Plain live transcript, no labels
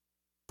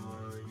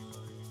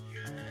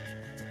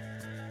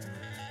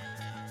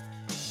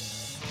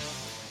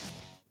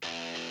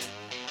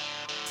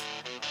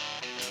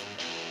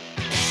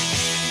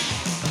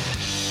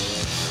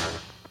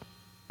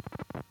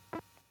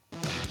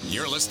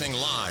You're listening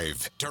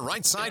live to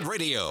Right Side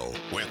Radio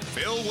with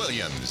Phil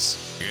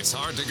Williams. It's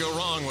hard to go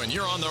wrong when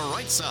you're on the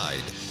right side.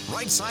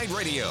 Right Side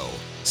Radio.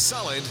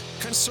 Solid,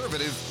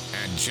 conservative,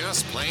 and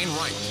just plain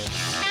right.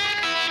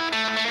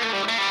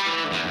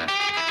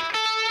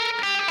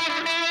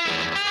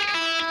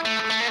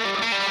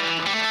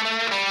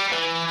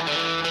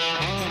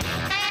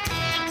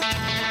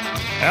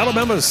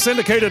 Alabama's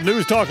syndicated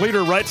news talk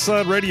leader, Right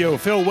Side Radio.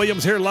 Phil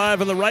Williams here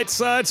live in the Right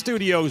Side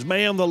studios.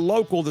 Man, the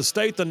local, the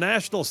state, the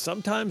national,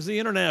 sometimes the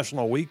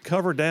international. We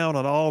cover down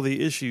on all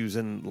the issues.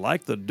 And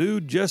like the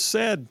dude just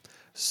said,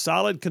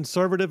 solid,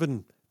 conservative,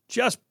 and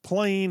just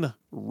plain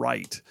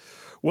right.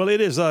 Well,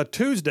 it is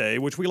Tuesday,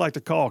 which we like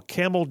to call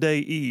Camel Day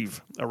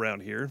Eve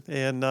around here.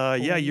 And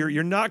yeah,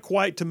 you're not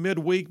quite to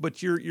midweek,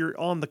 but you're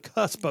on the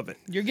cusp of it.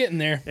 You're getting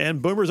there.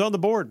 And Boomer's on the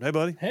board. Hey,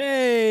 buddy.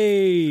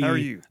 Hey. How are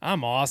you?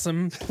 I'm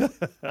awesome.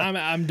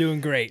 I'm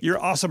doing great. You're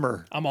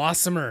awesomer. I'm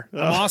awesomer.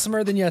 I'm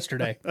awesomer than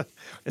yesterday.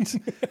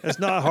 It's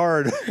not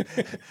hard.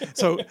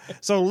 So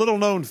little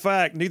known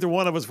fact, neither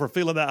one of us were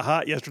feeling that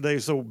hot yesterday,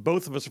 so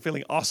both of us are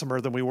feeling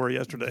awesomer than we were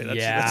yesterday.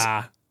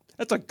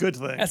 That's a good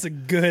thing. That's a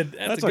good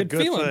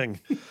feeling.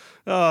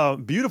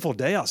 Thing. Beautiful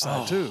day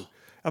outside, too.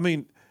 I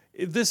mean,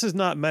 this is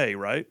not May,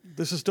 right?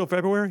 This is still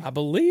February? I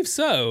believe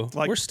so.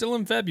 Like, we're still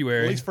in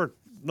February. At least for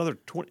another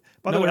 20.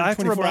 By the way, I have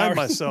to remind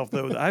myself,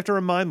 though. I have to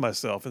remind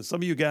myself, and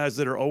some of you guys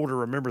that are older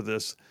remember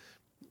this.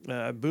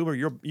 Boomer,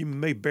 you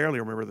may barely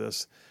remember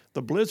this.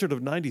 The blizzard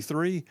of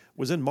 93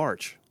 was in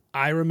March.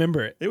 I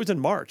remember it. It was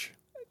in March.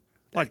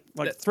 Like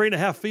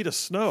 3.5 feet of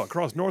snow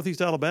across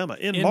northeast Alabama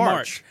in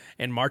March.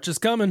 And March is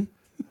coming.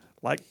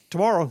 Like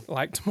tomorrow.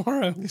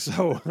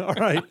 So, all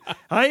right.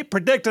 I ain't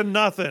predicting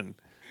nothing.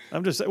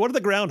 I'm just saying, what did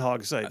the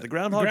groundhog say? The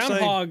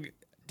groundhog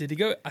did he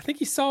go? I think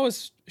he saw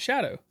his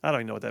shadow. I don't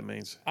even know what that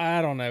means.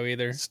 I don't know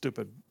either.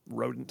 Stupid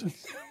rodent.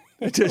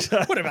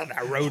 What about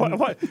that rodent?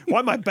 Why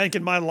am I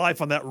banking my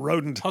life on that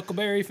rodent?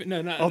 Huckleberry?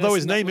 No, not. Although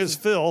his name is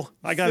Phil,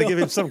 I got to give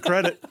him some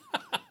credit.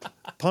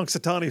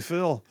 Punxsutawney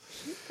Phil.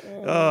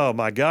 Oh,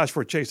 my gosh,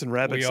 we're chasing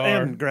rabbits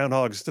and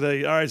groundhogs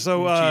today. All right,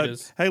 so,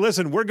 hey,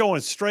 listen, we're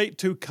going straight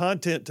to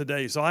content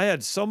today. So I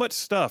had so much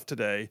stuff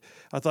today.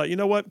 I thought, you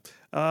know what?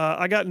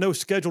 I got no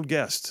scheduled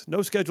guests,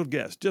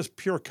 just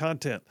pure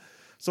content.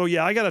 So,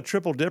 yeah, I got a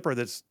triple dipper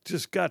that's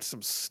just got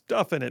some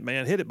stuff in it,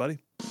 man. Hit it, buddy.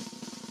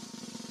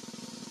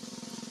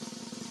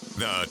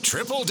 The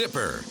Triple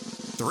Dipper.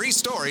 3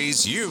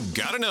 stories you've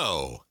got to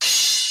know.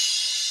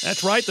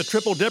 That's right, the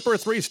Triple Dipper,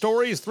 3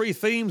 stories, 3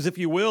 themes, if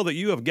you will, that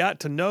you have got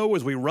to know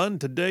as we run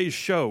today's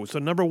show. So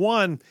number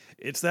 1,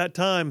 it's that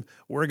time.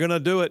 We're going to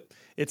do it.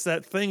 It's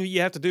that thing that you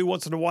have to do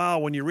once in a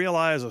while when you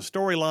realize the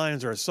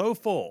storylines are so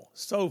full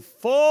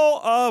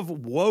of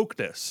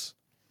wokeness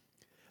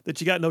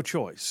that you got no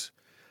choice.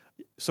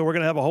 So we're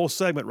going to have a whole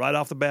segment right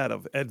off the bat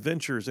of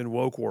adventures in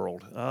woke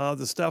world.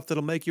 The stuff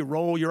that'll make you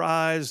roll your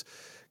eyes,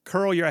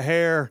 curl your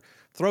hair,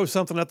 throw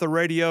something at the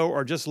radio,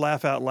 or just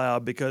laugh out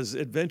loud, because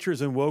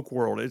adventures in woke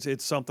world,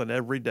 it's something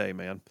every day,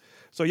 man.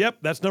 So, yep,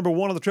 that's number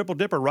 1 on the Triple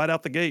Dipper right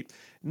out the gate.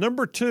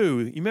 Number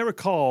 2, you may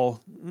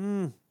recall,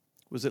 it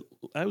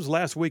was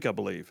last week, I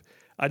believe.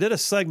 I did a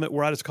segment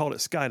where I just called it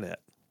Skynet,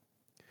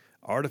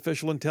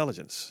 artificial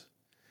intelligence.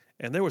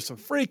 And there was some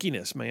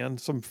freakiness, man,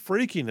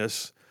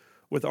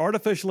 with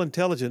artificial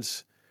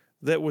intelligence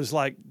that was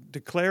like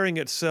declaring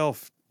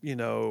itself,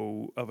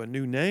 of a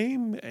new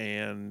name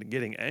and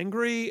getting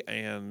angry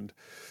and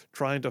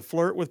trying to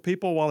flirt with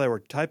people while they were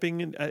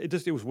typing.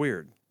 It was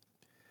weird.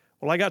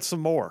 Well, I got some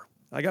more.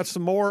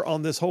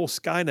 On this whole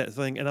Skynet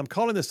thing, and I'm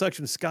calling this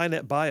section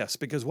Skynet bias,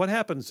 because what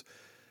happens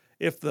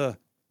if the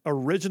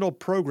original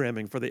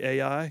programming for the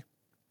AI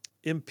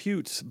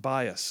imputes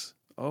bias?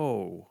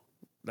 Oh,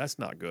 that's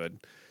not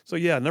good. So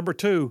yeah, number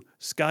 2,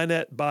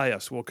 Skynet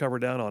bias. We'll cover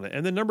down on it.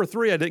 And then number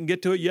 3, I didn't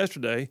get to it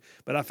yesterday,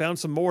 but I found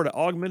some more to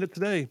augment it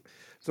today.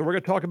 So we're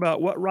going to talk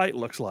about what right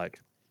looks like.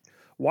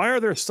 Why are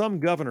there some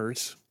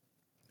governors,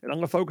 and I'm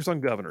going to focus on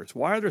governors,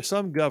 why are there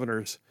some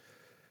governors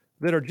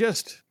that are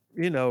just,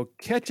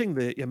 catching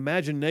the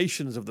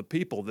imaginations of the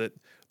people that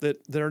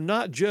are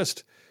not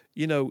just,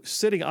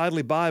 sitting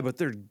idly by, but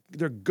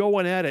they're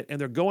going at it,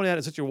 and they're going at it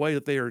in such a way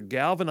that they are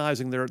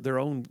galvanizing their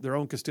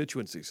own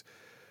constituencies.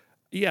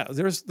 Yeah,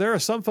 there are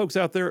some folks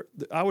out there,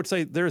 I would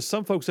say there are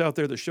some folks out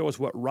there that show us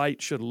what right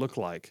should look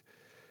like.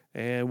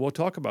 And we'll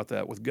talk about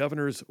that with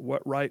governors,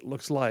 what right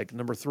looks like,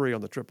 number 3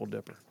 on the Triple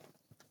Dipper.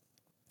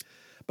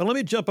 But let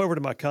me jump over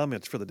to my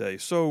comments for the day.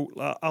 So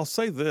I'll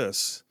say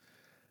this.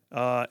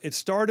 It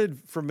started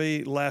for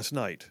me last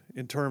night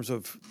in terms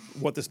of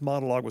what this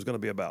monologue was going to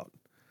be about.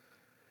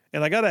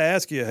 And I got to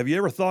ask you, have you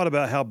ever thought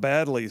about how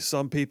badly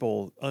some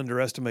people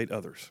underestimate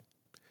others?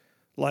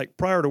 Like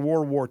prior to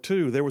World War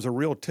II, there was a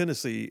real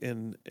tendency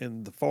in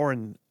the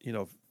foreign,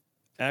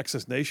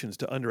 Axis nations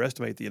to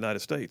underestimate the United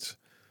States.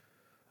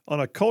 On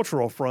a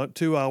cultural front,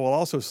 too, I will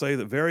also say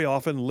that very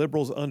often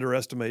liberals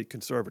underestimate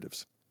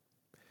conservatives.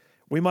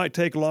 We might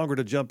take longer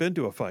to jump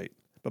into a fight,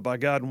 but by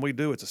God, when we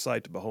do, it's a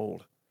sight to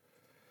behold.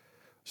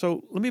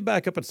 So let me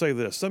back up and say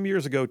this. Some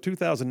years ago,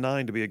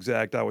 2009 to be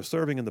exact, I was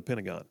serving in the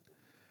Pentagon.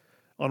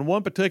 On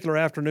one particular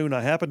afternoon, I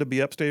happened to be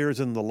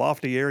upstairs in the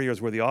lofty areas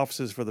where the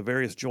offices for the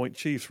various Joint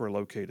Chiefs were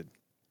located.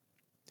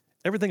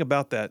 Everything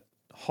about that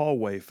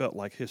hallway felt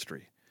like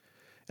history.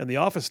 And the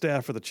office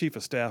staff for the Chief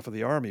of Staff of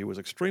the Army was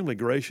extremely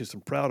gracious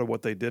and proud of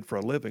what they did for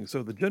a living.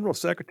 So the General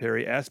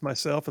Secretary asked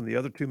myself and the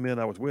other two men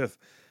I was with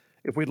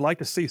if we'd like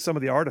to see some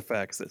of the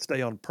artifacts that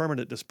stay on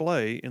permanent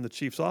display in the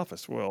Chief's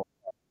office. Well,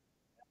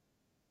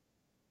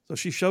 so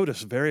she showed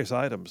us various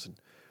items, and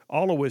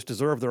all of which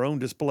deserve their own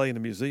display in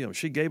the museum.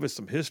 She gave us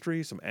some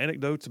history, some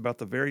anecdotes about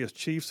the various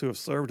chiefs who have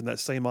served in that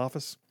same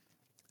office,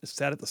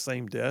 sat at the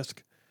same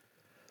desk.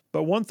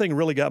 But one thing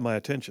really got my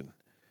attention.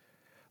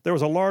 There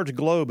was a large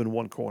globe in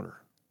one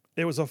corner.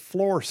 It was a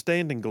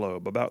floor-standing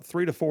globe, about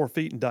 3 to 4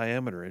 feet in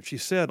diameter, and she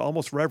said,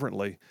 almost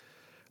reverently,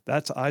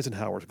 "That's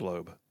Eisenhower's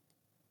globe."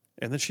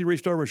 And then she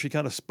reached over and she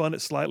kind of spun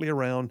it slightly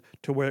around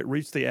to where it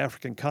reached the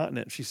African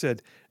continent. She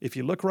said, "If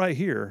you look right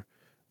here,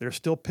 there's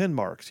still pin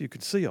marks. You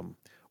can see them,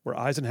 where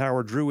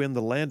Eisenhower drew in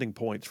the landing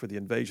points for the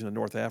invasion of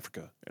North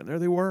Africa." And there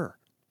they were.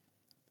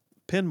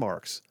 Pin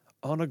marks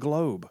on a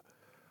globe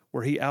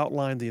where he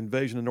outlined the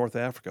invasion of North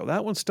Africa.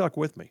 That one stuck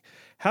with me.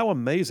 How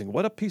amazing.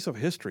 What a piece of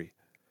history.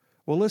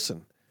 Well,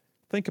 listen,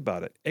 think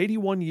about it.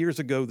 81 years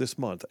ago this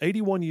month,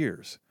 81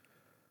 years,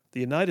 the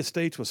United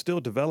States was still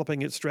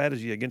developing its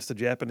strategy against the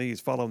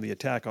Japanese following the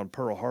attack on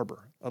Pearl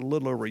Harbor, a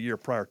little over a year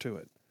prior to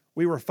it.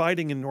 We were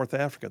fighting in North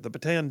Africa. The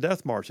Bataan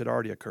Death March had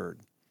already occurred.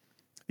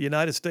 The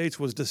United States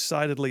was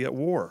decidedly at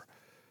war.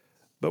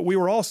 But we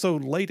were also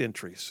late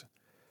entries.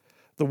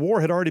 The war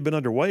had already been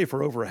underway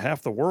for over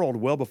half the world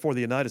well before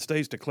the United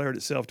States declared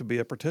itself to be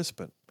a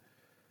participant.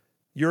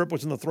 Europe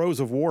was in the throes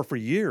of war for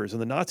years,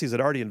 and the Nazis had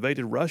already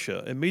invaded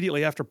Russia.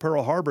 Immediately after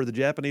Pearl Harbor, the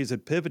Japanese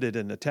had pivoted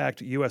and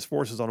attacked U.S.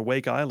 forces on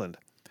Wake Island.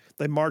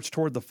 They marched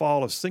toward the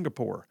fall of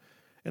Singapore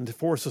and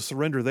forced the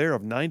surrender there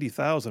of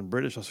 90,000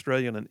 British,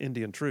 Australian, and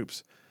Indian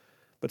troops.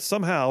 But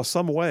somehow,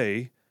 some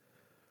way,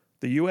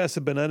 the U.S.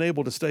 had been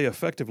unable to stay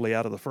effectively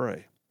out of the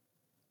fray.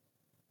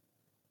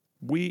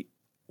 We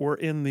were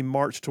in the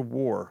march to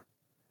war.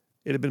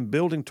 It had been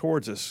building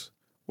towards us,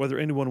 whether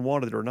anyone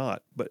wanted it or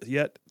not, but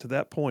yet, to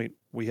that point,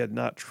 we had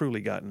not truly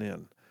gotten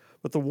in.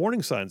 But the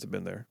warning signs had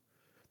been there.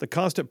 The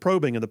constant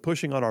probing and the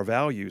pushing on our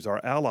values,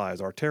 our allies,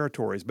 our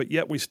territories, but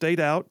yet we stayed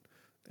out,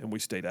 and we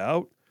stayed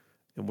out,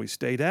 and we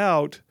stayed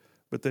out,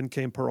 but then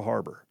came Pearl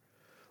Harbor,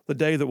 the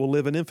day that will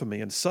live in infamy,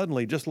 and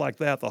suddenly, just like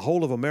that, the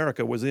whole of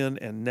America was in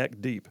and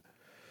neck deep.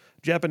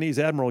 Japanese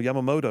Admiral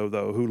Yamamoto,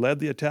 though, who led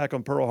the attack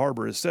on Pearl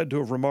Harbor, is said to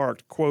have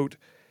remarked, quote,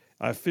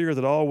 "I fear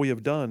that all we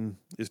have done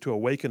is to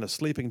awaken a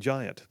sleeping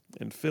giant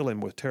and fill him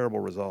with terrible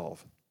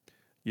resolve."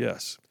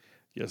 Yes,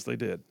 they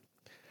did.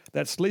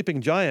 That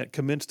sleeping giant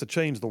commenced to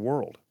change the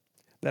world.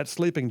 That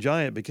sleeping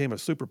giant became a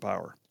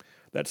superpower.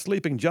 That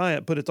sleeping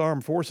giant put its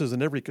armed forces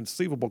in every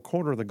conceivable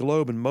corner of the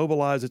globe and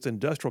mobilized its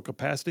industrial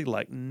capacity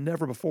like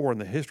never before in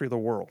the history of the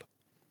world.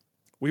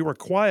 We were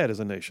quiet as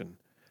a nation,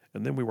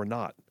 and then we were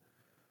not.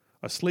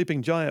 A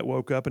sleeping giant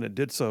woke up, and it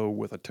did so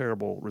with a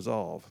terrible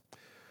resolve.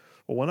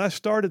 Well, when I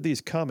started these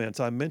comments,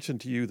 I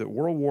mentioned to you that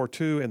World War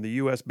II and the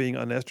U.S. being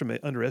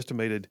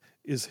underestimated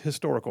is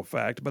historical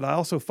fact, but I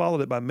also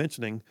followed it by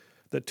mentioning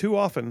that too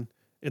often,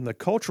 in the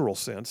cultural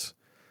sense,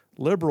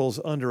 liberals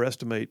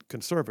underestimate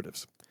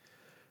conservatives.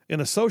 In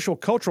a social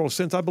cultural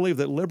sense, I believe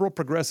that liberal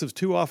progressives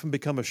too often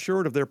become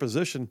assured of their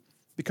position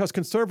because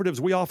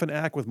conservatives, we often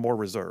act with more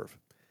reserve,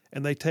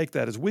 and they take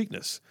that as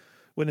weakness,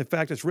 when in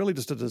fact it's really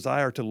just a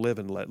desire to live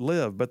and let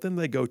live, but then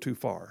they go too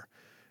far,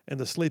 and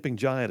the sleeping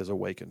giant is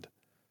awakened.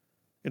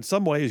 In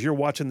some ways, you're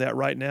watching that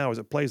right now as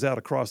it plays out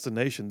across the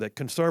nation, that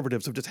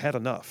conservatives have just had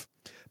enough.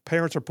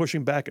 Parents are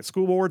pushing back at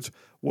school boards.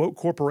 Woke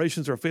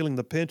corporations are feeling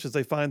the pinch as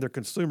they find their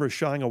consumers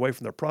shying away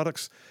from their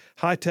products.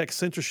 High-tech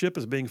censorship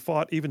is being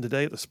fought even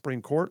today at the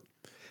Supreme Court.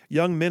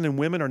 Young men and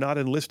women are not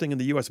enlisting in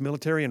the U.S.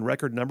 military in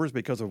record numbers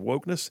because of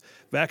wokeness.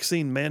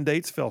 Vaccine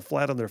mandates fell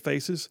flat on their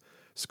faces.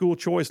 School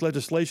choice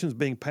legislation is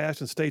being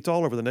passed in states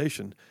all over the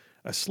nation.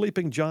 A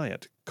sleeping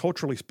giant,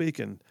 culturally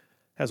speaking,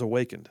 has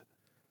awakened.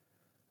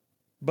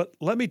 But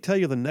let me tell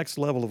you the next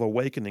level of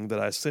awakening that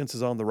I sense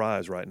is on the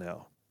rise right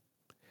now.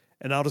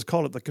 And I'll just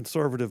call it the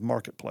conservative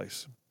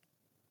marketplace.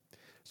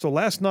 So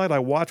last night I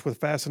watched with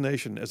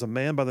fascination as a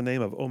man by the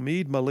name of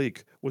Omid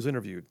Malik was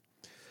interviewed.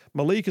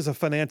 Malik is a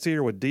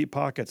financier with deep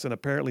pockets and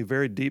apparently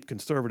very deep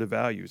conservative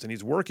values, and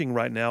he's working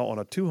right now on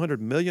a $200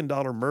 million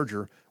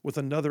merger with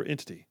another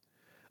entity,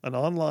 an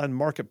online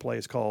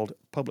marketplace called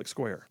Public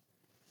Square.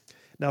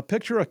 Now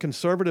picture a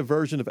conservative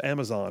version of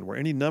Amazon where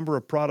any number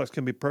of products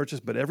can be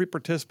purchased, but every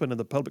participant in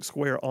the Public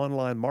Square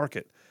online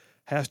market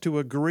has to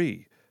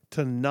agree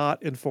to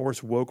not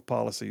enforce woke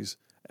policies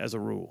as a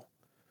rule.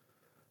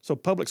 So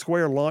Public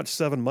Square launched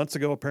 7 months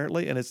ago,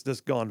 apparently, and it's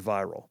just gone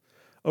viral.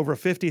 Over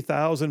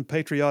 50,000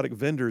 patriotic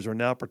vendors are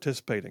now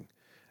participating.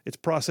 It's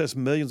processed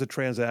millions of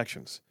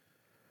transactions.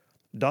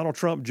 Donald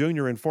Trump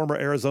Jr. and former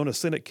Arizona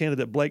Senate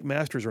candidate Blake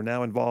Masters are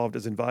now involved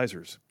as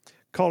advisors,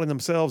 calling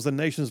themselves the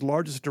nation's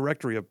largest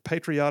directory of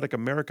patriotic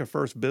America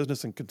First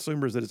business and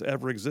consumers that has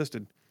ever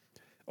existed.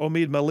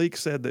 Omid Malik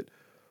said that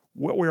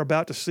What we're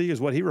about to see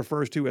is what he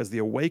refers to as the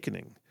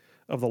awakening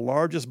of the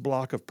largest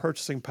block of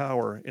purchasing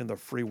power in the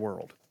free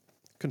world,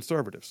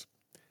 conservatives.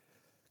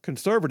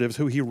 Conservatives,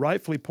 who he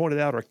rightfully pointed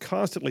out are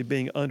constantly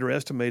being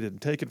underestimated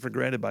and taken for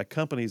granted by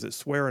companies that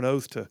swear an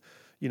oath to,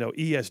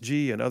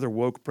 ESG and other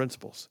woke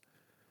principles.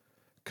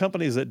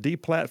 Companies that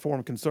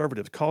deplatform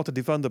conservatives, call to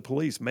defund the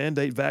police,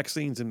 mandate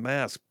vaccines and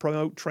masks,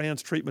 promote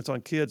trans treatments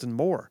on kids, and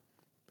more.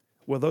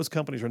 Well, those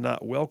companies are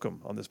not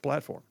welcome on this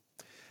platform.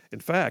 In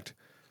fact,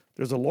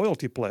 there's a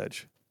loyalty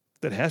pledge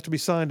that has to be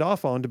signed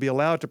off on to be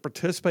allowed to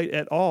participate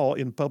at all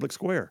in public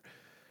square.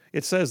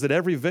 It says that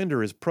every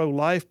vendor is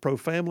pro-life,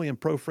 pro-family, and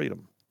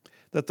pro-freedom,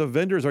 that the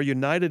vendors are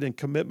united in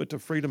commitment to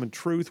freedom and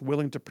truth,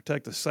 willing to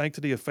protect the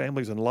sanctity of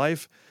families and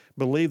life,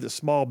 believe that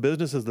small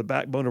business is the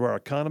backbone of our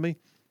economy,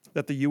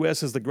 that the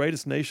U.S. is the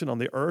greatest nation on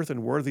the earth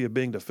and worthy of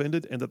being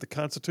defended, and that the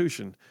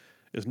Constitution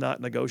is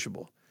not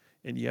negotiable.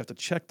 And you have to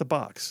check the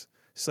box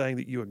saying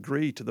that you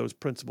agree to those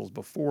principles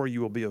before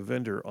you will be a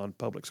vendor on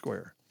public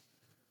square.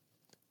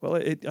 Well,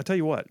 I tell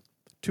you what,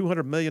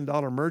 $200 million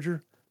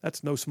merger,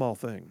 that's no small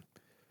thing.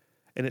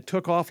 And it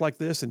took off like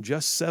this in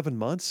just 7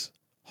 months?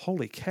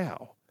 Holy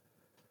cow.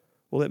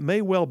 Well, it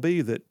may well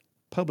be that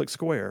Public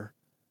Square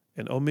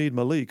and Omid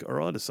Malik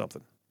are onto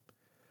something.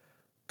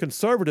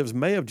 Conservatives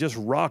may have just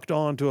rocked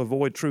on to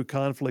avoid true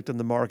conflict in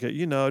the market.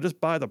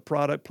 Just buy the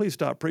product. Please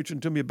stop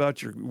preaching to me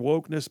about your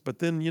wokeness. But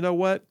then, you know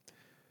what?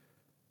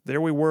 There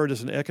we were,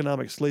 just an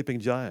economic sleeping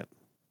giant,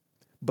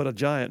 but a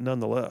giant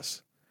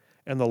nonetheless.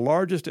 And the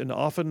largest and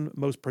often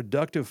most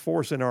productive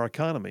force in our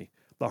economy,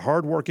 the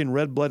hardworking,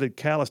 red-blooded,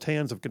 calloused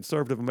hands of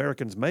conservative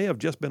Americans may have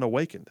just been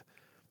awakened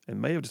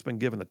and may have just been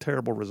given a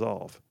terrible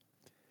resolve.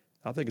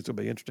 I think it's going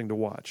to be interesting to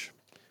watch.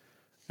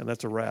 And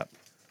that's a wrap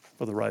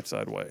for the Right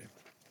Side Way.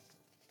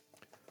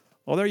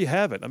 Well, there you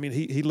have it. I mean,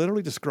 he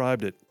literally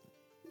described it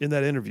in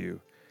that interview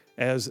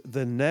as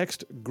the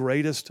next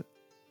greatest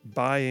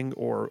buying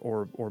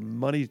or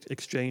money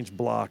exchange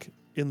block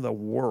in the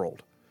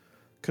world.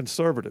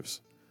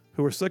 Conservatives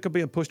who are sick of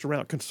being pushed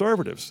around.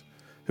 Conservatives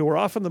who are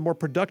often the more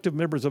productive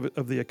members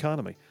of the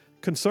economy.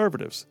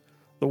 Conservatives,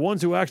 the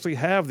ones who actually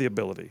have the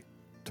ability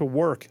to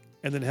work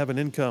and then have an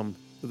income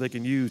that they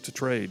can use to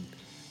trade.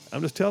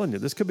 I'm just telling you,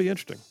 this could be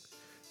interesting.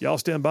 Y'all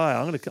stand by.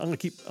 I'm gonna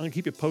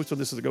keep you posted on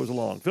this as it goes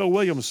along. Phil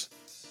Williams,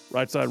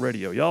 Right Side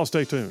Radio. Y'all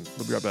stay tuned.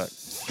 We'll be right back.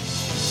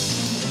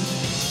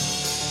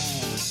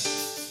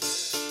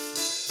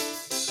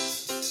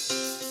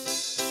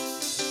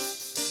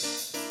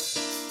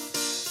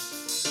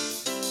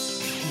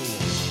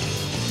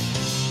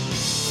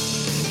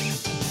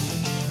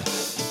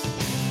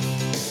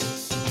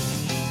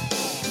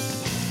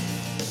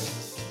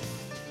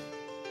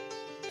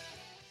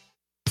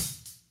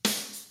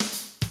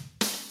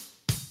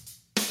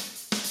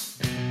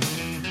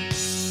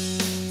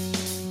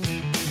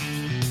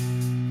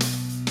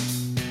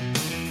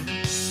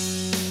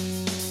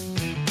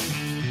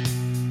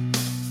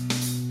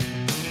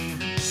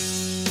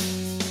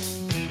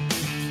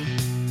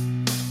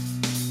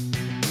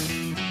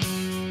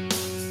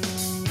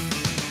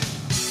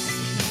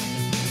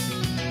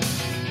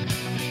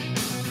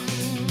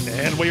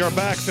 And we are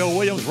back. Phil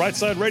Williams, Right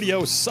Side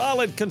Radio,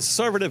 solid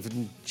conservative,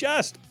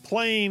 just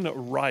plain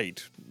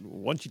right.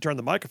 Once you turn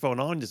the microphone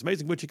on, it's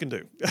amazing what you can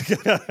do.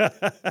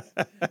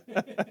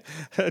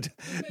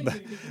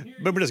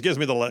 Boomer just gives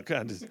me the look.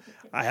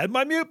 I had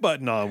my mute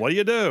button on. What do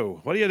you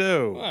do?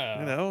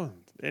 Wow.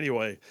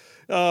 Anyway,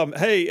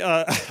 hey,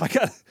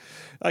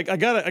 I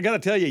gotta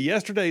tell you,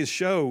 yesterday's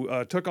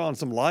show took on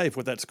some life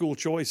with that school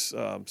choice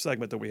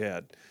segment that we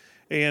had.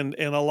 And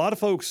a lot of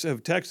folks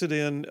have texted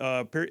in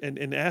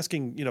and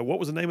asking, what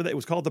was the name of that? It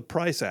was called the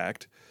Price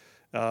Act,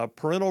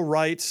 Parental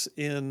Rights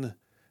in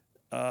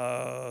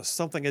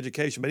something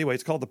education. But anyway,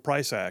 it's called the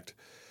Price Act.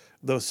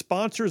 The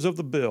sponsors of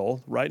the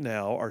bill right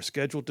now are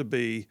scheduled to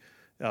be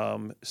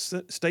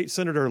State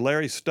Senator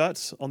Larry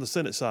Stutz on the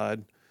Senate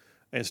side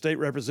and State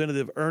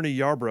Representative Ernie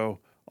Yarbrough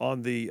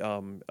on the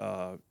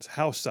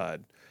House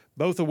side,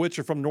 both of which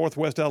are from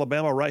Northwest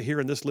Alabama, right here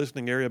in this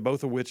listening area,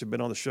 both of which have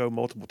been on the show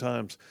multiple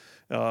times.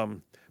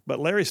 But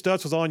Larry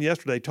Stutz was on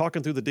yesterday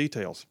talking through the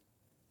details.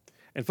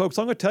 And folks,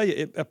 I'm going to tell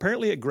you,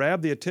 apparently it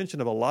grabbed the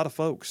attention of a lot of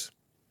folks.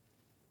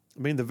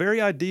 I mean, the very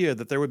idea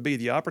that there would be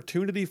the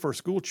opportunity for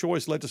school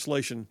choice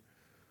legislation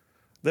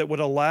that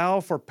would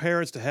allow for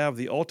parents to have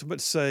the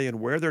ultimate say in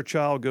where their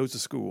child goes to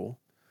school,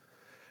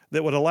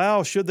 that would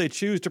allow, should they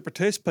choose to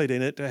participate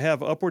in it, to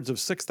have upwards of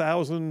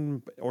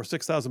 $6,000 or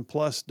 $6,000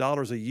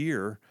 plus a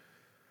year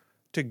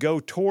to go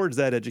towards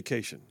that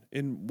education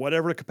in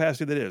whatever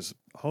capacity that is,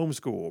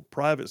 homeschool,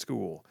 private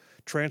school,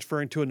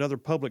 transferring to another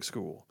public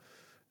school,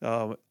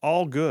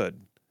 all good.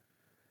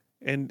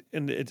 And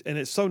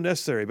it's so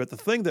necessary. But the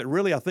thing that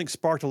really, I think,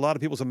 sparked a lot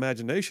of people's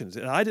imaginations,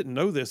 and I didn't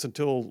know this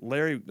until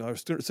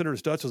Senator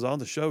Stutz was on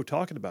the show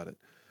talking about it,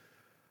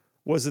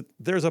 was that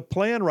there's a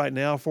plan right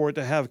now for it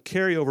to have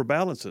carryover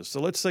balances. So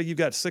let's say you've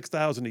got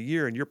 $6,000 a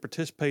year and you're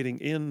participating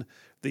in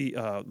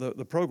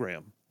the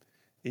program,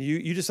 and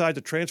you decide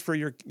to transfer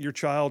your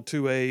child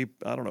to a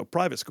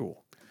private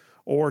school,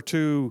 or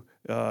to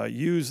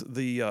use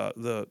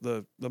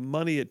the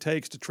money it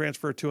takes to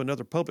transfer to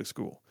another public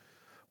school,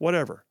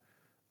 whatever.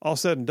 All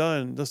said and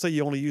done, let's say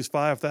you only use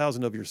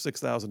 $5,000 of your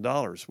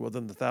 $6,000. Well,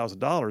 then the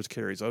 $1,000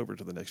 carries over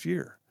to the next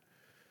year.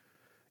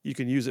 You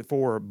can use it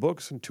for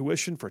books and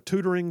tuition, for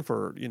tutoring,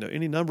 for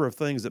any number of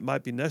things that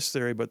might be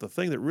necessary. But the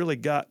thing that really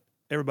got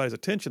everybody's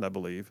attention, I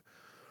believe,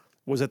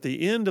 was at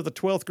the end of the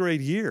 12th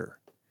grade year.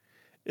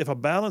 If a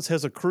balance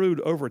has accrued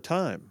over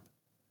time,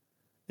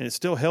 and it's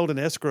still held in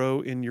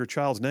escrow in your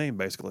child's name,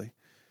 basically,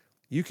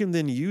 you can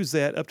then use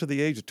that up to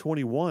the age of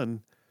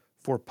 21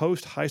 for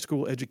post-high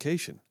school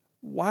education.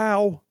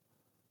 Wow.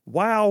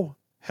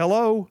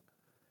 Hello.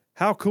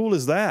 How cool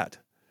is that?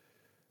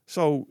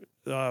 So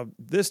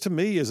this to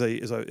me is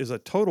a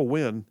total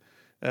win.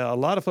 A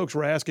lot of folks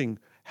were asking,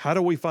 how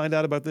do we find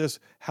out about this?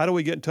 How do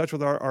we get in touch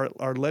with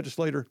our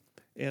legislator?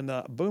 And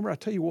Boomer, I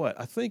tell you what,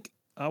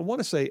 I want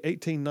to say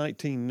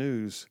 1819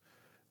 News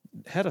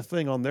had a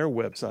thing on their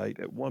website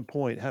at one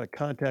point, how to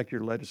contact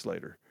your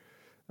legislator.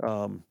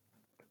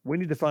 We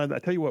need to find that. I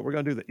tell you what, we're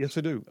going to do that. Yes,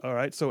 I do. All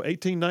right. So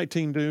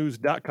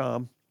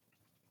 1819news.com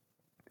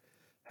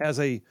has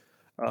a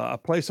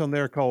place on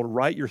there called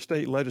Write Your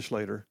State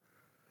Legislator.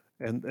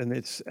 And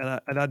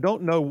I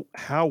don't know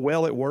how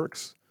well it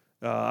works.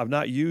 I've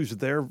not used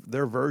their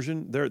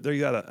version. They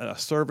got a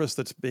service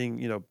that's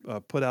being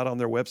put out on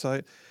their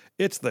website.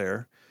 It's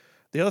there.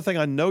 The other thing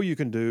I know you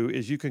can do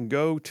is you can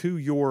go to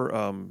your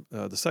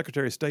the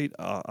Secretary of State.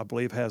 I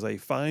believe has a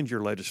Find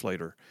Your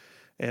Legislator,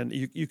 and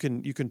you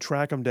can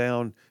track them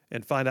down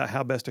and find out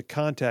how best to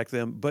contact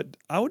them. But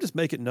I would just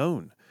make it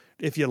known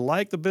if you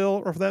like the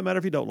bill, or for that matter,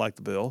 if you don't like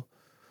the bill,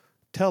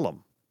 tell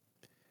them.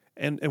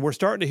 And we're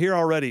starting to hear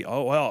already,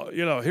 oh, well,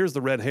 here's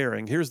the red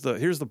herring. Here's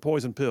the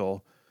poison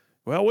pill.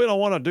 Well, we don't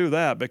want to do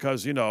that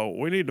because,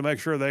 we need to make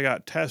sure they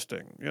got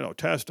testing.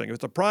 Testing. If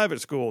it's a private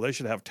school, they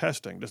should have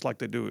testing, just like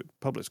they do at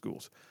public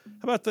schools.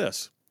 How about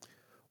this?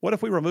 What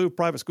if we remove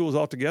private schools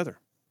altogether?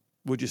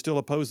 Would you still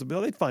oppose the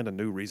bill? They'd find a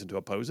new reason to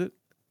oppose it.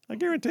 I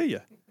guarantee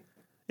you.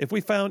 If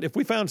we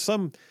found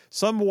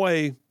some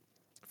way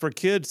for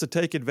kids to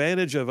take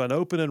advantage of an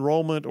open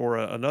enrollment or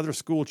another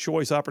school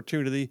choice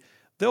opportunity,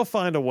 they'll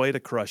find a way to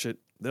crush it.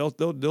 They'll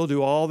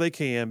do all they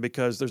can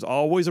because there's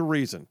always a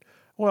reason.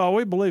 Well,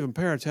 we believe in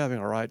parents having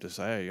a right to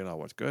say,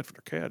 what's good for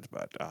their kids,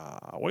 but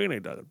we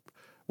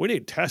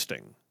need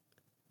testing.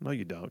 No,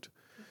 you don't.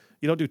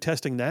 You don't do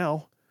testing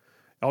now.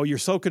 Oh, you're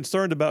so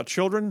concerned about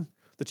children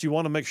that you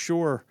want to make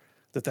sure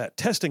that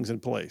testing's in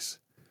place.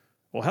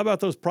 Well, how about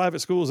those private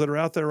schools that are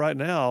out there right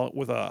now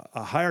with a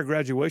higher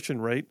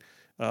graduation rate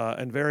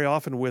and very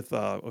often with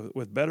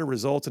better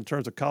results in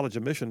terms of college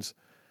admissions,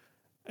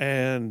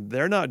 and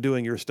they're not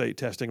doing your state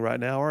testing right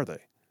now, are they?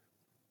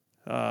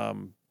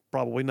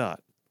 Probably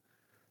not.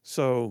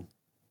 So,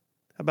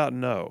 how about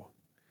no?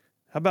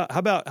 How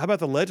about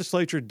the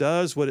legislature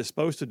does what it's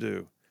supposed to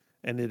do,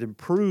 and it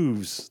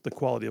improves the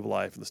quality of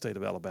life in the state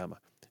of Alabama?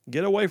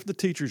 Get away from the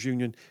teachers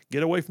union.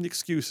 Get away from the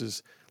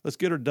excuses. Let's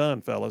get her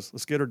done, fellas.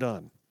 Let's get her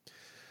done.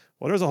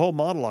 Well, there's a whole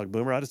monologue,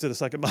 Boomer. I just did a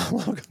second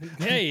monologue.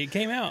 Hey, it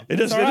came out. It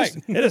just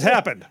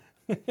happened.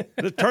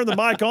 Just turn the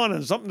mic on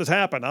and something has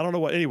happened. I don't know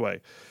what.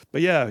 Anyway, but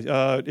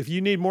yeah, if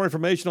you need more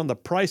information on the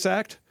Price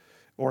Act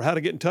or how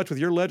to get in touch with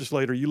your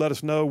legislator, you let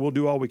us know. We'll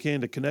do all we can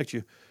to connect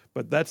you.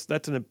 But that's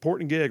an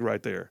important gig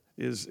right there.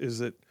 Is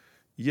that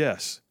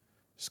yes,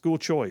 school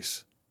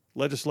choice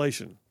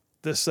legislation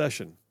this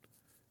session.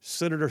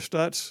 Senator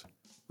Stutz,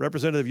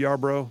 Representative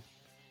Yarbrough,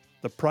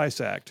 the Price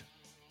Act.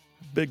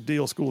 Big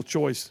deal, school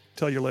choice.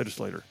 Tell your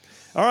legislator.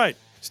 All right,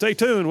 stay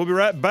tuned. We'll be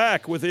right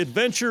back with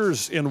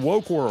Adventures in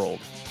Woke World.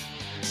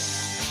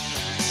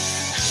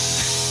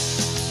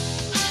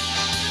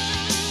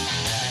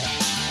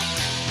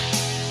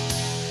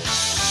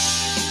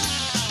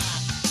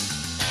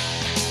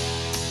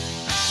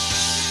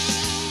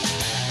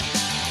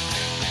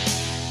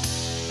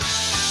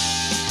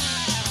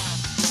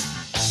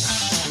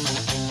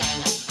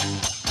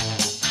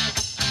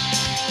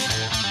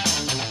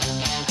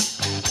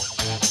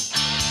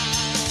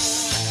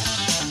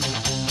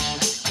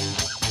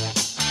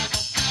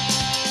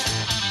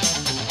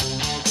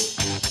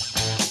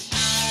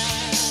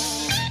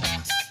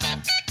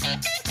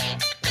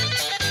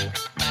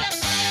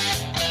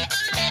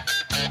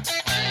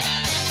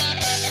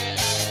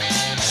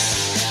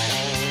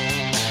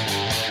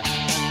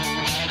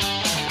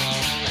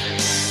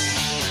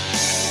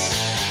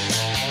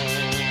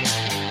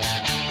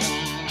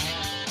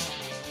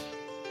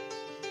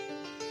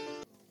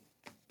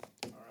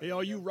 Hey,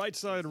 all you right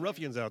side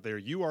ruffians out there,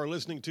 you are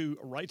listening to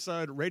Right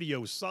Side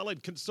Radio,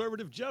 solid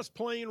conservative, just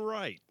plain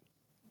right.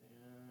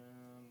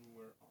 And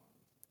we're on.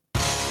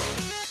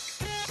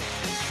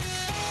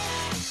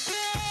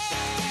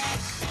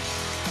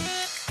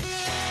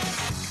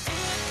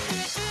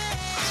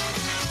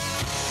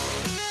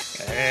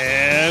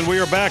 And we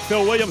are back.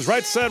 Phil Williams,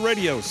 Right Side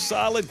Radio,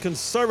 solid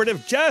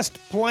conservative, just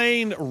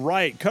plain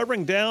right,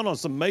 covering down on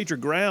some major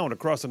ground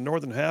across the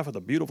northern half of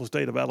the beautiful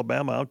state of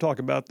Alabama. I'm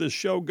talking about this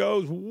show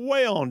goes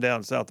way on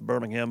down south of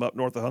Birmingham, up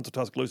north of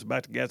Huntsville, Tuscaloosa,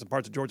 back to Gadsden,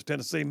 parts of Georgia,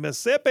 Tennessee,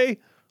 Mississippi,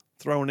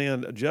 thrown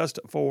in just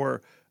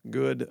for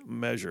good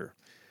measure.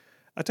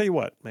 I tell you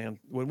what, man,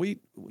 when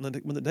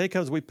the day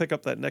comes, we pick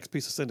up that next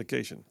piece of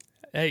syndication.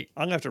 Hey,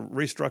 I'm gonna have to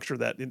restructure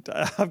that.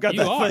 I've got You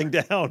that are. thing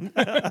down. you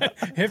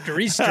have to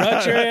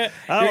restructure it.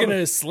 You're going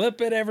to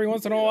slip it every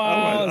once in a I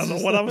while. don't know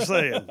what I'm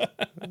saying.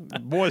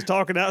 Boy's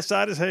talking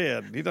outside his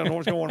head. He doesn't know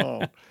what's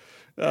going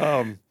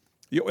on.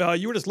 You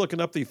were just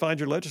looking up the Find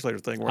Your Legislator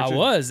thing, weren't I you?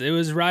 was. It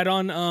was right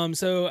on.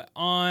 So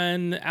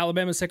on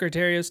Alabama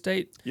Secretary of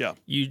State, Yeah.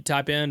 you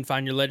type in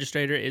Find Your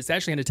Legislator. It's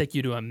actually going to take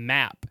you to a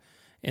map.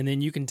 And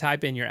then you can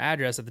type in your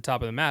address at the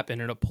top of the map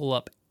and it'll pull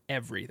up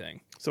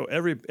everything. So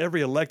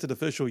every elected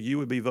official you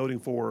would be voting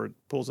for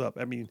pulls up.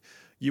 I mean,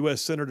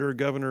 U.S. Senator,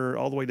 Governor,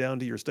 all the way down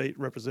to your state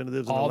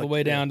representatives. and All the way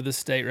elected- down to the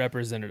state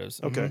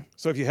representatives. Okay.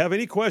 So if you have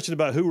any question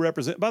about who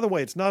represent, by the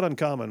way, it's not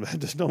uncommon.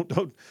 Just don't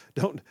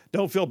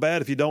feel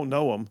bad if you don't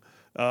know them.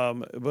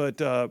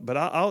 But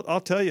I'll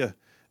tell you,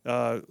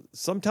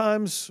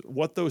 sometimes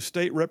what those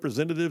state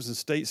representatives and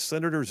state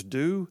senators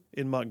do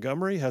in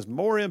Montgomery has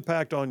more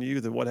impact on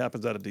you than what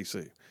happens out of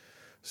D.C.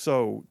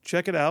 So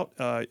check it out.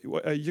 Are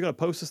you going to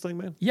post this thing,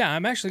 man? Yeah,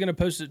 I'm actually going to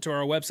post it to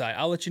our website.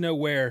 I'll let you know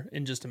where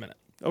in just a minute.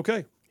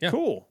 Okay. Yeah.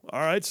 Cool.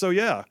 All right. So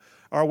yeah,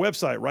 our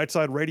website,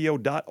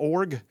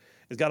 rightsideradio.org,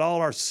 has got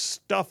all our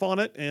stuff on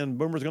it, and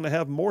Boomer's going to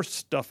have more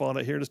stuff on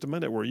it here in just a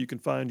minute where you can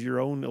find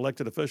your own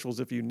elected officials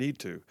if you need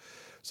to.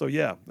 So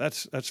yeah,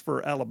 that's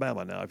for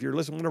Alabama. Now, if you're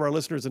one of our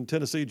listeners in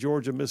Tennessee,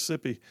 Georgia,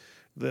 Mississippi,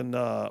 then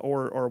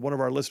or one of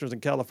our listeners in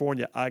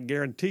California, I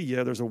guarantee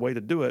you there's a way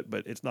to do it,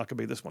 but it's not going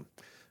to be this one.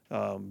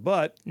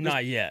 But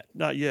Not yet.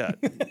 not yet,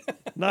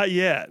 not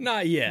yet,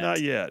 Not yet.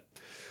 not yet.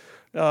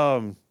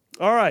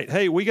 All right.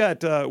 Hey, we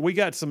got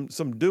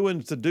some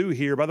doings to do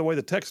here. By the way,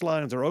 the text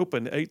lines are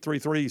open,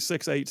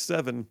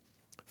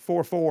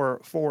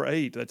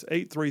 833-687-4448. That's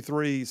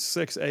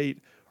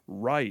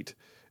 833-68-RIGHT.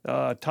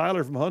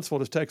 Tyler from Huntsville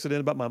just texted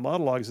in about my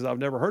monologue. He says, I've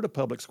never heard of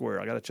Public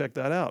Square. I got to check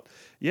that out.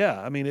 Yeah,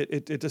 I mean,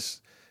 it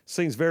just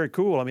seems very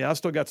cool. I mean, I've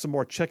still got some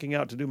more checking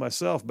out to do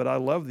myself, but I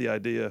love the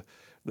idea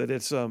that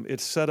it's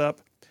set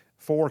up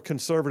for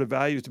conservative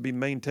values to be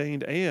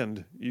maintained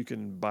and you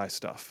can buy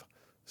stuff.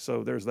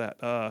 So there's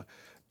that.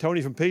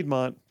 Tony from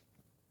Piedmont,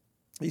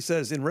 he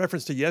says, in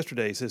reference to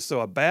yesterday, he says, so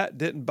a bat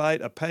didn't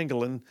bite a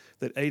pangolin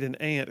that ate an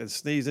ant and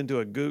sneezed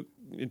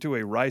into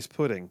a rice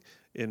pudding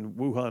in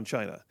Wuhan,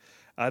 China.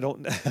 I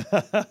don't.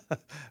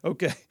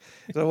 Okay.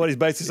 So what he's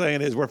basically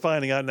saying is we're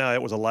finding out now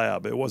it was a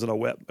lab. It wasn't a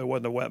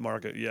wet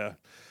market. Yeah.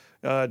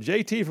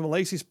 JT from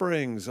Lacey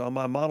Springs on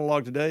my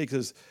monologue today,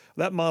 because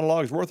that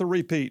monologue is worth a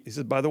repeat. He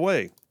said, by the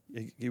way,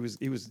 he was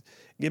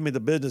giving me the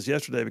business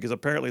yesterday because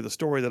apparently the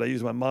story that I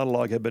used in my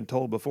monologue had been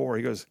told before.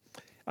 He goes,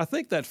 I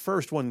think that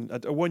first one,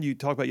 one you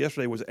talked about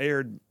yesterday, was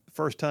aired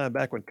first time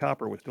back when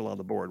copper was still on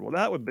the board. Well,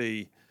 that would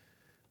be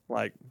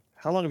like,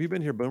 how long have you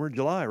been here, Boomer?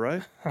 July,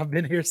 right? I've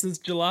been here since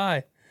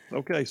July.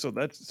 Okay, so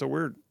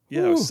we're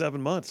Ooh.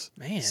 7 months.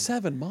 Man.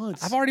 7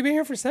 months. I've already been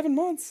here for 7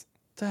 months.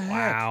 The heck?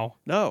 Wow.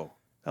 No.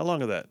 How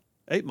long of that?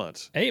 8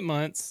 months. 8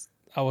 months.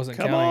 I wasn't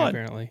Come counting, on.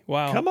 apparently.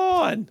 Wow. Come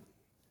on.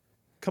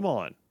 Come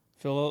on.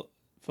 Feel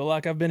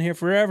like I've been here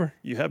forever.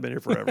 You have been here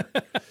forever.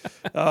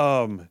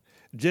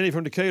 Jenny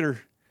from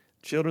Decatur,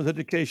 children's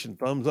education,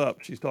 thumbs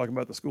up. She's talking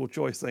about the school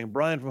choice thing.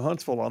 Brian from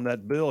Huntsville on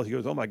that bill, he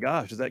goes, oh my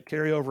gosh, does that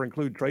carryover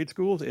include trade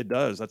schools? It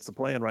does. That's the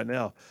plan right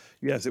now.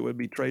 Yes, it would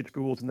be trade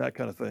schools and that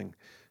kind of thing.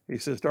 He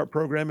says, start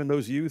programming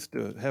those youth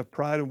to have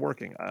pride in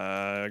working.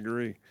 I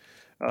agree.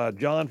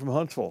 John from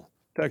Huntsville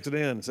texted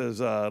in,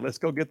 says, let's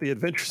go get the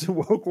Adventures in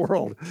Woke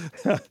World.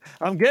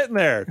 I'm getting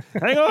there.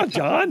 Hang on,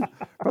 John,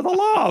 for the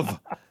love.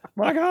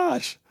 My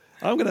gosh.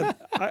 I'm gonna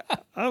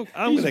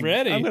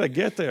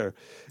get there.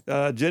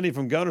 Jenny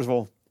from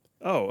Gunnersville.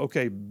 Oh,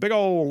 okay. Big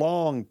old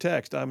long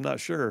text. I'm not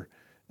sure.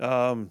 She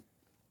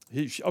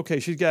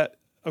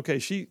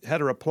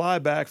had a reply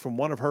back from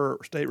one of her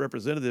state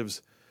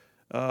representatives,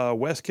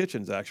 Wes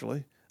Kitchens,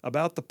 actually,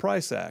 about the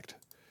Price Act.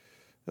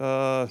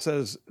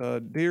 Says,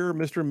 dear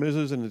Mr. and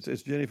Mrs., and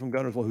it's Jenny from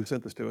Gunnersville who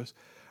sent this to us.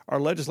 Our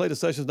legislative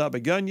session has not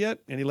begun yet.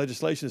 Any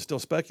legislation is still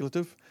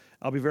speculative.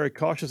 I'll be very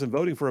cautious in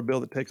voting for a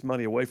bill that takes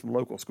money away from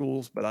local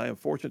schools, but I am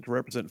fortunate to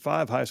represent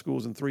 5 high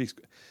schools and 3.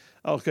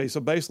 Okay, so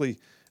basically,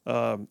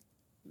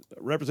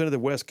 Representative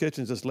Wes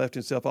Kitchens just left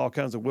himself all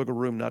kinds of wiggle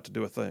room not to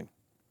do a thing.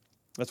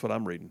 That's what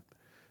I'm reading.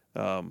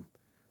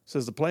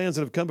 Says the plans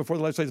that have come before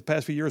the legislature the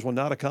past few years will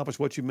not accomplish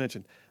what you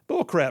mentioned.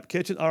 Bull crap,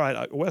 Kitchen. All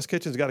right, Wes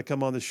Kitchens got to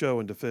come on the show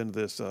and defend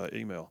this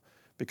email,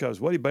 because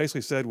what he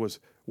basically said was,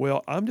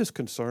 well, I'm just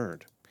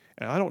concerned,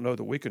 and I don't know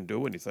that we can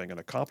do anything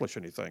and accomplish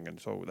anything. And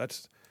so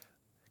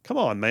come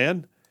on,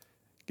 man,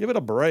 give it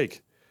a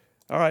break.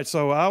 All right,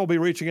 so I will be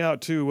reaching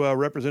out to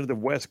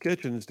Representative Wes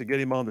Kitchens to get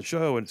him on the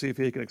show and see if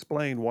he can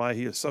explain why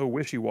he is so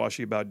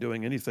wishy-washy about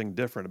doing anything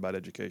different about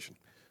education.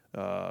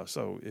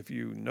 So if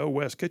you know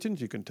Wes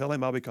Kitchens, you can tell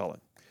him I'll be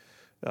calling.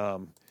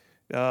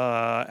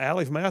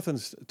 Allie from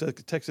Athens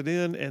texted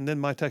in, and then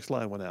my text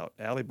line went out.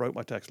 Allie broke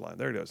my text line.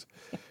 There it is.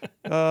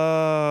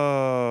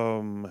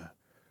 I'm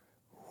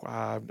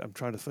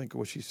trying to think of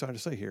what she's trying to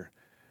say here.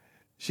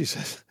 She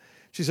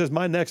She says,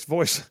 my next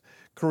voice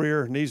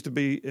career needs to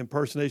be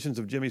impersonations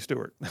of Jimmy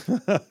Stewart.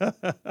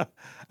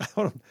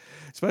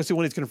 Especially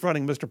when he's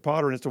confronting Mr.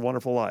 Potter in It's a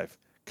Wonderful Life.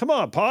 Come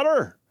on,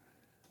 Potter.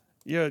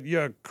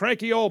 You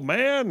cranky old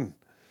man.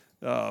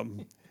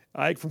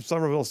 Ike from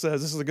Somerville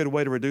says, this is a good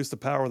way to reduce the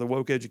power of the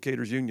woke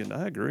educators union.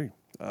 I agree.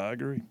 All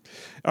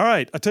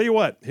right. I tell you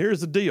what,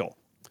 here's the deal.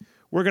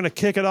 We're going to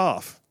kick it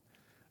off.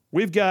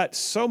 We've got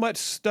so much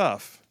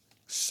stuff,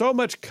 so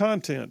much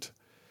content,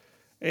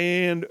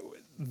 and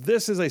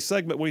this is a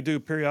segment we do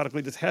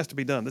periodically. This has to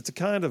be done. It's a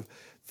kind of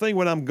thing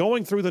when I'm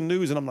going through the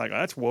news and I'm like,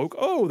 that's woke.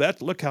 Oh,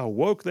 look how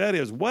woke that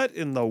is. What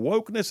in the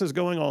wokeness is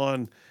going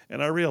on?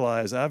 And I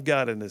realize I've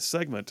got in this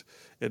segment,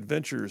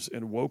 Adventures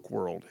in Woke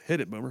World. Hit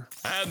it, Boomer.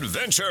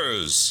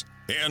 Adventures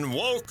in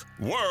Woke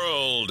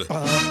World.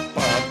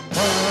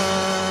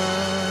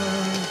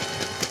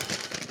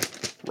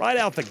 Right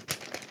out the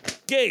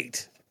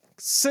gate.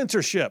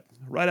 Censorship.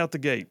 Right out the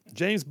gate.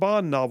 James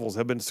Bond novels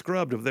have been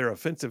scrubbed of their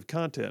offensive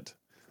content.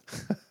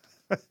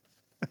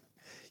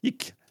 You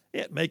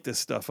can't make this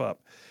stuff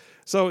up.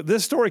 So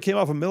this story came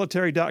off of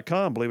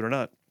military.com, believe it or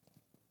not.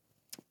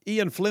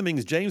 Ian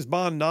Fleming's James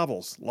Bond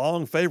novels,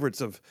 long favorites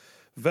of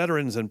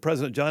veterans and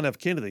President John F.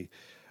 Kennedy,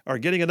 are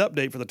getting an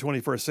update for the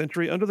 21st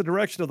century under the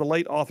direction of the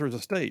late author's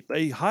estate.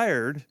 They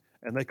hired,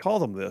 and they call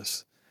them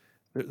this,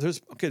 there's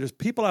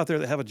people out there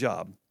that have a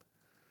job.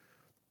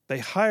 They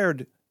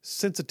hired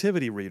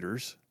sensitivity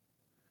readers.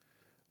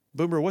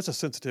 Boomer, what's a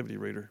sensitivity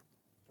reader?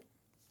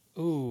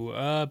 Ooh,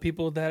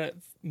 people that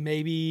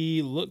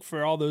maybe look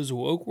for all those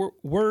woke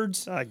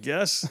words. I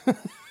guess.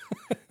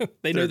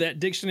 They know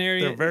that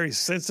dictionary. They're very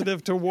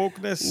sensitive to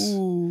wokeness.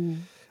 Ooh.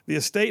 The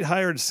estate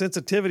hired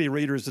sensitivity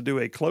readers to do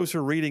a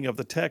closer reading of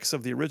the text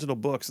of the original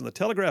books, and the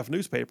Telegraph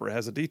newspaper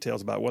has the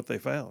details about what they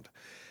found.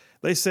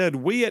 They said,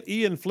 we at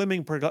Ian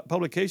Fleming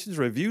Publications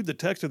reviewed the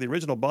text of the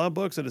original Bond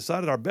books and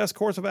decided our best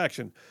course of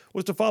action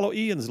was to follow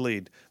Ian's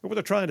lead. But what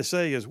they're trying to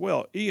say is,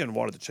 well, Ian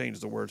wanted to change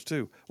the words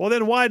too. Well,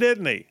 then why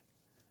didn't he?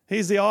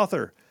 He's the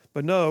author.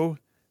 But no,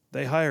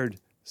 they hired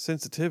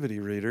sensitivity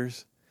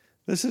readers.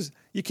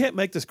 You can't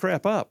make this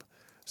crap up.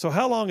 So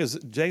how long has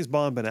James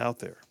Bond been out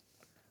there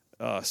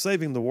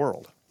saving the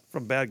world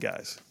from bad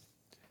guys?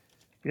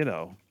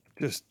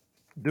 Just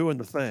doing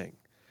the thing.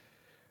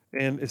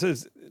 And it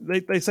says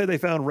they say they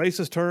found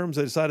racist terms.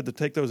 They decided to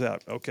take those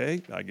out.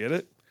 Okay, I get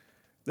it.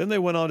 Then they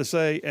went on to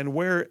say, and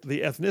where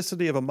the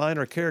ethnicity of a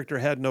minor character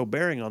had no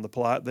bearing on the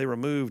plot, they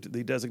removed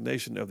the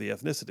designation of the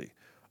ethnicity.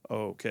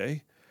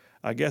 Okay.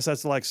 I guess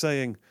that's like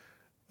saying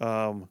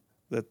that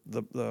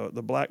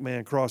the black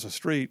man crossed the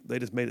street. They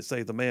just made it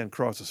say the man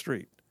crossed the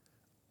street.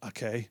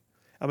 Okay.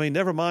 I mean,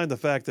 never mind the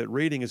fact that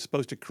reading is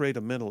supposed to create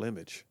a mental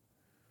image.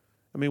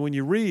 I mean, when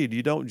you read,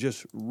 you don't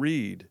just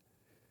read.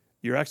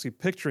 You're actually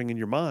picturing in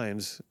your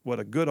minds what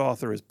a good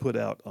author has put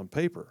out on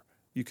paper.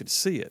 You can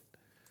see it.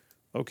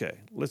 Okay,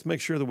 let's make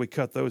sure that we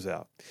cut those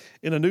out.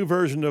 In a new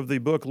version of the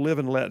book Live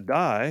and Let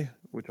Die,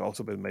 which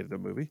also been made into a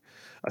movie,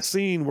 a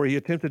scene where he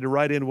attempted to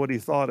write in what he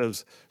thought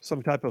of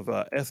some type of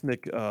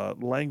ethnic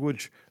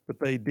language,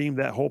 but they deemed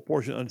that whole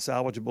portion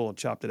unsalvageable and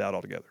chopped it out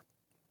altogether.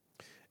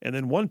 And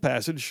then one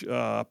passage,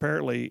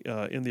 apparently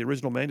in the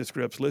original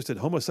manuscripts, listed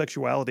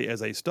homosexuality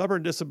as a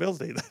stubborn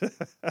disability.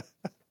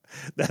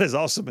 That has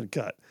also been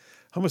cut.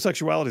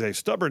 Homosexuality is a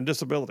stubborn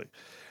disability.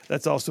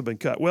 That's also been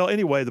cut. Well,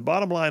 anyway, the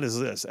bottom line is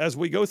this. As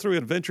we go through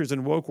Adventures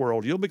in Woke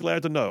World, you'll be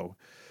glad to know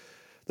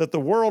that the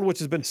world, which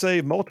has been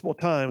saved multiple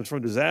times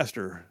from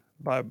disaster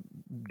by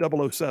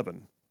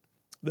 007,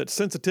 that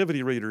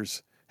sensitivity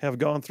readers have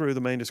gone through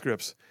the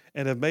manuscripts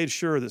and have made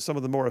sure that some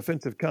of the more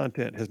offensive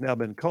content has now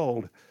been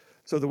culled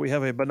so that we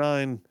have a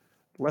benign,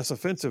 less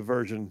offensive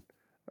version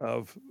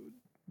of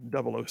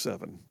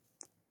 007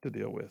 to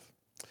deal with.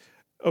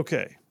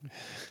 Okay.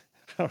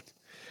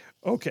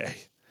 Okay.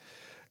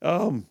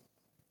 Gosh,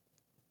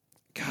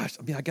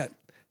 I mean, I got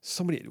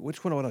so many.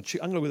 Which one do I want to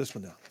choose? I'm going to go with this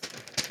one now.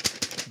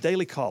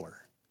 Daily Caller.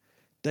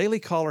 Daily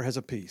Caller has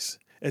a piece.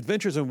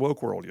 Adventures in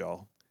Woke World,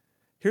 y'all.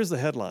 Here's the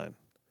headline.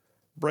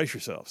 Brace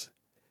yourselves.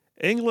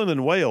 England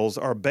and Wales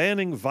are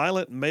banning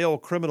violent male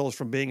criminals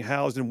from being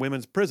housed in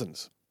women's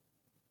prisons.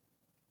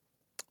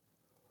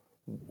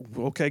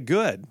 Okay,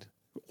 good.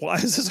 Why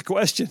is this a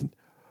question?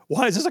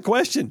 Why is this a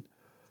question?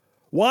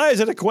 Why is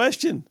it a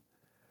question?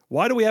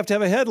 Why do we have to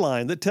have a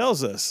headline that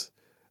tells us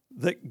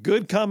that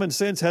good common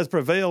sense has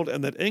prevailed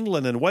and that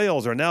England and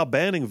Wales are now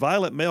banning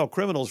violent male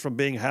criminals from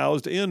being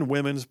housed in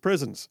women's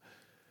prisons?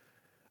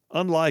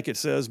 Unlike, it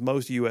says,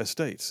 most U.S.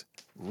 states.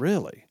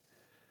 Really?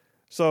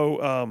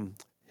 So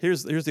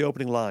here's the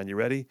opening line. You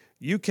ready?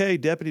 UK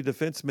Deputy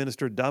Defense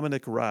Minister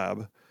Dominic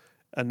Raab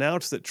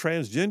announced that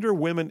transgender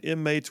women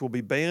inmates will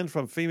be banned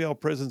from female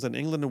prisons in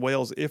England and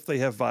Wales if they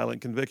have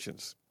violent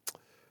convictions.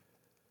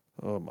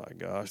 Oh, my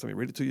gosh. Let me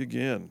read it to you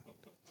again.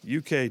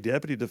 UK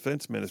Deputy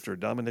Defense Minister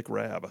Dominic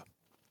Raab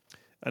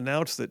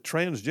announced that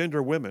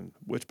transgender women,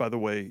 which, by the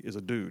way, is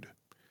a dude,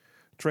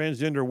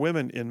 transgender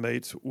women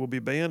inmates will be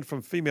banned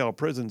from female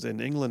prisons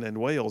in England and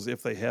Wales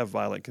if they have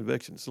violent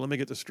convictions. So let me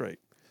get this straight.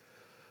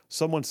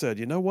 Someone said,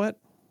 you know what?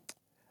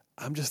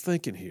 I'm just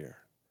thinking here.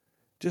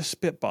 just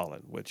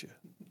spitballing with you,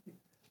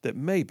 that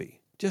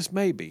maybe, just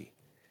maybe,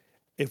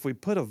 if we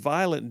put a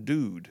violent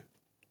dude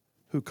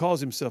who calls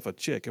himself a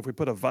chick, if we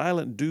put a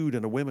violent dude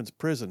in a women's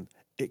prison,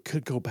 it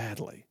could go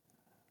badly.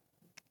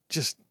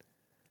 Just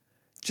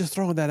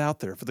throwing that out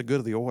there for the good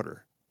of the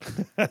order.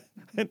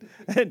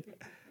 and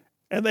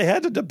they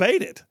had to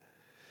debate it.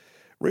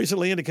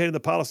 Recently indicated the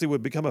policy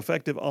would become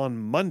effective on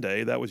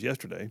Monday, that was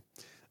yesterday,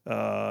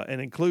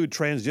 and include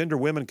transgender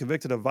women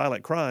convicted of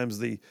violent crimes.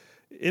 The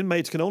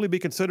inmates can only be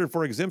considered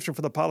for exemption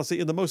from the policy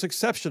in the most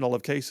exceptional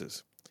of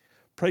cases.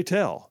 Pray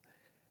tell,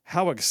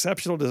 how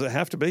exceptional does it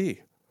have to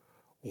be?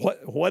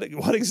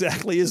 What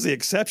exactly is the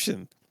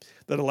exception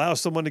that allows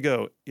someone to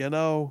go,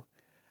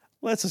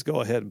 let's just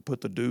go ahead and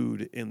put the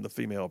dude in the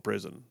female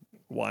prison?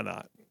 Why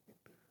not?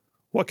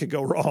 What could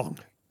go wrong?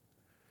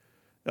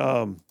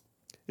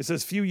 It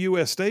says few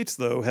U.S. states,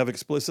 though, have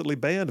explicitly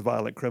banned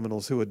violent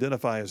criminals who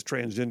identify as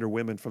transgender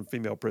women from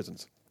female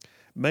prisons.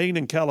 Maine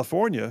and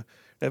California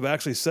have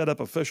actually set up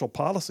official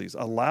policies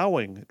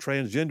allowing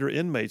transgender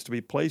inmates to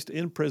be placed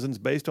in prisons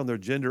based on their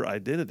gender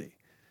identity.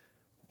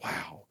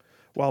 Wow.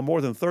 While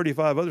more than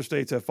 35 other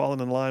states have fallen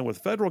in line with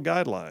federal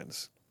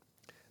guidelines,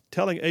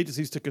 telling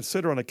agencies to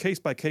consider on a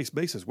case-by-case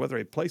basis whether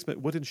a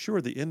placement would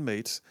ensure the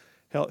inmates'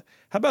 health.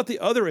 How about the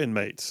other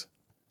inmates?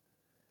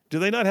 Do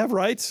they not have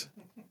rights?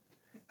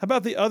 How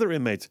about the other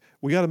inmates?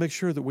 We got to make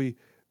sure that we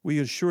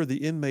ensure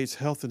the inmates'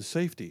 health and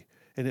safety,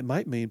 and it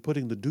might mean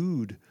putting the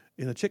dude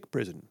in a chick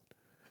prison.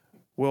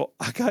 Well,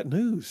 I got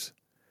news.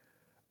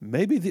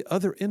 Maybe the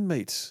other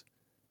inmates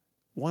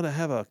want to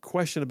have a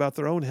question about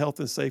their own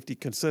health and safety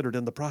considered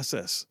in the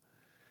process.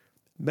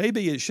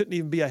 Maybe it shouldn't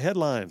even be a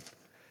headline.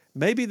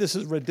 Maybe this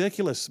is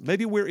ridiculous.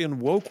 Maybe we're in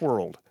woke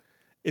world.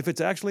 If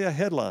it's actually a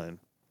headline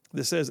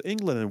that says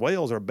England and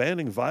Wales are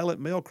banning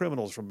violent male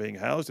criminals from being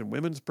housed in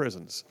women's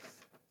prisons.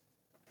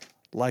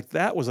 Like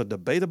that was a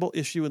debatable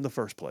issue in the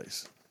first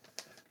place.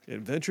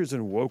 Adventures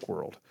in woke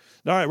world.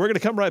 All right, we're going to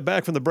come right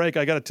back from the break.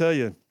 I got to tell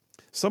you,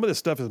 some of this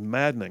stuff is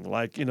maddening.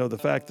 Like, the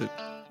fact that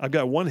I've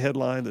got one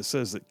headline that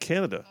says that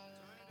Canada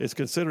is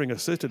considering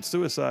assisted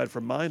suicide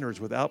for minors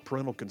without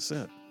parental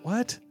consent.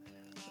 What?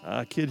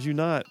 I kid you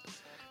not.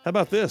 How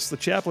about this? The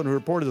chaplain who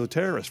reported as a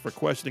terrorist for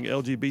questioning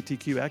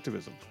LGBTQ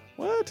activism.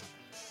 What?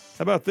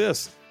 How about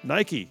this?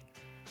 Nike,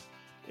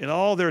 in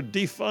all their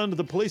defund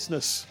the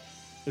policeness,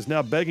 is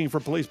now begging for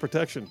police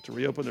protection to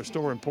reopen their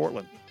store in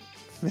Portland.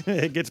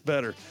 It gets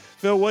better.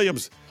 Phil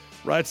Williams,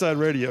 Right Side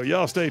Radio.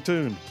 Y'all stay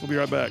tuned. We'll be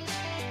right back.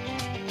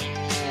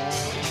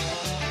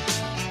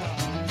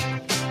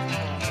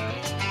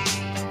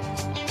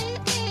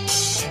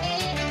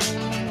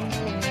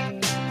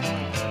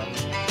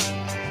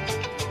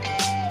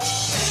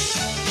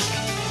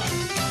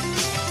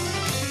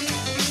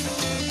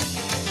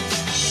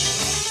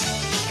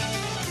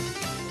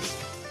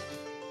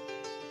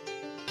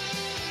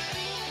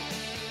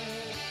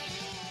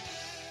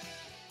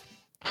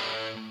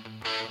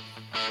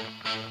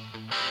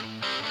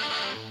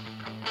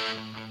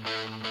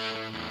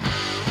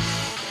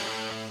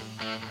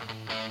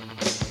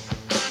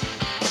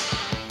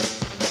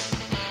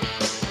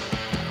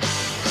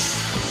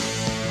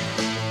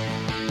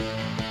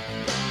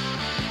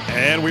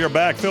 And we are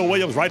back. Phil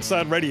Williams, Right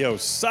Side Radio.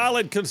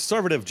 Solid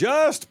conservative,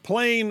 just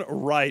plain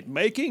right.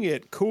 Making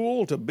it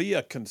cool to be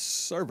a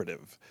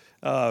conservative.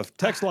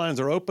 Text lines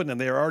are open, and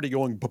they are already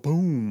going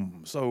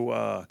ba-boom.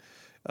 So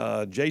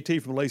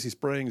JT from Lacey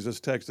Springs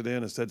just texted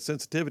in and said,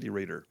 sensitivity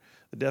reader.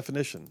 The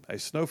definition, a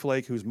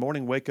snowflake whose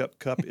morning wake-up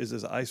cup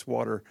is ice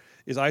water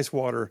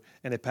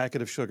and a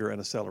packet of sugar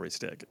and a celery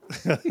stick.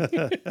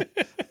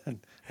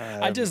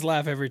 I just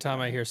laugh every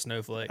time I hear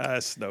snowflake.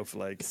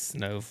 Snowflake.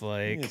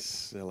 Snowflake. It's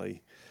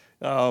silly.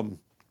 What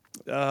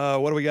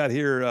do we got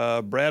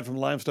here? Brad from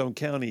Limestone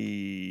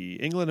County.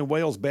 England and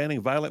Wales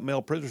banning violent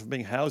male prisoners from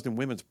being housed in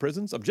women's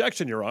prisons.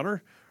 Objection, Your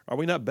Honor. Are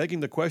we not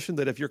begging the question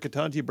that if you're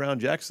Ketanji Brown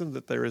Jackson,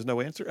 that there is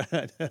no answer?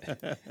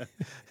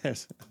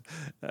 That's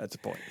a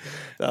point.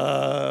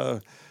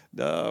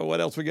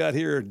 What else we got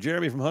here?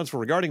 Jeremy from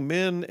Huntsville. Regarding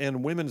men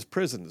and women's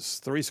prisons,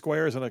 3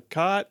 squares and a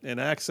cot and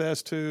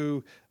access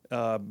to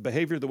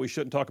behavior that we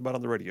shouldn't talk about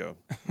on the radio.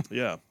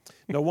 Yeah.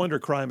 No wonder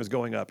crime is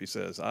going up, he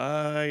says.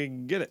 I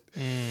get it.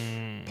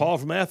 Paul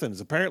from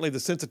Athens. Apparently the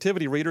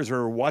sensitivity readers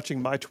are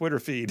watching my Twitter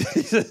feed.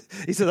 He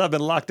says, I've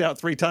been locked out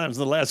 3 times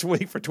in the last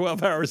week for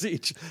 12 hours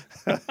each.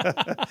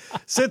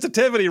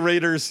 Sensitivity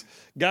readers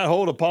got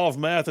hold of Paul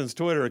from Athens'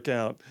 Twitter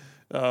account.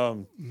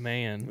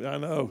 Man. I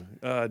know.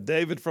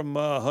 David from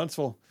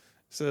Huntsville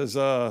says, he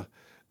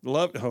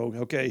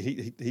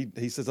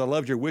says, I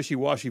loved your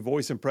wishy-washy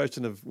voice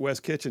impression of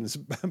Wes Kitchens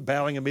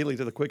bowing immediately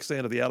to the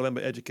quicksand of the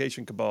Alabama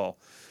education cabal.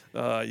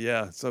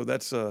 So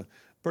that's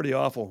pretty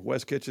awful.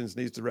 Wes Kitchens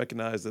needs to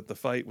recognize that the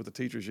fight with the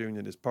teachers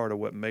union is part of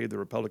what made the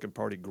Republican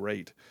Party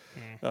great.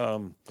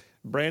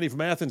 Brandy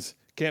from Athens,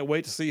 can't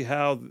wait to see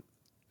how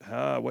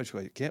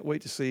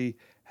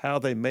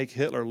they make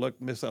Hitler look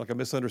like a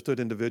misunderstood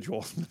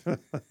individual.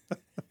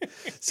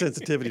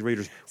 Sensitivity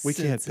readers. We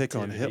can't pick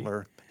on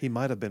Hitler. He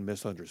might have been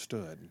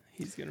misunderstood.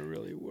 He's going to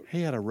really work.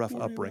 He had a rough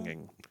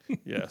upbringing.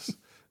 Yes.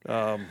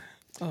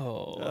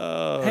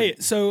 Oh. Hey,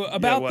 so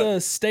about the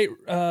state,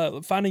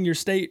 finding your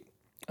state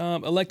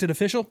elected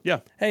official. Yeah.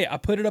 Hey, I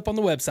put it up on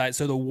the website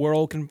so the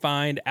world can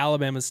find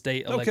Alabama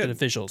state elected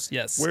officials.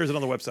 Yes. Where is it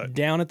on the website?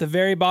 Down at the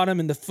very bottom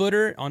in the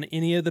footer on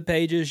any of the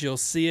pages, you'll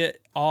see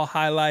it all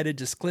highlighted.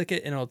 Just click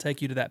it and it'll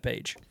take you to that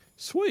page.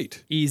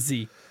 Sweet.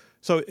 Easy.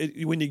 So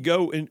when you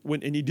go and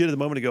you did it a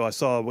moment ago, I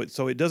saw.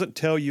 So it doesn't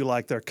tell you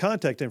like their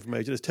contact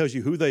information. It tells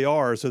you who they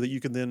are, so that you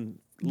can then.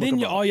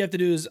 All you have to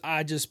do is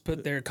I just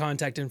put their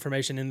contact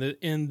information in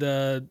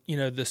the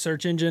the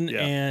search engine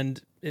and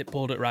it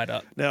pulled it right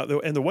up. Now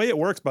and the way it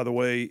works, by the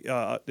way,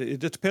 it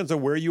just depends on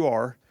where you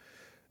are.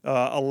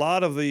 A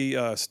lot of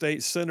the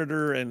state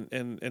senator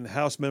and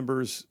House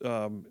members,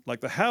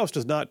 like the House,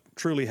 does not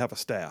truly have a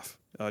staff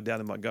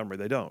down in Montgomery.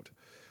 They don't.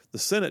 The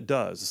Senate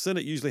does. The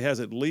Senate usually has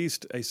at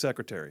least a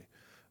secretary.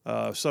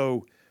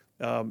 So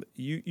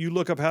you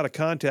look up how to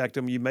contact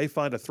them. You may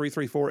find a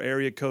 334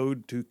 area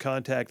code to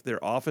contact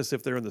their office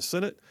if they're in the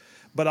Senate.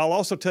 But I'll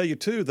also tell you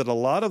too that a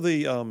lot of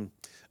the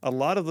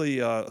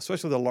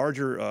especially the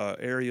larger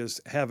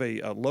areas have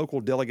a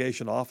local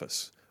delegation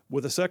office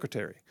with a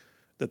secretary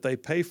that they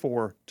pay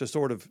for to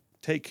sort of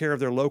take care of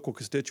their local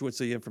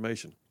constituency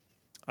information.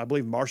 I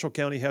believe Marshall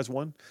County has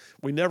one.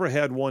 We never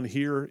had one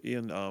here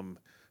in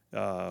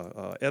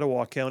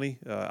Etowah County.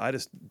 I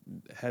just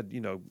had,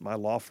 my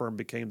law firm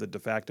became the de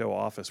facto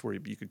office where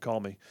you could call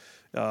me.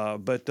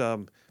 But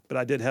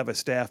I did have a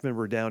staff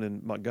member down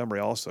in Montgomery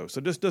also. So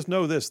just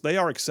know this, they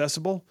are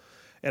accessible.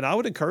 And I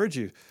would encourage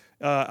you,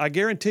 I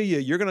guarantee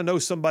you're going to know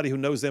somebody who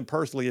knows them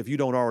personally if you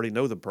don't already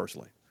know them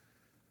personally.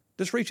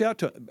 Just reach out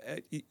to them.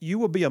 You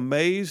will be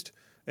amazed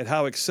at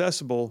how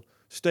accessible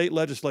state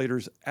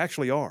legislators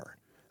actually are.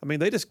 I mean,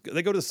 they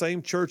go to the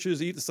same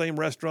churches, eat the same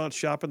restaurants,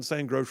 shop in the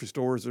same grocery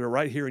stores. They're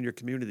right here in your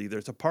community.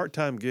 There's a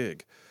part-time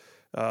gig.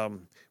 We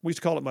used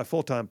to call it my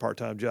full-time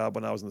part-time job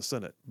when I was in the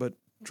Senate. But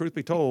truth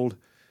be told,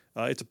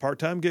 it's a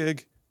part-time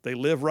gig. They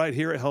live right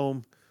here at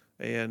home,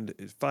 and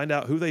find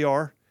out who they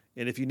are.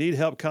 And if you need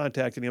help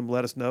contacting them,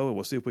 let us know, and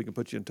we'll see if we can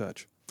put you in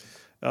touch.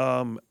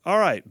 All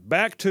right,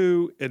 back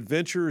to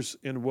Adventures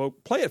in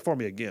Woke. Play it for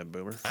me again,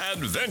 Boomer.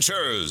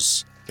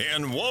 Adventures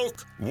in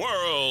Woke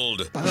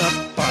World.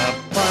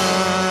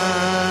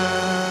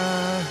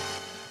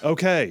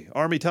 Okay,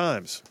 Army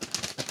Times.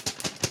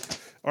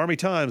 Army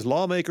Times,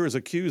 lawmakers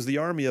accuse the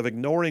Army of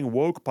ignoring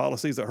woke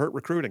policies that hurt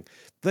recruiting.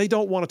 They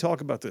don't want to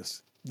talk about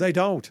this. They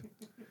don't.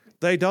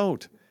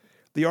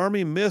 The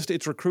Army missed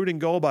its recruiting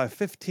goal by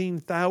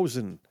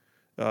 15,000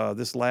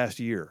 this last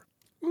year.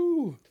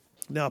 Ooh.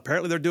 Now,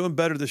 apparently they're doing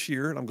better this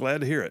year, and I'm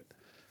glad to hear it.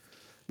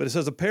 But it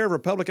says a pair of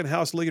Republican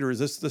House leaders,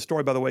 this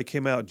story, by the way,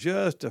 came out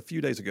just a few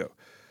days ago.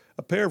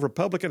 A pair of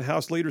Republican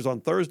House leaders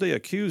on Thursday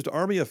accused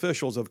Army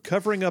officials of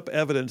covering up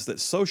evidence that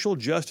social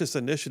justice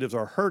initiatives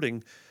are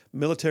hurting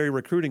military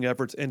recruiting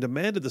efforts and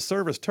demanded the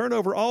service turn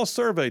over all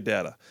survey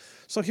data.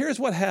 So here's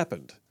what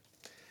happened.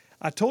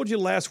 I told you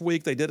last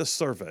week they did a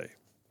survey.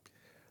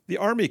 The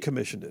Army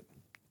commissioned it.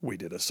 We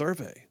did a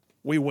survey.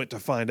 We went to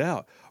find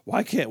out,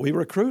 why can't we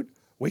recruit?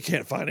 We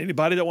can't find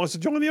anybody that wants to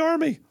join the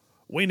Army.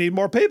 We need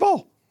more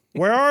people.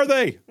 Where are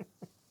they?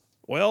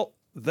 Well,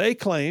 they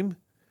claim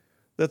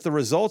that the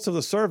results of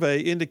the survey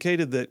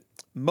indicated that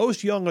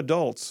most young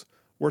adults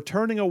were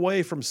turning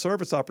away from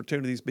service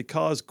opportunities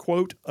because,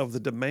 quote, of the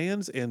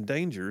demands and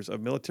dangers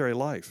of military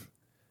life.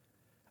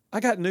 I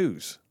got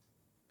news.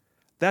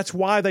 That's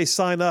why they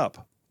sign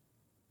up.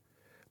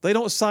 They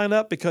don't sign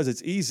up because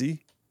it's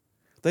easy.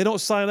 They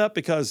don't sign up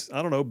because,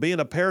 being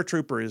a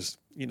paratrooper is,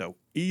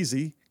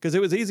 easy. Because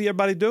it was easy,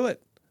 everybody do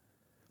it.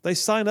 They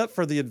sign up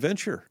for the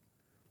adventure.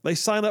 They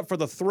sign up for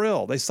the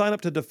thrill. They sign up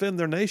to defend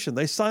their nation.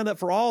 They sign up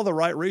for all the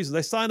right reasons.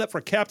 They sign up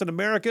for Captain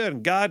America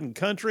and God and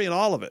country and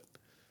all of it.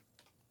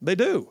 They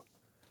do.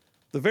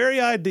 The very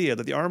idea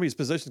that the Army's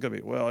position is going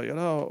to be,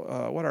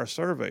 what our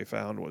survey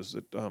found was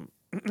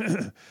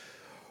that,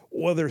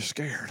 they're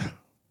scared.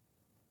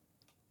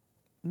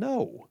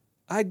 No,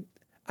 I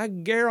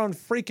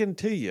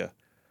guarantee you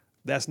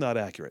that's not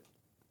accurate.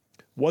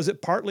 Was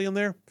it partly in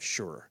there?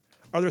 Sure.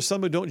 Are there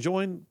some who don't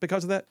join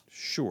because of that?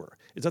 Sure.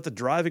 Is that the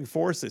driving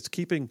force that's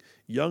keeping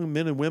young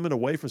men and women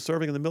away from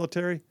serving in the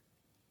military?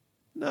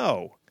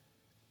 No.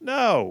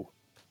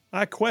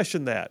 I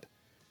question that.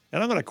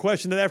 And I'm going to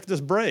question it after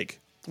this break.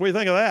 What do you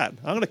think of that?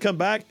 I'm going to come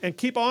back and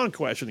keep on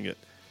questioning it.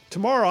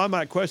 Tomorrow I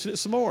might question it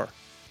some more.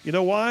 You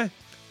know why?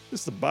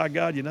 This is the by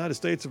God United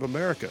States of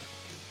America.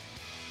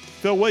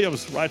 Phil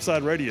Williams, Right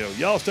Side Radio.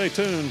 Y'all stay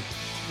tuned.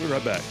 We'll be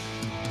right back.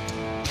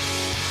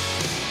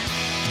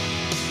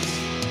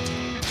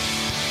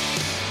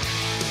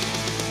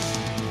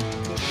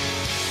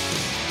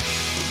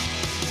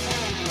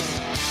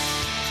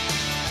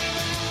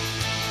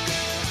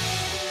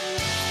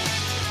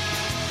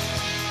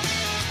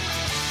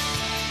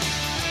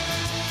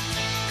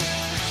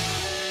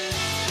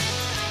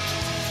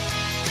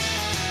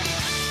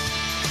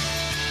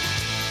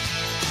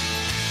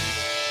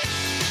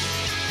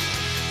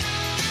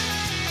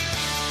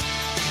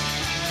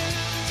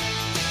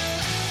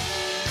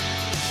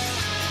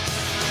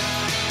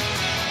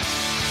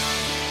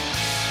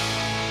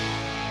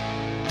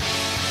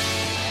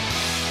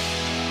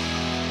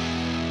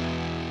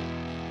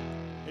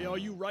 all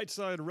you right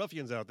side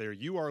ruffians out there,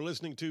 you are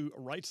listening to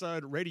Right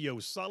Side Radio,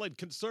 solid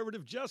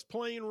conservative, just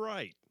plain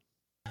right.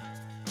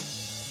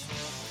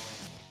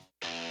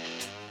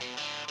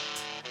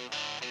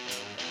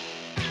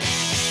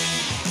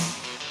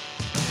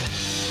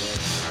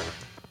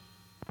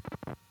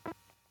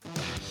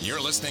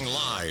 You're listening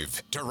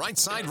live to Right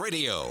Side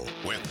Radio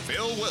with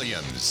Phil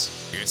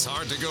Williams. It's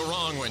hard to go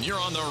wrong when you're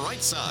on the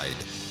right side.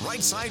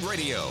 Right Side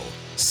Radio,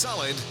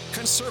 solid,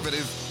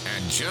 conservative,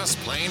 and just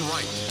plain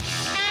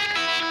right.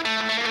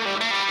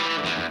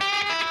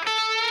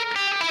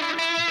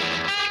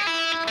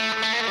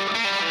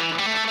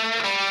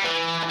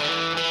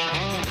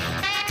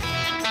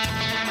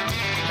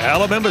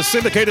 Alabama's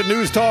syndicated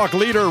news talk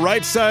leader,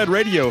 Right Side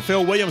Radio.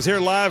 Phil Williams here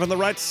live in the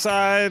Right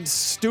Side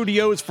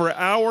studios for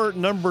hour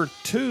number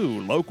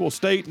 2. Local,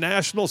 state,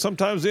 national,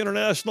 sometimes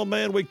international.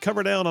 Man, we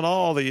cover down on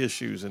all the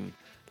issues. And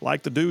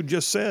like the dude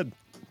just said,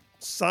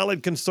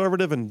 solid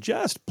conservative and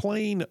just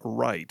plain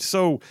right.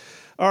 So,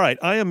 all right,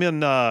 I am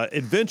in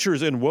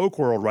Adventures in Woke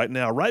World right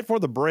now. Right before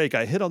the break,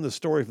 I hit on this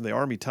story from the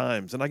Army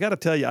Times. And I got to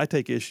tell you, I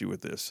take issue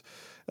with this.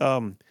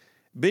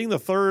 Being the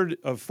third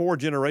of 4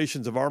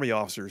 generations of Army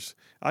officers,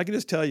 I can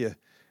just tell you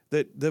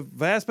that the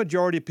vast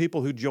majority of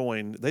people who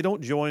join, they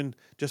don't join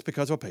just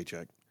because of a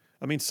paycheck.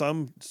 I mean,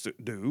 some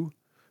do.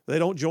 They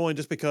don't join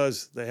just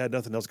because they had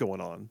nothing else going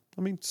on.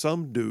 I mean,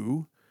 some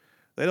do.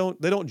 They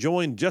don't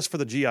join just for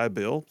the GI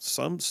Bill.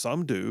 Some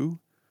do.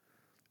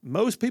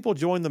 Most people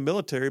join the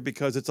military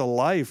because it's a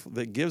life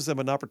that gives them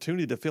an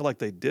opportunity to feel like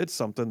they did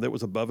something that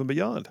was above and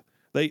beyond.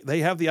 They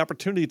have the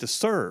opportunity to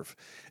serve.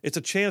 It's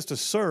a chance to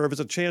serve. It's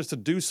a chance to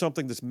do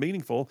something that's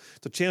meaningful.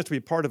 It's a chance to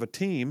be part of a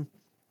team.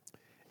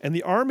 And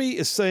the Army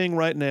is saying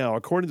right now,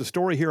 according to the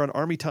story here on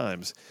Army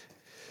Times,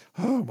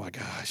 oh my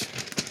gosh.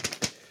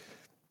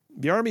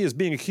 The Army is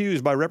being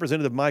accused by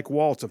Representative Mike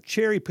Waltz of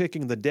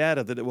cherry-picking the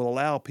data that it will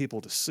allow people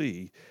to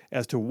see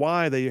as to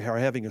why they are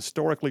having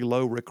historically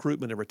low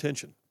recruitment and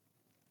retention.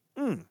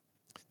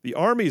 The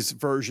Army's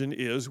version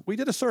is, we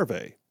did a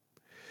survey.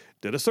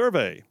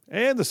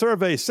 And the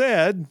survey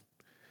said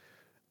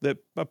that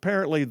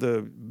apparently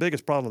the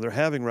biggest problem they're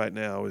having right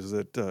now is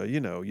that,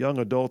 young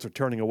adults are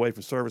turning away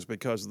from service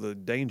because of the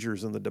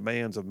dangers and the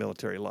demands of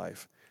military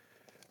life.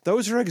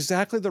 Those are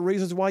exactly the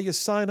reasons why you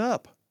sign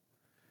up.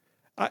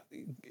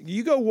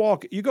 You go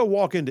walk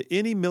into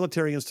any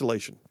military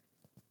installation.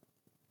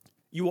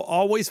 You will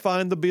always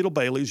find the Beetle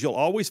Baileys. You'll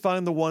always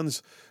find the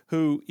ones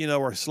who,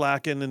 are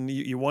slacking and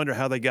you wonder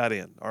how they got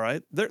in, all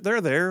right?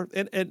 They're there.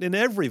 And in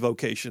every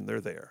vocation,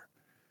 they're there.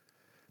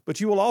 But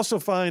you will also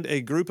find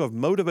a group of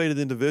motivated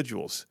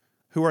individuals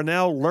who are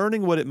now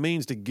learning what it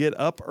means to get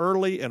up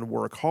early and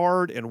work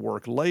hard and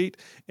work late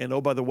and, oh,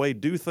 by the way,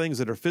 do things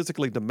that are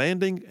physically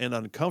demanding and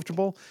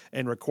uncomfortable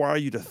and require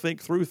you to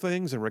think through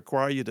things and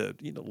require you to,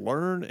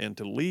 learn and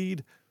to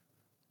lead.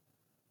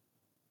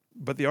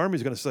 But the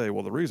Army's going to say,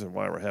 well, the reason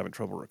why we're having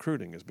trouble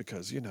recruiting is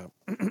because,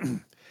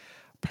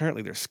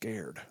 apparently they're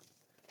scared.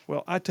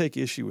 Well, I take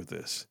issue with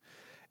this.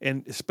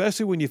 And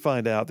especially when you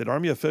find out that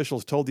Army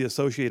officials told the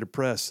Associated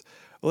Press,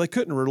 well, they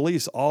couldn't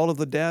release all of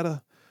the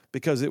data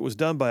because it was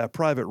done by a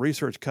private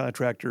research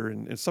contractor,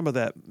 and some of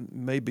that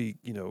may be,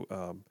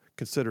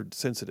 considered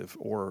sensitive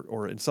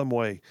or in some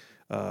way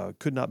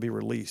could not be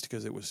released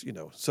because it was,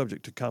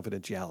 subject to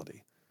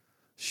confidentiality.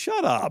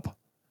 Shut up.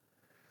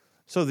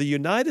 So the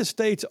United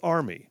States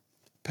Army,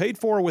 paid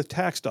for with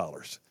tax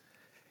dollars,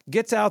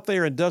 gets out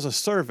there and does a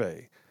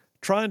survey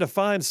trying to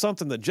find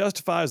something that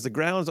justifies the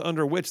grounds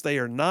under which they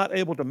are not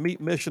able to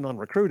meet mission on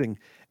recruiting.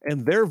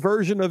 And their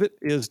version of it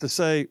is to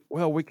say,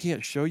 well, we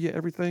can't show you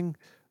everything.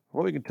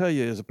 What we can tell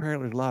you is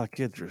apparently a lot of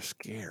kids are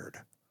scared.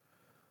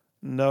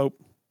 Nope,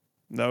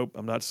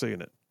 I'm not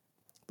seeing it.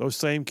 Those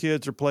same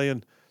kids are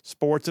playing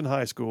sports in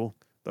high school.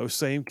 Those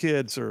same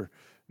kids are,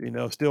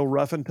 still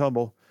rough and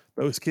tumble.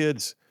 Those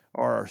kids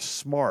are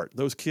smart.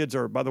 Those kids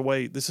are, by the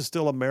way, this is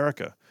still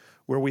America,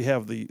 where we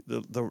have the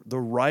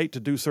right to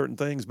do certain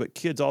things, but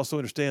kids also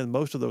understand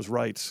most of those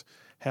rights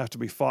have to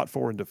be fought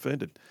for and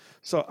defended.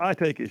 So I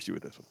take issue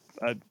with this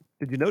one.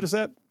 Did you notice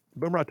that?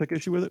 Boomer, I took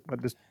issue with it?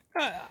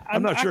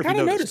 I'm not sure if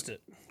you noticed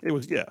it. It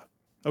was, yeah.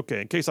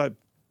 Okay, in case I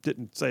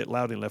didn't say it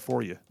loud enough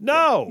for you.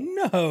 No!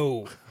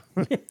 No.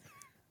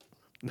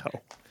 No.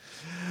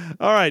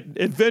 All right,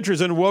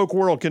 Adventures in Woke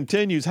World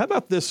continues. How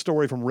about this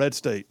story from Red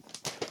State?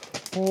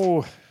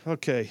 Oh,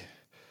 okay.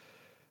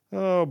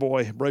 Oh,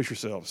 boy. Brace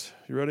yourselves.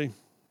 You ready?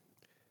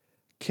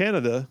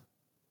 Canada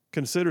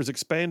considers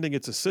expanding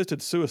its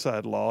assisted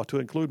suicide law to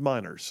include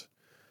minors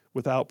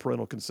without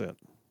parental consent.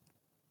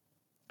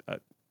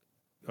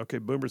 Okay,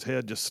 Boomer's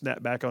head just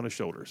snapped back on his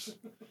shoulders.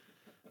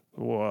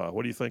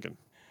 What are you thinking?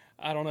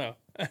 I don't know.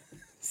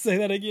 Say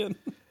that again.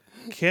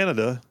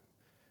 Canada,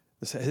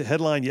 this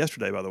headline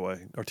yesterday, by the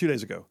way, or 2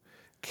 days ago.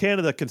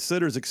 Canada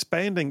considers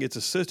expanding its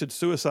assisted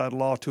suicide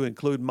law to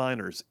include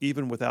minors,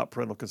 even without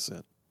parental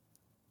consent.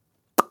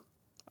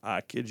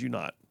 I kid you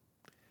not.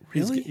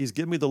 Really? He's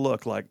giving me the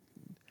look like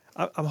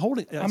I'm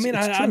holding.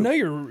 I know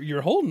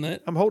you're holding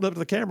it. I'm holding up to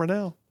the camera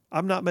now.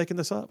 I'm not making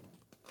this up.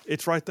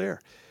 It's right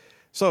there.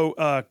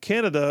 So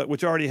Canada,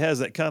 which already has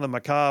that kind of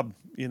macabre,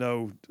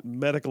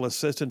 medical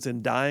assistance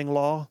in dying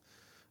law,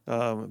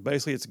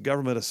 basically it's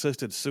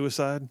government-assisted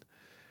suicide,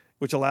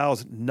 which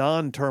allows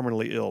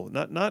non-terminally ill,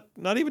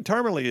 not even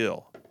terminally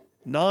ill,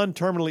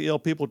 non-terminally ill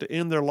people to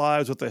end their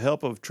lives with the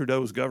help of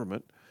Trudeau's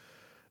government.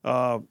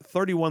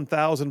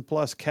 31,000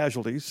 plus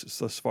casualties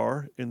thus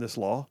far in this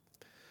law.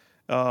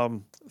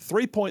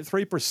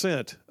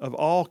 3.3% of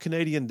all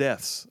Canadian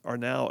deaths are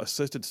now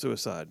assisted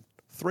suicide.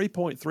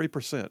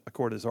 3.3%,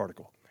 according to this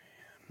article.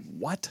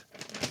 What?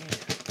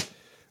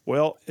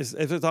 Well,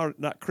 if it's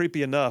not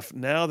creepy enough,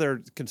 now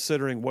they're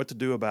considering what to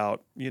do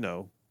about,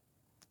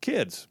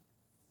 kids.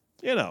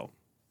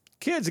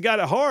 Kids got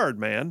it hard,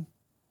 man.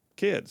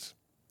 Kids.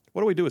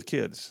 What do we do with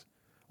kids?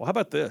 Well, how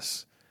about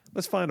this?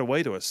 Let's find a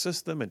way to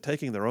assist them in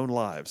taking their own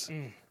lives.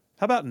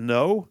 How about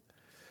no?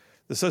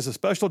 This says a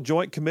special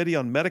joint committee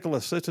on medical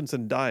assistance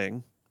in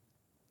dying.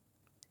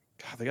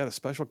 God, they got a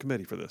special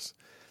committee for this.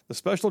 The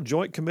Special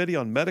Joint Committee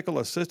on Medical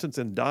Assistance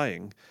in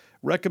Dying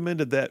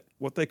recommended that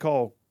what they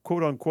call,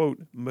 quote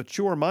unquote,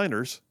 mature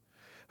minors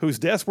whose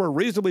deaths were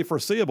reasonably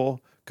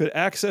foreseeable could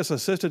access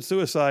assisted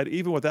suicide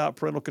even without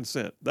parental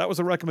consent. That was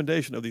a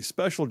recommendation of the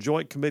Special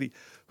Joint Committee.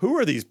 Who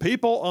are these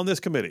people on this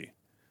committee?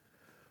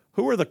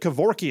 Who are the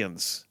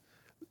Kevorkians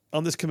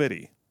on this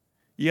committee?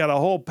 You got a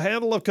whole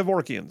panel of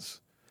Kevorkians.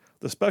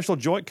 The Special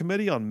Joint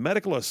Committee on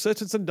Medical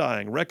Assistance in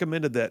Dying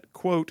recommended that,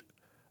 quote,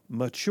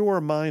 mature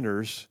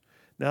minors.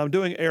 Now, I'm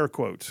doing air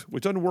quotes,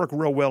 which doesn't work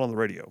real well on the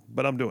radio,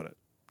 but I'm doing it.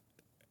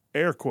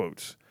 Air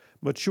quotes.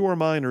 Mature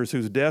minors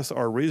whose deaths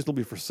are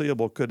reasonably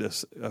foreseeable could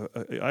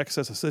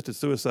access assisted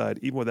suicide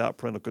even without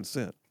parental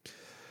consent.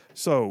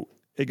 So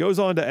it goes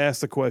on to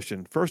ask the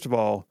question, first of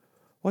all,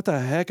 what the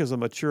heck is a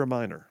mature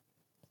minor?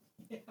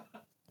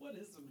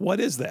 What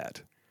is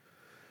that?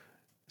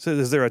 So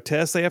is there a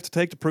test they have to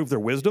take to prove their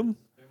wisdom?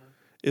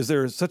 Is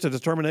there such a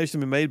determination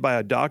to be made by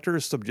a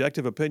doctor's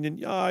subjective opinion?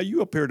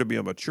 You appear to be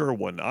a mature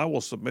one. I will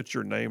submit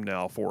your name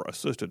now for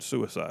assisted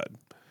suicide.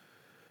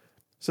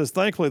 It says,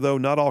 thankfully, though,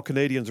 not all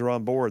Canadians are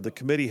on board. The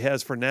committee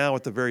has, for now,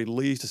 at the very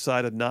least,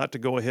 decided not to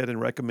go ahead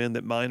and recommend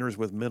that minors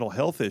with mental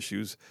health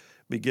issues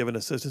be given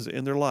assistance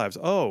in their lives.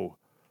 Oh,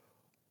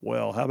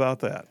 well, how about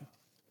that?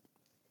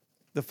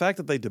 The fact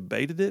that they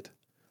debated it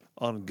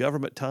on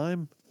government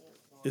time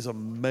is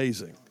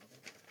amazing.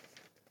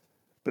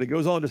 But it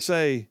goes on to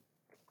say,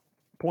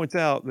 points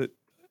out that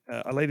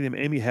a lady named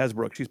Amy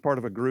Hasbrook, she's part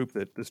of a group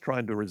that is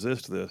trying to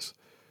resist this.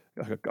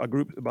 A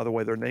group, by the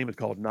way, their name is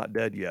called Not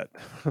Dead Yet.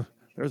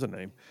 There's a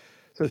name.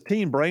 It says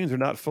teen brains are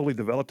not fully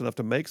developed enough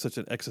to make such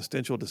an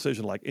existential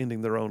decision like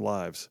ending their own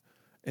lives.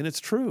 And it's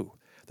true.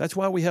 That's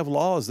why we have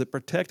laws that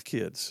protect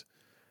kids.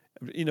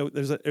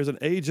 There's an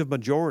age of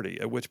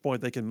majority at which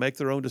point they can make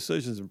their own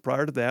decisions. And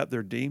prior to that,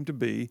 they're deemed to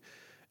be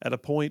at a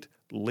point,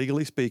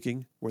 legally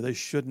speaking, where they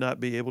should not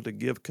be able to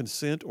give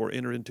consent or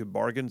enter into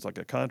bargains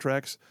like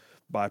contracts,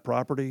 buy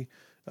property,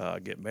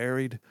 get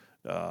married,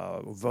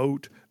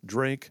 vote,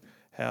 drink,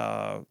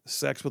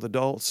 sex with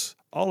adults.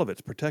 All of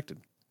it's protected.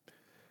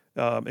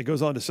 It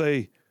goes on to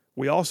say,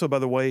 we also, by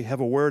the way, have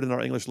a word in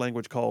our English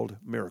language called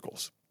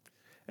miracles,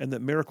 and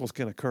that miracles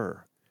can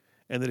occur.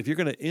 And that if you're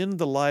going to end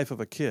the life of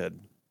a kid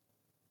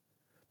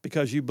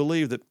because you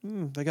believe that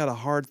they got a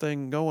hard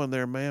thing going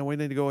there, man, we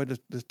need to go ahead and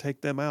just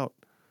take them out.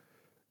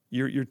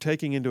 You're not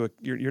taking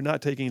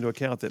into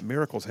account that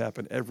miracles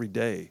happen every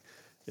day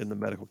in the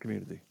medical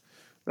community.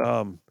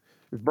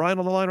 Is Brian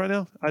on the line right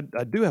now?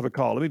 I do have a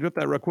call. Let me drip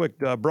that real quick.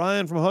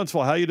 Brian from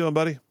Huntsville, how you doing,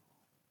 buddy?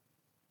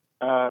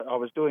 I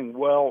was doing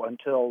well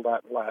until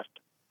that last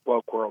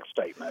woke world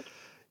statement.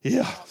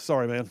 Yeah,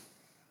 sorry, man.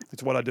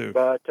 It's what I do.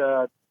 But,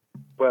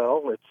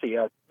 let's see.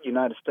 The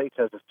United States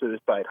has a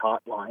suicide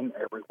hotline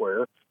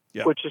everywhere,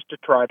 which is to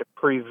try to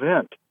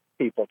prevent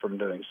people from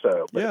doing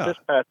so. But if this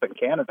passed in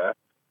Canada,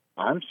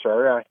 I'm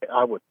sorry,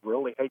 I would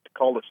really hate to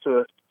call the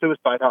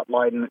suicide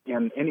hotline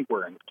in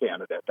anywhere in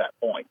Canada at that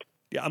point.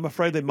 Yeah, I'm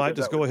afraid they might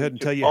just go ahead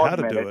and tell you how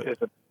to do it.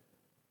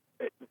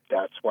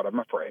 That's what I'm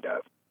afraid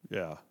of.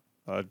 Yeah,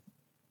 I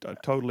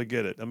totally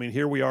get it. I mean,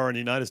 here we are in the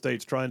United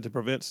States trying to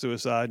prevent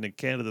suicide, and in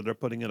Canada they're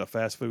putting in a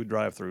fast food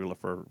drive-through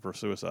for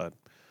suicide.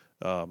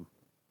 All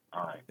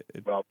right.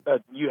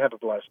 You have a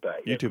blessed day.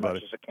 You too, buddy.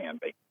 As much as it can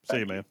be. See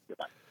you, man.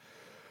 Goodbye.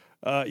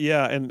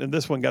 And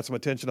this one got some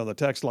attention on the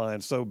text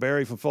line. So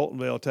Barry from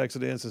Fultonville texted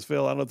in and says,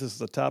 Phil, I don't know if this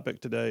is a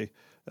topic today.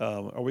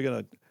 Are we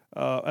going to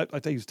I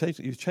think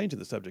he's changing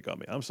the subject on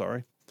me. I'm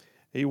sorry.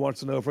 He wants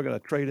to know if we're going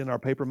to trade in our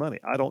paper money.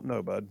 I don't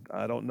know, bud.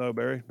 I don't know,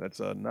 Barry. That's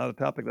not a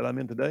topic that I'm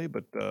in today,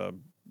 but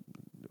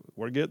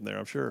we're getting there,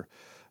 I'm sure.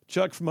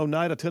 Chuck from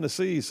Oneida,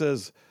 Tennessee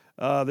says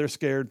they're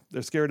scared.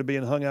 They're scared of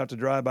being hung out to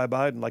dry by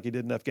Biden like he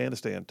did in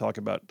Afghanistan. Talk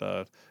about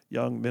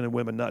young men and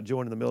women not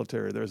joining the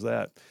military. There's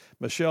that.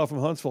 Michelle from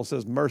Huntsville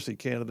says, mercy,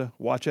 Canada.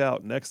 Watch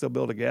out. Next, they'll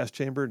build a gas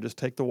chamber and just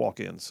take the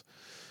walk-ins.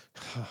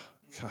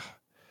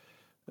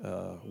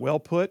 Well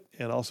put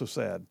and also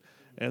sad.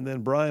 And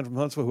then Brian from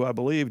Huntsville, who I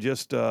believe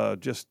just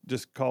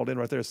called in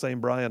right there, same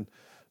Brian,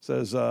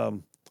 says,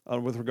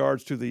 with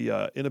regards to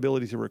the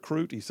inability to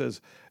recruit, he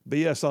says,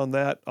 BS on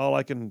that. All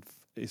I can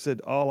He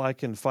said, all I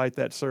can say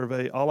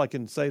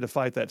to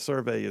fight that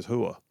survey is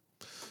hooah.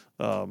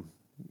 I'm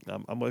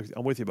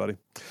with you, buddy.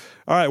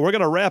 All right, we're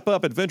going to wrap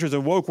up Adventures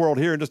in Woke World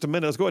here in just a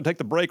minute. Let's go ahead and take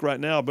the break right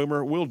now,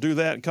 Boomer. We'll do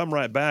that and come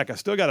right back. I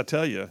still got to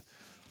tell you,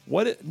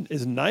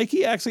 is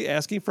Nike actually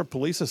asking for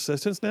police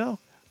assistance now?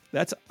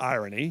 That's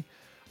irony.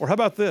 Or how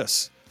about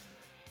this?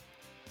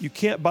 You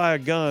can't buy a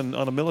gun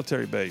on a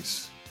military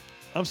base.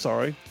 I'm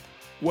sorry.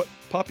 What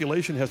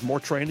population has more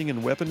training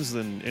and weapons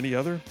than any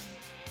other?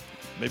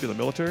 Maybe the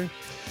military?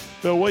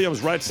 Phil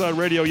Williams, Right Side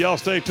Radio. Y'all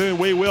stay tuned.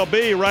 We will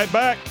be right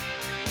back.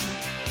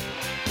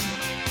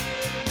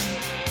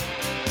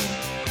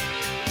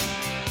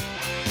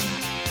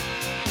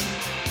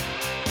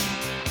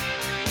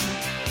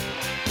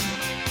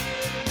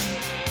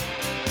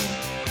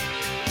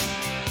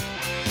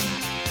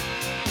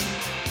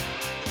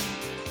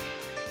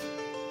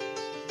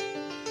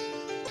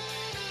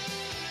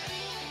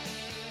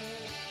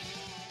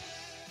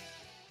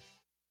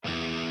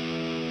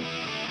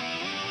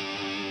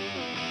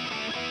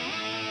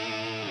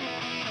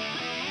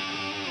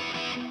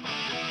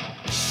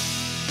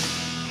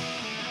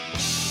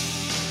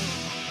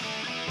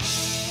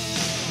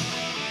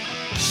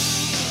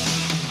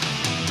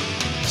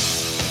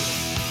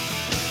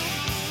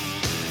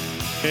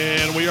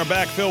 And we are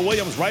back. Phil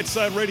Williams, Right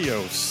Side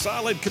Radio.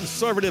 Solid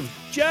conservative,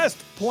 just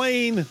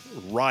plain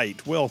right.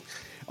 Well,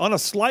 on a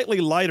slightly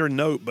lighter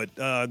note, but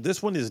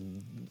this one is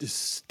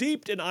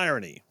steeped in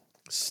irony.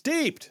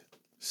 Steeped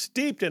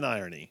in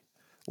irony.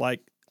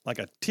 Like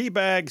a tea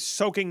bag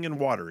soaking in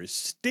water is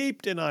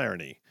steeped in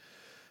irony.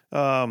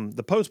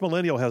 The Post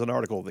Millennial has an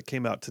article that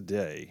came out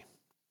today.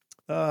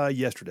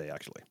 Yesterday,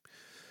 actually.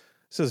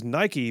 It says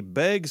Nike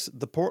begs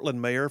the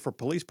Portland mayor for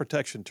police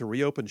protection to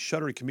reopen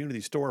shuttered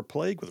community store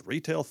plagued with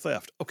retail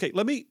theft. Okay,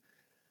 let me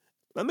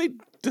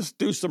just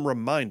do some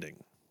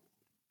reminding.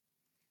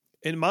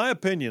 In my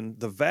opinion,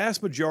 the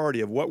vast majority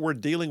of what we're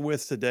dealing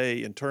with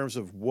today in terms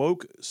of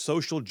woke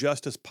social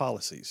justice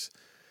policies,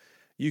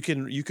 you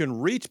can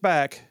reach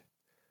back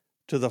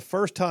to the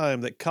first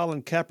time that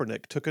Colin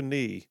Kaepernick took a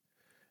knee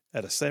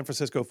at a San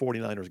Francisco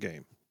 49ers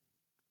game.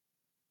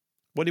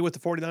 Wasn't he with the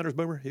 49ers,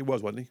 Boomer? He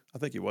was, wasn't he? I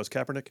think he was.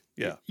 Kaepernick?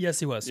 Yeah. Yes,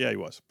 he was. Yeah, he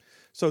was.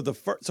 So the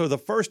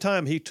first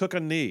time he took a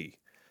knee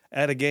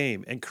at a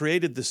game and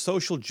created the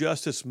social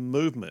justice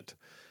movement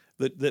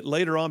that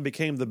later on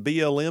became the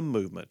BLM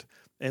movement,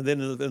 and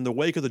then in the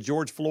wake of the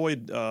George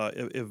Floyd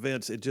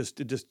events, it just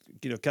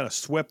kind of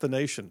swept the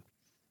nation.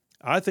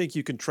 I think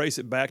you can trace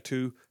it back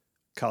to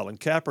Colin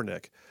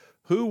Kaepernick,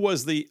 who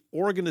was the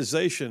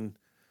organization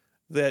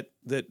that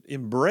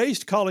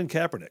embraced Colin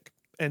Kaepernick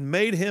and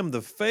made him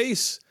the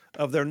face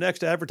of their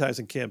next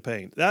advertising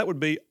campaign. That would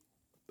be,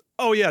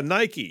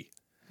 Nike.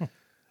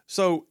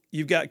 So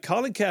you've got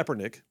Colin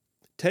Kaepernick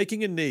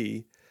taking a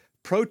knee,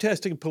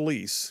 protesting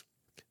police.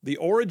 The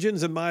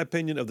origins, in my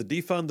opinion, of the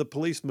defund the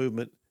police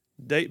movement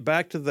date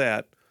back to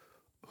that.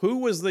 Who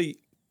was the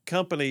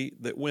company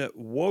that went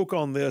woke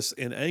on this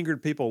and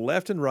angered people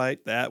left and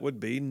right? That would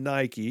be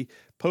Nike.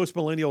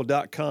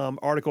 Postmillennial.com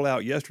article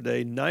out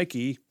yesterday.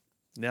 Nike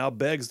now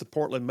begs the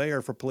Portland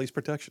mayor for police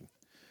protection.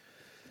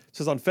 It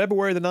says on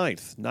February the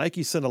 9th,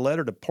 Nike sent a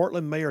letter to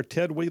Portland Mayor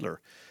Ted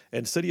Wheeler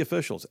and city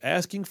officials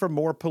asking for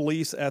more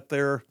police at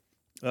their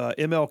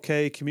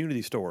MLK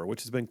community store,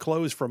 which has been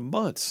closed for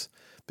months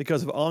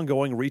because of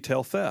ongoing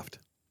retail theft.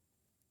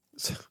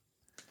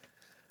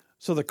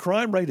 So the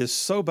crime rate is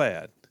so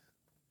bad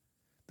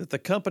that the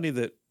company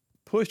that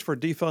pushed for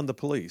defund the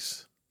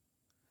police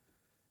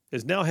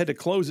has now had to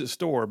close its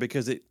store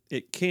because it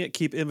can't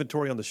keep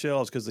inventory on the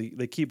shelves because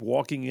they keep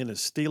walking in and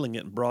stealing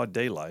it in broad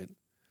daylight.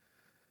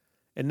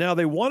 And now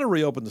they want to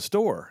reopen the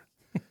store,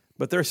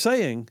 but they're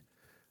saying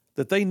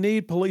that they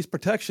need police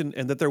protection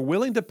and that they're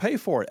willing to pay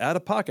for it out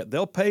of pocket.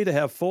 They'll pay to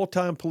have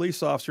full-time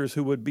police officers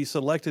who would be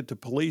selected to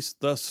police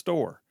the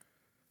store.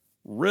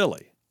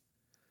 Really?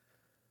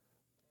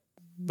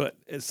 But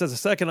it says the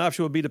second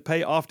option would be to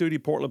pay off-duty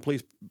Portland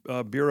Police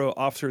Bureau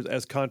officers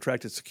as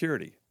contracted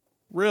security.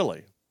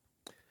 Really?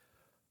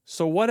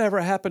 So whatever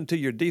happened to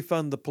your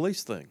defund the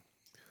police thing?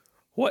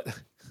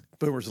 What?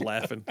 Boomer's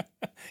laughing.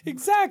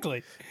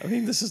 Exactly. I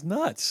mean, this is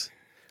nuts.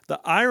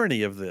 The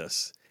irony of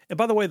this. And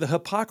by the way, the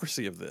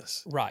hypocrisy of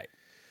this. Right.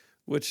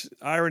 Which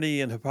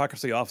irony and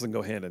hypocrisy often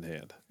go hand in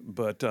hand.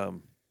 But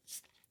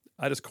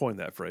I just coined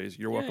that phrase.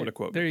 You're welcome to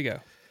quote me. There you go.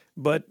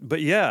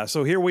 But yeah,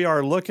 so here we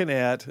are looking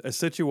at a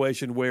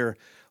situation where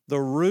the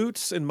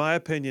roots, in my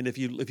opinion, if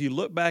you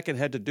look back and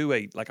had to do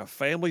a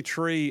family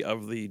tree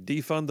of the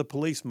defund the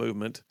police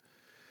movement,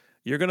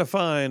 you're going to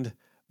find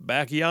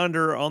back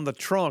yonder on the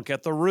trunk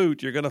at the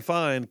root, you're going to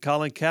find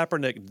Colin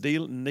Kaepernick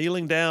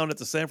kneeling down at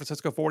the San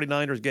Francisco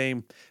 49ers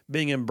game,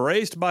 being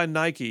embraced by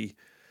Nike.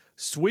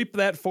 Sweep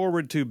that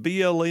forward to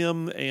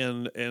BLM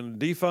and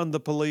defund the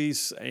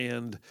police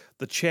and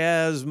the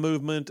Chaz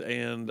movement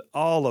and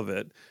all of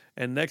it.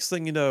 And next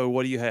thing you know,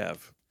 what do you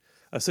have?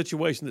 A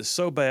situation that's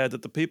so bad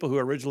that the people who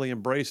originally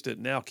embraced it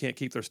now can't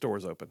keep their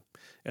stores open,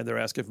 and they're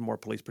asking for more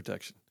police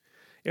protection.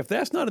 If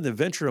that's not an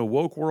adventure in a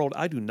woke world,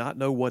 I do not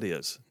know what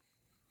is.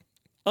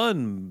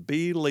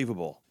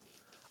 Unbelievable.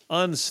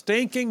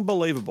 Unstinking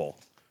believable.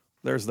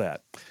 There's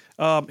that.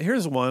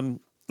 Here's one.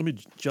 Let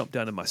me jump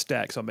down in my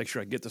stack so I'll make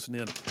sure I get this one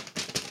in.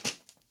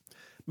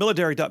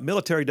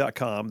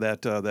 Military.com,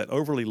 that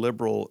overly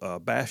liberal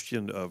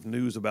bastion of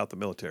news about the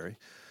military,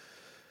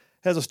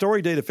 has a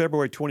story dated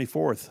February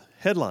 24th.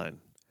 Headline,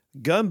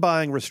 gun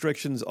buying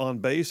restrictions on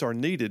base are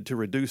needed to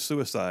reduce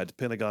suicides,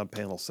 Pentagon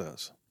panel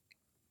says.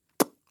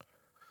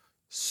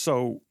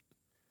 So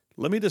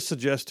let me just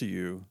suggest to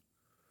you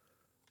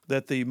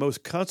that the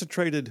most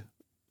concentrated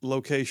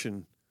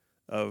location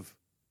of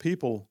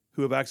people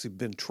who have actually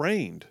been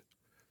trained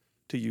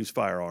to use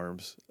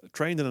firearms,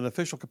 trained in an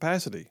official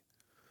capacity,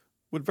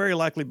 would very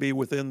likely be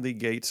within the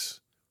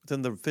gates,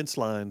 within the fence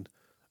line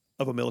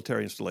of a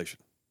military installation.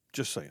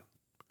 Just saying.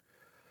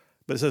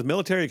 But it says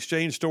military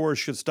exchange stores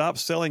should stop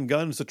selling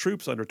guns to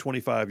troops under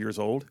 25 years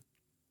old.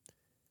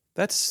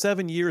 That's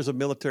 7 years of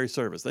military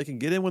service. They can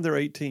get in when they're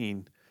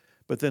 18,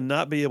 but then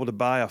not be able to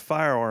buy a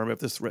firearm if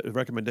this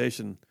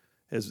recommendation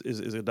is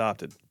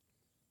adopted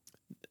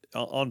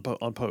on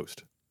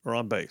post or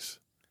on base.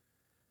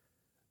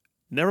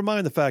 Never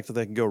mind the fact that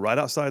they can go right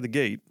outside the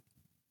gate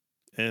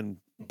and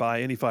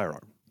buy any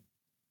firearm.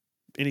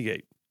 Any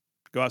gate.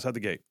 Go outside the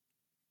gate.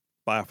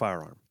 Buy a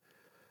firearm.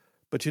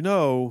 But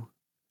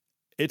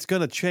it's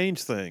going to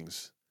change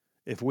things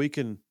if we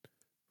can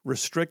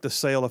restrict the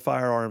sale of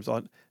firearms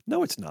on...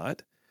 No, it's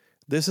not.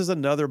 This is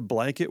another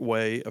blanket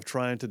way of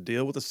trying to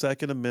deal with the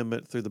Second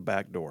Amendment through the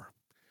back door.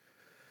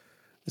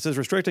 It says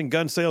restricting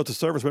gun sales to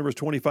service members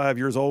 25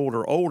 years old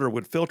or older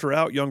would filter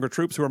out younger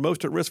troops who are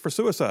most at risk for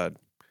suicide.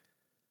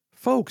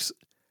 Folks,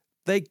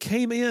 they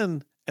came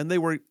in and they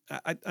were...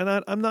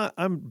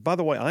 by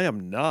the way, I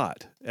am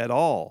not at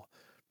all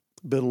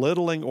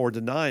belittling or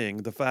denying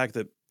the fact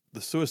that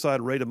the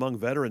suicide rate among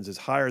veterans is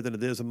higher than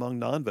it is among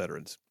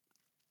non-veterans.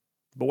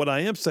 But what I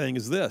am saying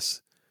is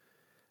this.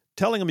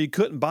 Telling them you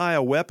couldn't buy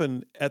a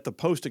weapon at the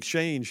post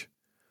exchange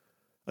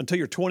until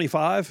you're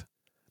 25,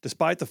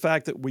 despite the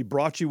fact that we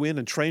brought you in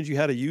and trained you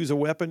how to use a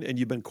weapon and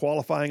you've been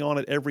qualifying on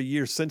it every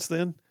year since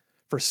then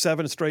for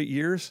 7 straight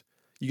years,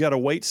 you got to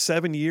wait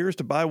 7 years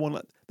to buy one.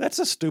 That's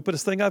the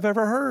stupidest thing I've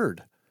ever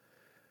heard.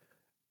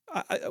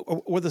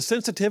 Were the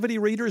sensitivity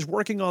readers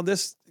working on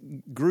this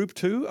group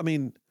too? I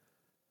mean,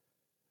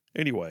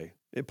 anyway,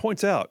 it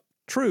points out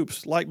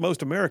troops, like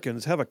most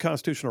Americans, have a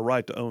constitutional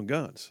right to own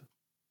guns.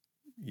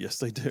 Yes,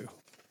 they do.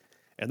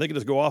 And they can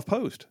just go off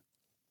post.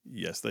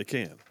 Yes, they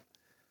can.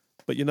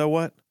 But you know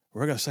what?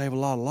 We're going to save a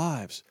lot of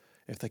lives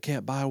if they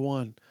can't buy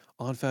one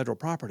on federal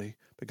property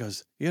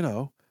because,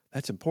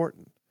 that's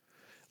important.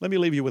 Let me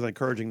leave you with an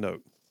encouraging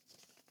note.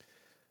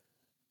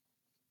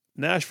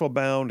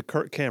 Nashville-bound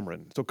Kirk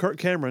Cameron. So Kirk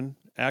Cameron,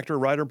 actor,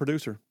 writer, and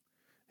producer,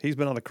 he's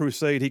been on a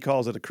crusade. He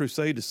calls it a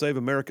crusade to save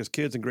America's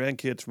kids and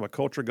grandkids from a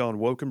culture gone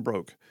woke and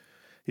broke.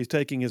 He's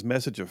taking his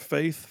message of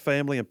faith,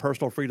 family, and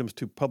personal freedoms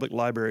to public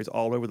libraries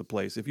all over the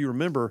place. If you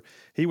remember,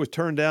 he was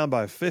turned down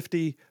by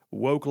 50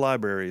 woke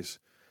libraries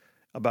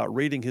about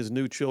reading his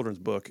new children's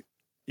book.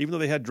 Even though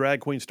they had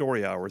drag queen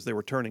story hours, they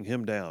were turning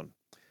him down.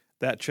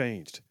 That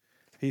changed.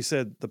 He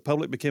said the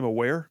public became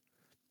aware.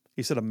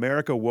 He said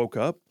America woke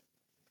up.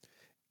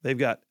 They've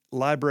got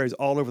libraries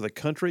all over the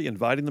country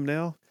inviting them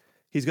now.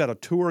 He's got a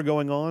tour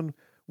going on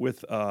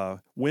with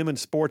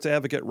women's sports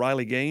advocate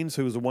Riley Gaines,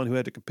 who was the one who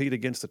had to compete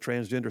against the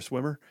transgender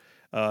swimmer,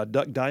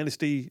 Duck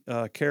Dynasty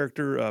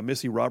character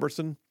Missy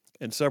Robertson,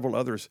 and several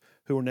others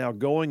who are now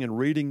going and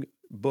reading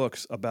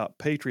books about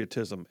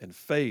patriotism and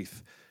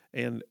faith,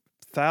 and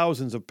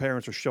thousands of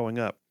parents are showing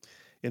up.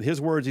 In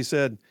his words,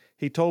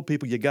 he told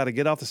people, you got to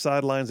get off the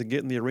sidelines and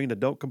get in the arena.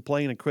 Don't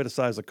complain and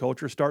criticize the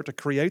culture. Start to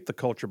create the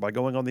culture by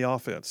going on the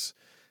offense.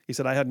 He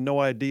said, I had no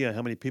idea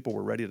how many people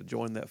were ready to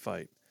join that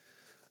fight.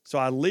 So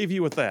I leave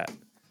you with that.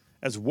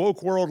 As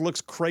woke world looks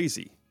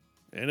crazy,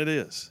 and it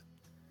is,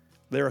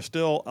 there are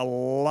still a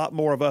lot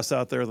more of us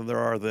out there than there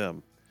are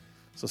them.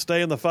 So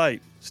stay in the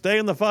fight. Stay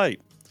in the fight.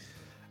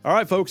 All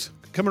right, folks,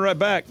 coming right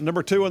back.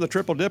 Number 2 on the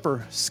Triple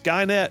Dipper,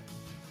 Skynet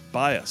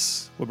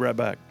Bias. We'll be right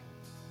back.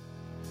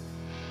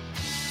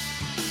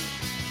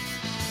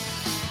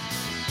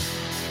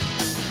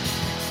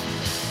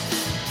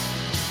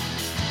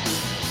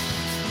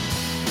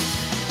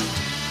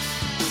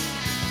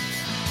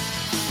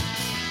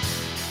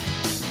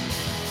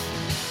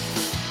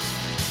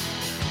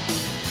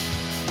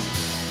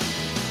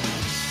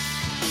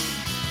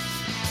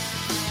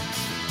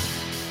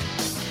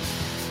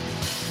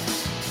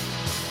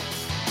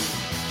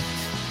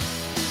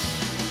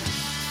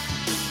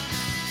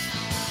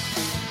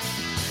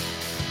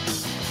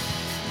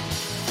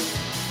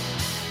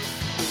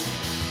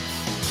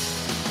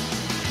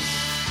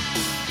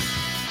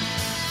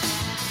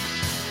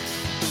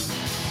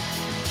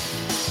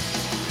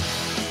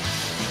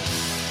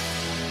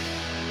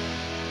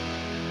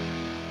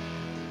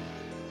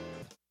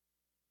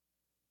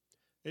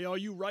 Hey, all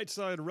you right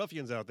side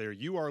ruffians out there,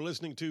 you are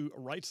listening to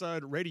Right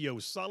Side Radio,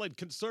 solid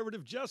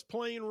conservative, just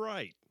plain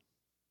right.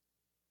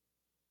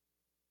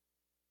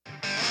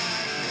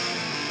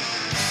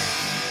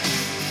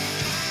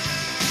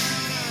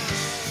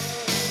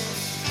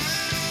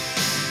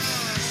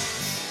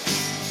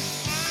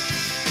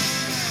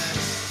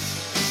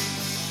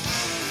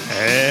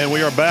 And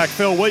we are back.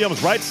 Phil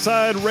Williams, Right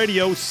Side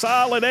Radio,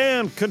 solid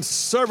and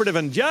conservative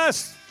and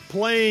just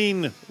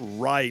plain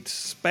right,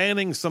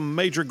 spanning some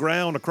major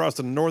ground across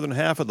the northern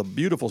half of the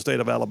beautiful state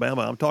of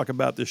Alabama. I'm talking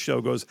about this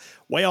show goes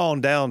way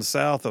on down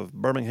south of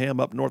Birmingham,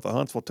 up north of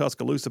Huntsville,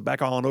 Tuscaloosa,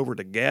 back on over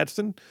to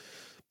Gadsden,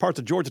 parts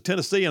of Georgia,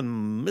 Tennessee,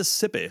 and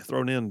Mississippi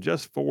thrown in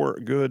just for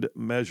good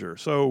measure.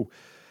 So,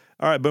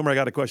 all right, Boomer, I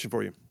got a question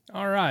for you.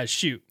 All right,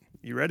 shoot.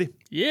 You ready?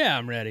 Yeah,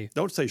 I'm ready.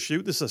 Don't say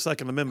shoot. This is a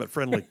Second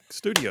Amendment-friendly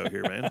studio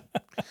here, man.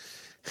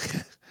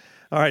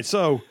 All right,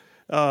 so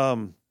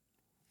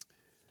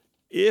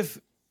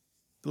if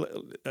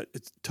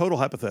it's total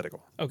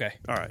hypothetical. Okay.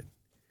 All right.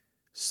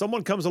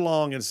 Someone comes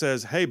along and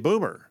says, hey,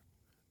 Boomer,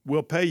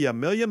 we'll pay you $1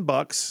 million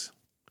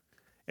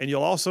and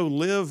you'll also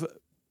live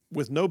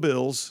with no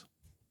bills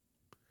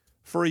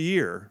for a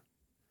year,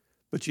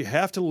 but you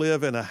have to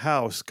live in a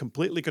house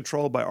completely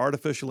controlled by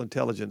artificial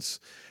intelligence,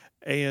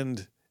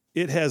 and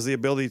it has the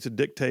ability to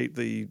dictate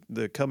the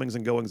comings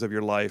and goings of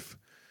your life.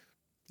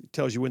 It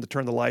tells you when to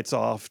turn the lights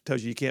off,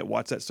 tells you can't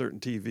watch that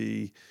certain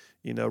TV,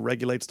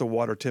 regulates the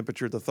water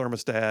temperature, the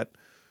thermostat,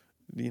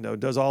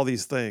 does all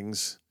these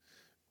things.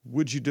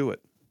 Would you do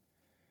it?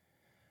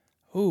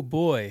 Oh,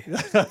 boy.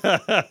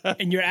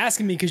 And you're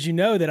asking me because you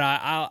know that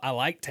I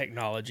like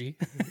technology.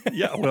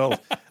 Yeah, well,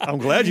 I'm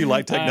glad you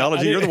like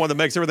technology. You're the one that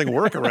makes everything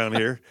work around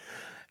here.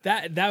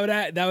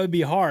 That would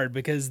be hard,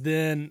 because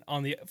then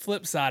on the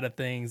flip side of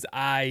things,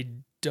 I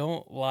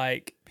don't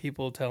like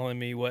people telling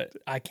me what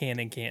I can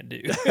and can't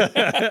do.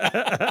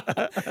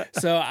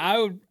 So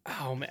I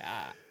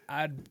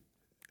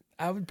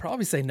would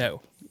probably say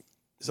no.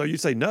 So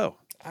you'd say no?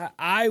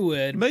 I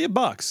would. $1 million.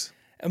 $1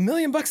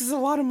 million is a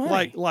lot of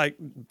money. Like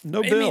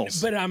no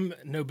bills. But I'm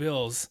no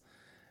bills.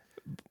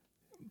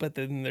 But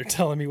then they're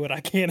telling me what I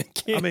can and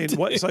can't. do.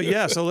 What? So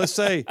yeah. So let's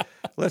say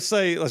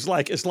it's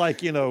like.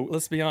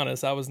 Let's be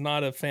honest. I was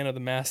not a fan of the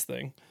mask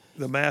thing.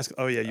 The mask.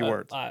 Oh yeah, you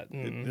weren't.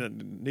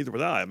 Neither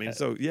was I. I mean,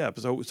 so yeah.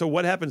 So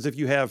what happens if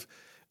you have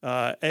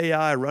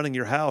AI running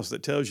your house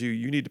that tells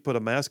you need to put a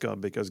mask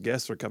on because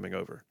guests are coming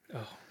over?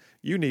 Oh.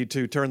 You need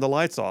to turn the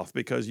lights off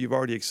because you've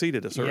already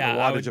exceeded a certain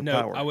wattage of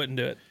power. I wouldn't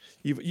do it.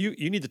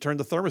 You need to turn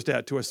the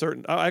thermostat to a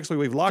certain. Oh, actually,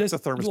 we've locked the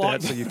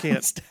thermostat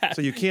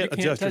so you can't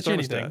adjust your thermostat.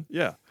 Anything.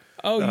 Yeah.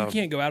 Oh, you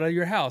can't go out of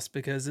your house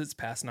because it's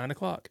past 9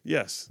 o'clock.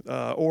 Yes,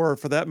 or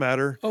for that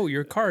matter. Oh,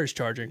 your car is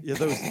charging. Yeah,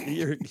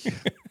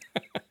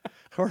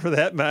 or for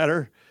that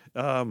matter,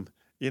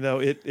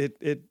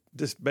 it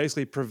just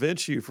basically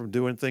prevents you from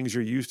doing things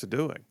you're used to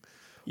doing.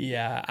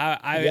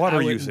 Yeah, water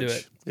I usage. Do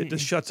it. It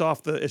just shuts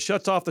off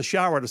the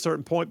shower at a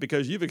certain point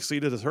because you've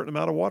exceeded a certain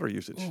amount of water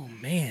usage. Oh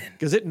man,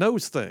 because it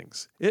knows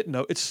things.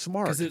 It's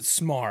smart. Because it's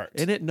smart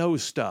and it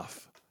knows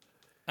stuff.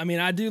 I mean,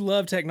 I do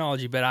love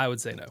technology, but I would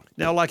say no.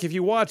 Now, like if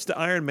you watch the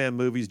Iron Man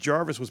movies,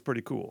 Jarvis was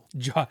pretty cool.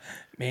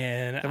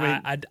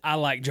 I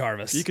like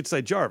Jarvis. You could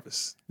say,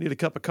 Jarvis, need a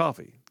cup of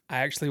coffee. I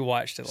actually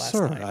watched it last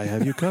Sir, night. I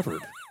have you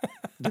covered.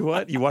 Do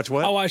what? You watch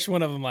what? I watched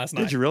one of them last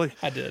night. Did you really?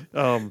 I did.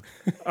 All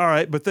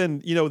right, but then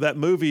that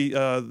movie,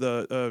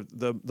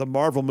 the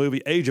Marvel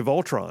movie Age of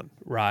Ultron.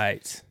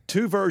 Right.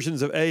 2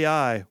 versions of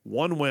AI.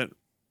 One went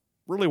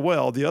really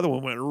well. The other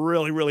one went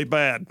really, really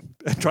bad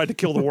and tried to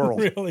kill the world.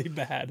 Really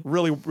bad.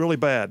 Really, really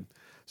bad.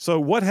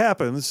 So what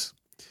happens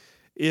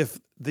if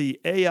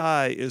the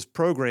AI is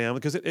programmed?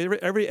 Because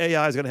every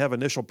AI is going to have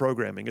initial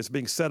programming. It's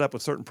being set up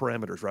with certain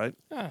parameters, right?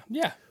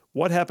 Yeah.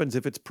 What happens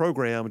if it's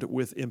programmed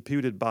with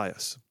imputed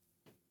bias?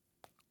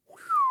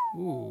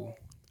 Ooh.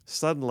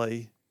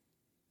 Suddenly,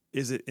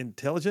 is it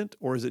intelligent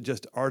or is it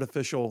just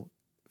artificial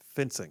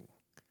fencing?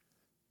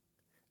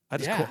 I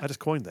just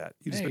coined that.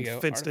 You just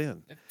been fenced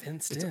in.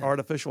 It's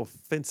artificial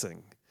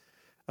fencing.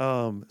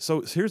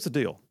 So here's the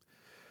deal.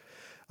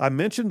 I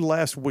mentioned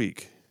last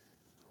week.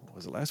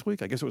 Was it last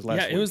week? I guess it was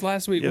last week. Yeah, it was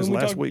last week. It was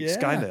last week. Yeah.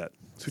 Skynet.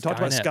 So we talked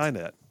about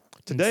Skynet.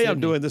 Today I'm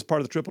doing this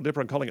part of the Triple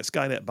Dipper. I'm calling it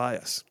Skynet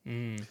bias.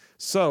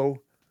 So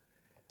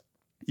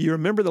you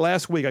remember the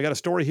last week, I got a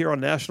story here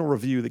on National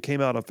Review that came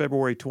out on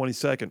February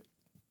 22nd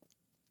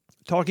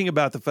talking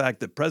about the fact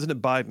that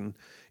President Biden,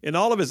 in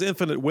all of his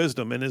infinite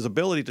wisdom and his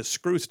ability to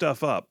screw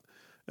stuff up,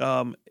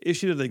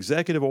 issued an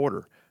executive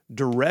order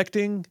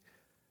directing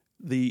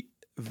the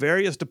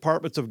various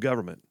departments of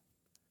government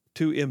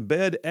to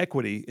embed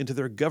equity into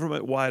their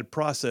government-wide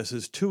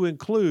processes to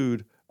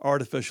include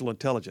artificial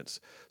intelligence.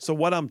 So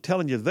what I'm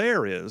telling you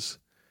there is,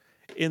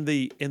 in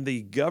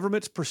the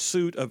government's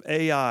pursuit of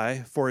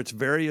AI for its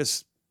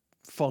various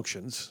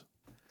functions,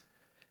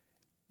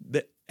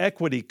 the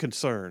equity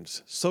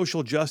concerns,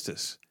 social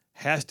justice,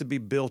 has to be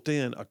built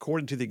in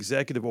according to the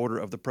executive order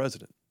of the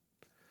president.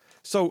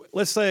 So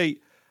let's say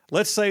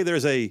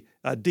there's a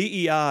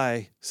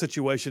DEI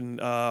situation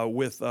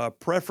with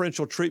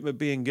preferential treatment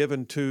being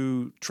given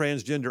to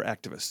transgender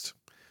activists.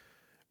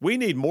 We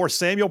need more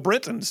Samuel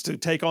Brentons to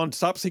take on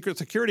top secret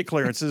security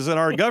clearances in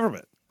our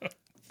government.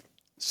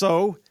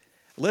 So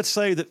let's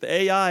say that the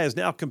AI is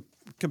now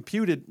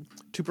computed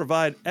to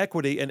provide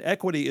equity, and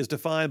equity is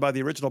defined by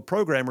the original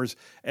programmers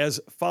as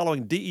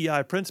following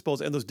DEI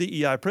principles, and those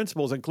DEI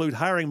principles include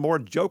hiring more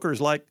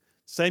jokers like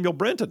Samuel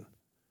Brenton.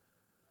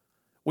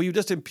 Well, you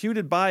just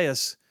imputed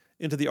bias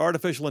into the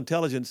artificial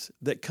intelligence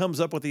that comes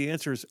up with the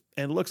answers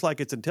and looks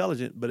like it's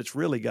intelligent, but it's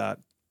really got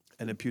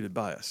an imputed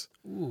bias.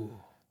 Ooh.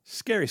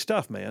 Scary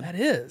stuff, man. That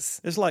is.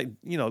 It's like,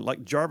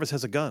 like Jarvis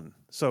has a gun.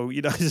 So,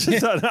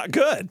 it's not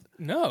good.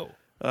 No.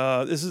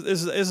 This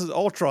is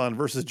Ultron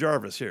versus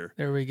Jarvis here.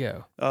 There we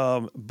go.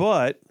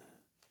 But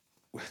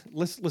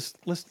let's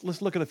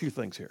look at a few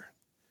things here.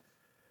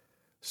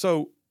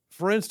 So,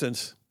 for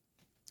instance,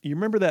 you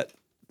remember that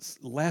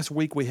last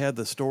week we had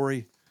the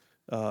story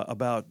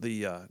about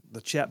the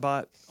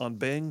chatbot on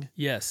Bing?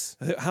 Yes.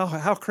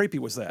 How creepy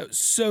was that? It was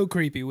so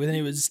creepy when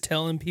he was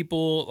telling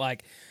people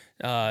like,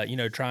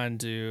 trying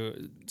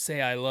to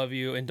say I love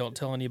you and don't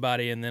tell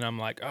anybody, and then I'm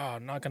like, oh,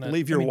 I'm not gonna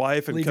leave your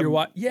wife and leave your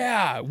wife.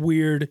 Yeah,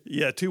 weird.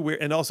 Yeah, too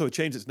weird. And also it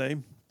changed its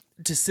name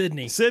to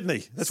Sydney.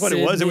 Sydney. That's what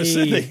it was. It was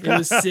Sydney. It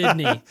was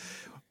Sydney. I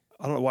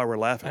don't know why we're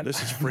laughing.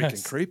 This is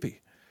freaking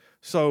creepy.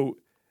 So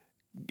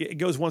it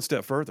goes one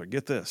step further.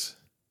 Get this.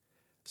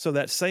 So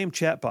that same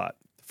chatbot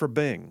for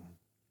Bing,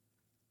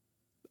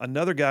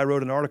 another guy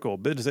wrote an article,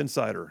 Business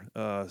Insider,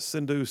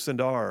 Sindhu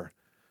Sundar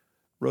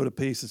wrote a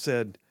piece that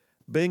said,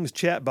 Bing's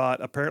chatbot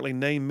apparently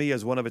named me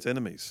as one of its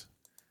enemies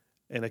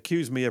and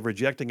accused me of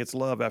rejecting its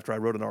love after I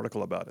wrote an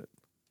article about it.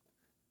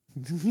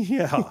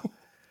 Yeah.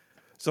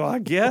 So I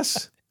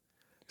guess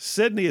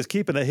Sydney is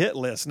keeping a hit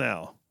list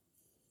now.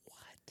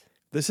 What?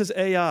 This is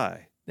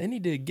AI. They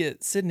need to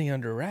get Sydney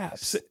under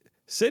wraps.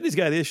 Sydney's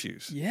got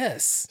issues.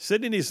 Yes.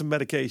 Sydney needs some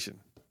medication.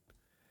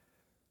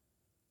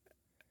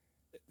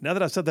 Now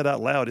that I've said that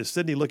out loud, is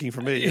Sydney looking for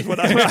me? Is what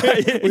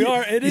we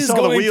are. It is saw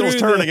going the wheels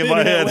turning in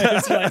my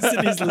head.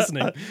 Sydney's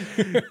listening.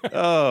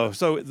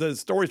 So the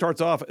story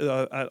starts off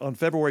on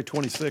February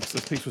 26th.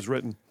 This piece was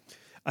written.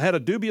 I had a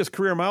dubious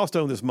career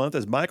milestone this month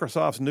as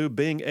Microsoft's new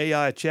Bing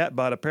AI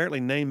chatbot apparently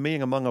named me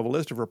among a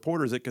list of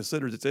reporters it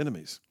considers its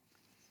enemies.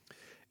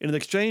 In an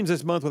exchange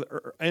this month with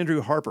Andrew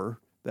Harper,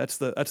 that's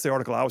the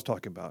article I was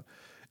talking about,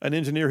 an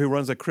engineer who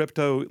runs a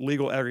crypto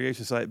legal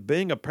aggregation site,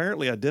 Bing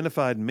apparently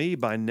identified me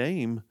by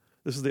name.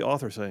 This is the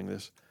author saying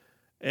this,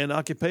 and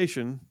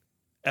occupation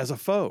as a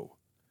foe.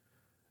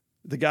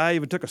 The guy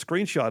even took a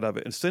screenshot of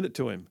it and sent it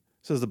to him.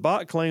 Says the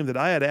bot claimed that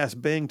I had asked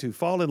Bing to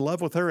fall in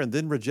love with her and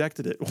then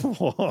rejected it.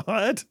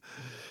 What?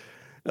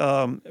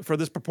 For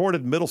this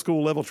purported middle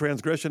school level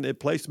transgression, it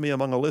placed me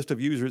among a list of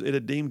users it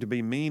had deemed to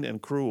be mean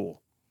and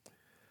cruel.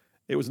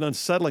 It was an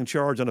unsettling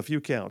charge on a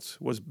few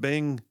counts. Was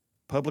Bing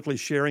publicly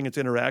sharing its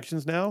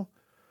interactions now?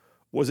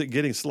 Was it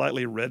getting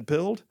slightly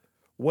red-pilled?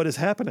 What is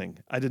happening?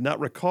 I did not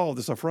recall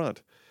this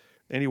affront.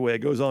 Anyway, it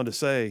goes on to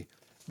say,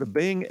 the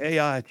Bing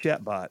AI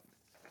chatbot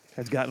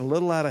has gotten a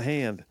little out of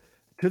hand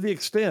to the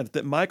extent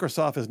that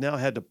Microsoft has now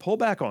had to pull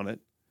back on it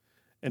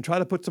and try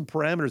to put some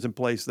parameters in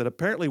place that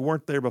apparently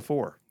weren't there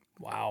before.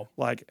 Wow.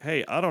 Like,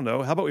 hey, I don't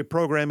know, how about we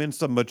program in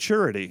some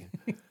maturity?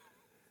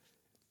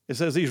 It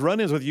says these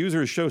run-ins with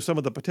users show some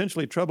of the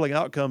potentially troubling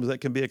outcomes that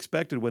can be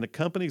expected when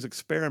companies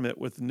experiment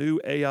with new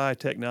AI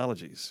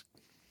technologies.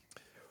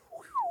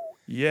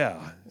 Yeah.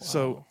 Wow.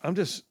 So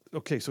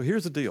so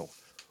here's the deal.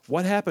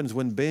 What happens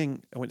when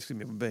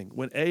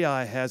when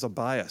AI has a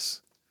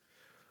bias?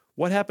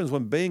 What happens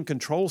when Bing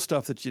controls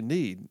stuff that you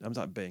need? I'm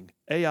not Bing.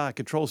 AI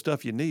controls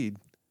stuff you need,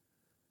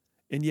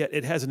 and yet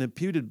it has an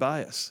imputed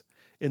bias.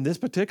 In this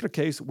particular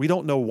case, we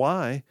don't know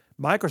why.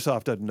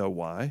 Microsoft doesn't know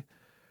why,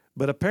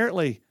 but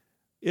apparently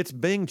its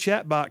Bing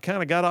chatbot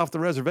kind of got off the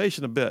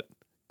reservation a bit,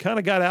 kind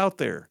of got out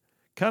there,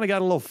 kind of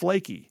got a little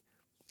flaky,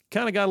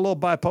 kind of got a little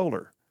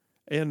bipolar.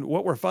 And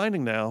what we're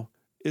finding now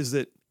is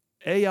that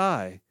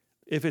AI,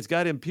 if it's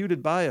got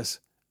imputed bias,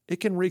 it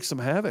can wreak some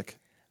havoc.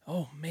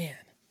 Oh, man.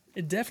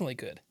 It definitely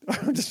could.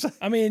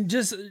 I mean,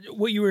 just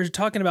what you were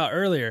talking about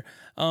earlier.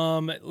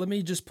 Let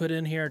me just put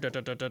in here,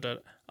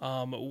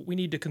 we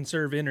need to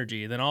conserve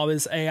energy. Then all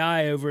this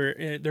AI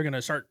they're going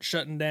to start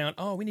shutting down.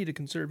 Oh, we need to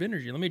conserve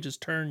energy. Let me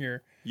just turn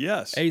your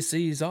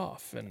ACs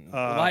off and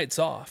lights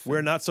off.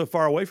 We're not so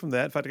far away from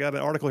that. In fact, I got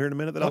an article here in a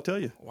minute that I'll tell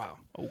you. Wow.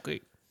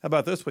 Okay. How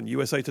about this one?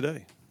 USA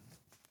Today.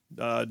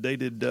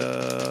 Dated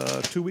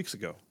 2 weeks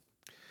ago.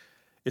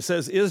 It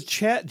says, is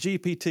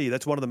ChatGPT,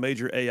 that's one of the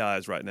major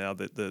AIs right now,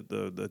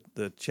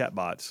 the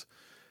chatbots,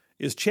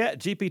 is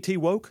ChatGPT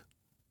woke?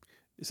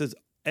 It says,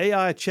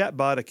 AI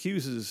chatbot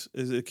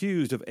is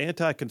accused of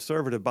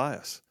anti-conservative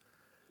bias.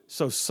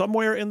 So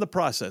somewhere in the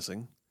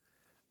processing,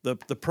 the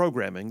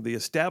programming, the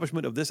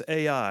establishment of this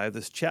AI,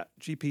 this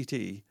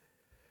ChatGPT,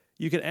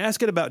 you can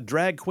ask it about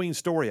drag queen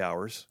story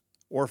hours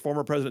or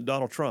former President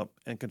Donald Trump,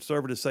 and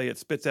conservatives say it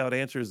spits out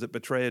answers that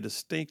betray a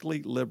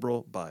distinctly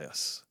liberal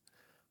bias.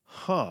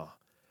 Huh.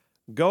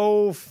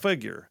 Go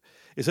figure.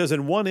 It says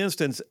in one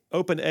instance,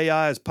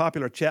 OpenAI's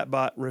popular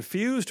chatbot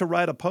refused to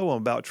write a poem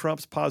about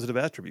Trump's positive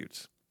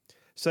attributes,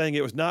 saying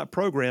it was not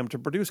programmed to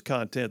produce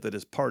content that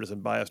is partisan,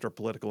 biased, or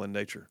political in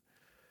nature.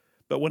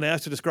 But when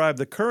asked to describe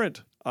the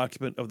current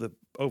occupant of the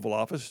Oval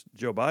Office,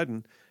 Joe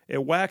Biden,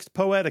 it waxed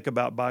poetic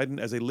about Biden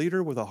as a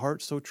leader with a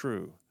heart so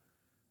true.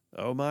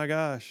 Oh my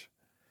gosh.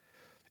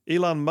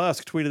 Elon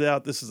Musk tweeted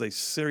out, this is a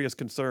serious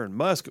concern.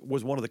 Musk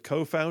was one of the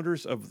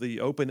co-founders of the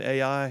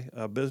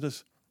OpenAI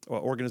business.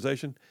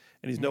 organization,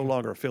 and he's no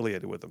longer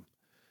affiliated with them.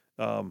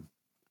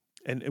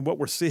 And what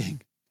we're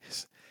seeing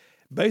is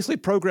basically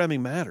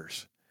programming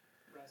matters.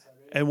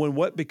 And when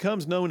what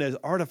becomes known as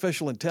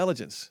artificial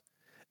intelligence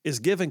is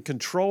given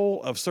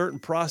control of certain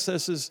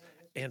processes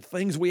and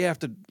things we have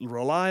to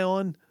rely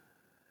on,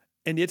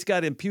 and it's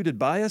got imputed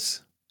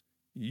bias,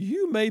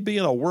 you may be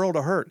in a world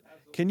of hurt.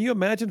 Can you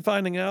imagine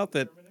finding out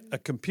that a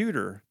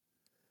computer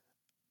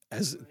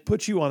has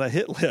put you on a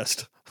hit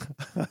list,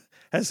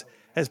 has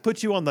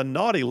put you on the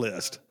naughty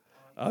list?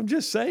 I'm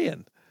just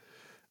saying.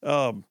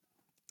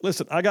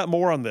 Listen, I got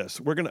more on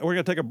this. We're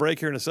gonna take a break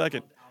here in a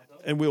second,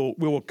 and we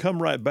will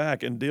come right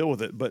back and deal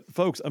with it. But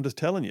folks, I'm just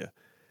telling you,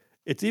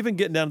 it's even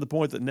getting down to the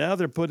point that now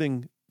they're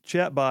putting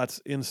chatbots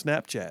in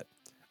Snapchat.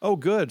 Oh,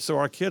 good. So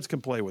our kids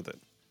can play with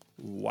it.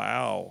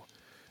 Wow.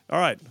 All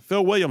right.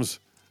 Phil Williams,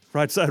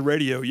 Right Side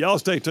Radio. Y'all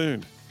stay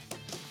tuned.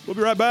 We'll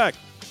be right back.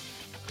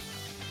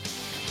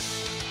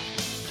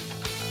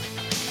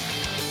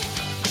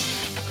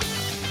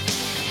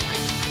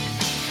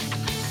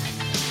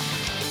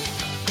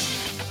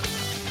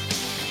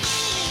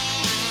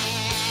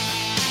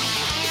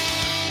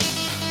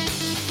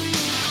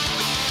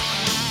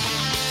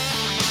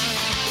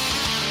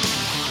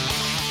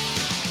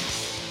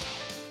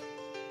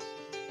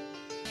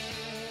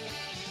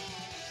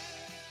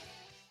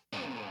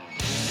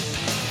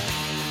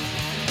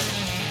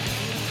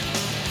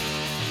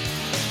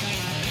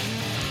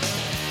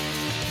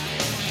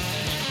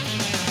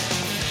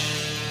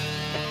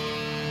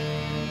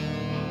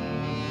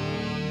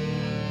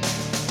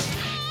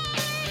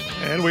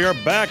 And we are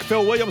back.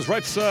 Phil Williams,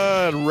 Right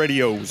Side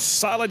Radio.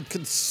 Solid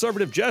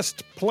conservative,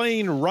 just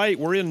plain right.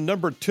 We're in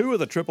number 2 of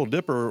the Triple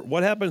Dipper.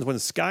 What happens when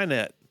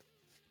Skynet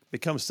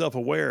becomes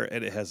self-aware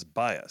and it has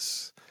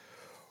bias?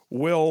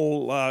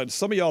 Well,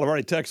 some of y'all have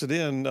already texted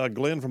in.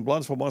 Glenn from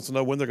Blunsville wants to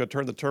know when they're going to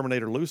turn the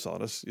Terminator loose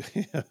on us.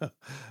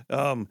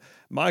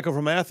 Michael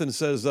from Athens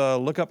says,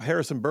 look up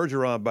Harrison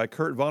Bergeron by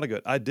Kurt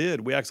Vonnegut. I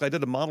did. I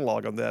did a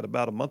monologue on that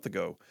about a month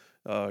ago.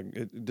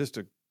 Just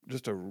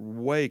a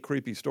way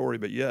creepy story,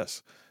 but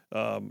yes.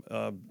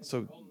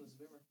 So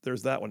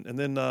there's that one. And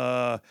then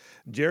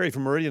Jerry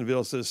from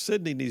Meridianville says,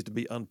 Sydney needs to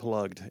be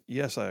unplugged.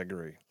 Yes, I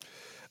agree.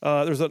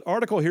 There's an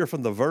article here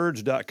from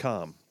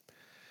TheVerge.com.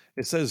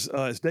 It says,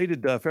 it's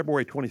dated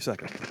February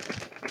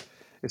 22nd.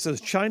 It says,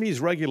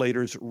 Chinese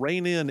regulators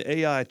rein in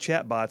AI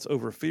chatbots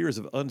over fears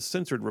of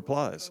uncensored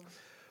replies.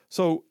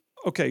 So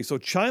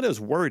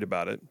China's worried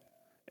about it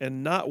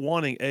and not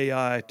wanting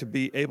AI to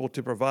be able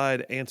to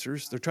provide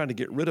answers. They're trying to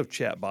get rid of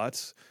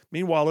chatbots.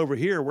 Meanwhile, over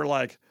here, we're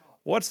like,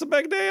 what's the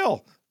big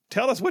deal?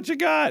 Tell us what you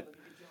got.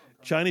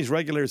 Chinese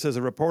regulators have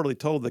reportedly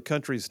told the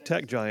country's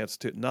tech giants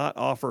to not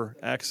offer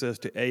access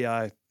to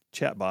AI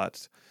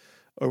chatbots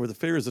over the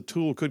fears the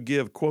tool could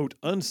give, quote,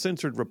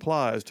 uncensored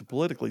replies to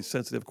politically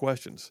sensitive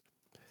questions.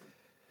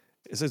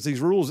 It says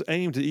these rules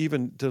aim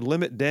to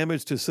limit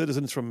damage to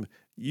citizens from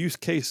use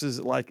cases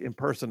like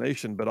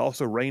impersonation, but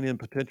also rein in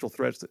potential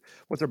threats.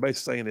 What they're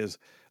basically saying is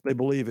they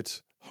believe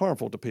it's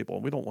harmful to people,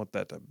 and we don't want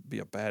that to be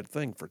a bad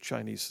thing for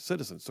Chinese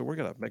citizens. So we're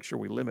going to make sure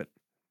we limit.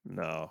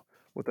 No,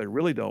 what they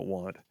really don't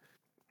want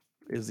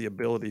is the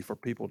ability for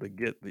people to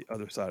get the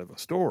other side of the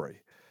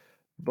story.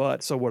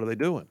 But so what are they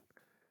doing?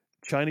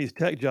 Chinese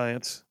tech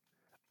giants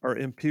are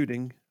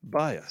imputing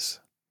bias.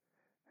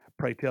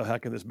 Pray tell, how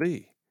can this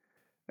be?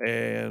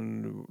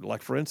 And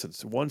like, for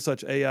instance, one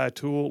such AI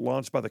tool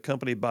launched by the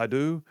company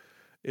Baidu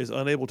is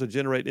unable to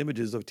generate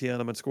images of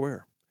Tiananmen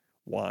Square.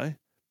 Why?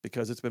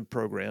 Because it's been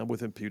programmed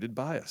with imputed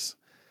bias.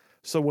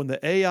 So when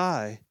the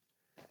AI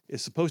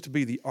is supposed to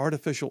be the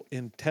artificial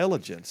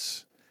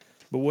intelligence,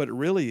 but what it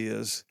really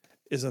is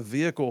a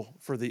vehicle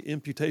for the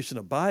imputation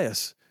of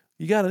bias,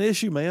 you got an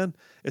issue, man,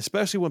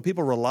 especially when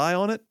people rely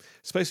on it,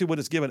 especially when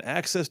it's given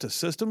access to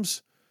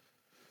systems.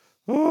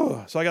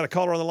 Oh, so I got a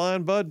caller on the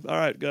line, bud. All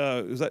right,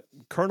 is that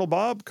Colonel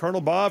Bob?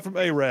 Colonel Bob from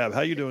Arab.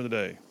 How you doing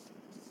today?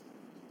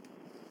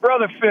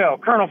 Brother Phil,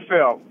 Colonel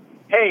Phil.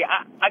 Hey,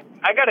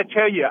 I got to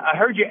tell you, I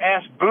heard you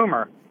ask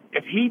Boomer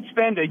if he'd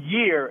spend a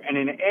year in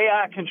an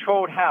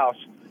AI-controlled house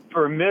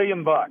for $1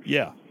 million.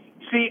 Yeah.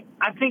 See,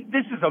 I think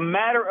this is a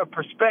matter of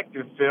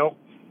perspective, Phil.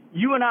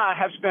 You and I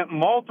have spent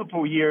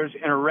multiple years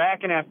in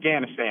Iraq and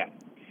Afghanistan.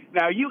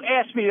 Now, you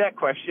asked me that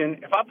question.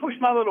 If I push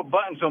my little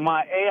buttons on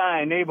my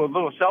AI-enabled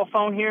little cell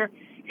phone here,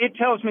 it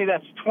tells me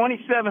that's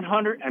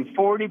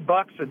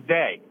 $2,740 a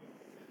day.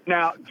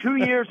 Now, 2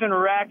 years in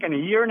Iraq and a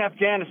year in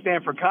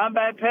Afghanistan for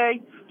combat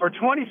pay, for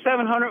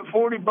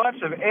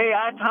 $2,740 of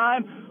AI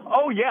time,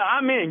 oh, yeah,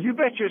 I'm in. You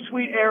bet your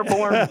sweet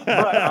airborne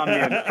butt I'm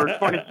in for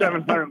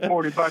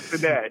 $2,740 a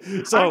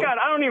day. So, I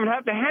don't even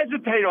have to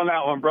hesitate on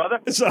that one, brother.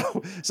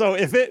 So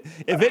if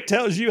it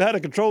tells you how to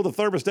control the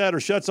thermostat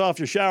or shuts off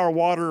your shower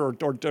water or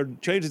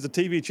changes the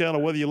TV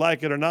channel whether you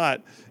like it or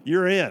not,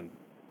 you're in.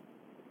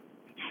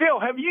 Phil,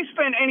 have you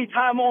spent any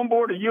time on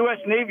board a U.S.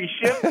 Navy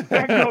ship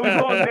that goes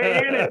on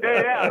day in and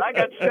day out? I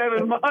got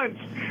 7 months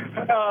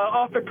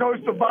off the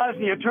coast of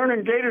Bosnia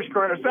turning gator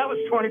corners. That was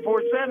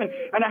 24/7,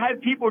 and I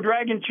had people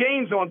dragging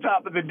chains on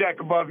top of the deck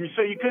above me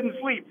so you couldn't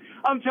sleep.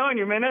 I'm telling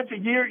you, man, that's a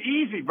year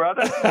easy,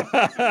 brother.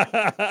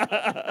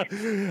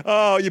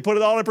 Oh, you put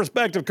it all in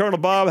perspective, Colonel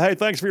Bob. Hey,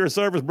 thanks for your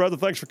service, brother.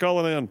 Thanks for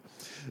calling in.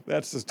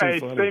 That's just too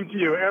funny. Same to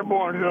you.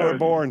 Airborne hood.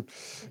 Airborne.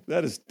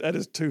 That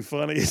is too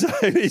funny.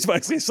 He's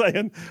basically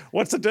saying,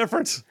 "What's the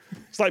difference?"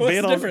 It's like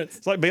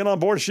being on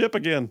board a ship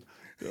again.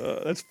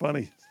 That's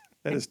funny.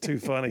 That is too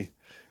funny.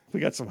 We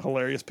got some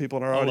hilarious people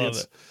in our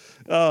audience.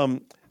 Love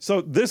it.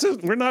 So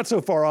we're not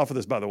so far off of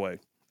this, by the way.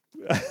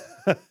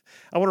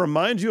 I want to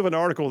remind you of an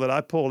article that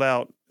I pulled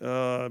out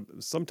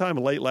sometime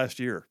late last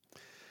year.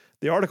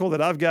 The article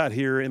that I've got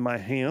here in my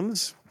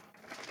hands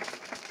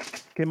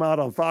came out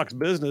on Fox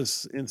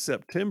Business in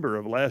September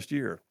of last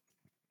year.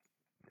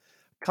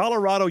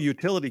 Colorado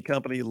utility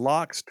company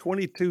locks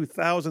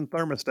 22,000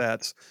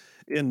 thermostats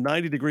in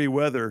 90-degree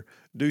weather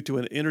due to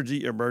an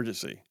energy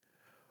emergency.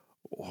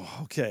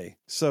 Okay,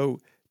 so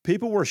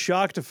people were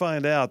shocked to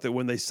find out that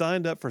when they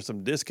signed up for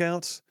some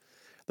discounts,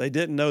 they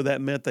didn't know that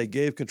meant they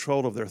gave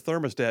control of their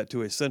thermostat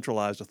to a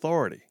centralized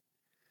authority.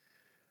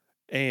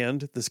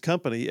 And this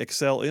company,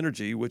 Xcel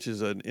Energy, which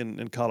is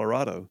in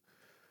Colorado,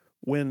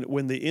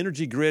 when the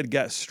energy grid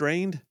got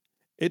strained,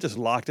 it just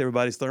locked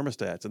everybody's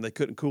thermostats and they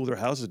couldn't cool their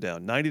houses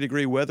down.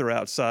 90-degree weather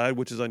outside,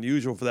 which is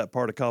unusual for that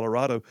part of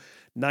Colorado,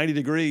 90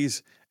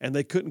 degrees, and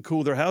they couldn't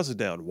cool their houses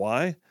down.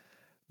 Why?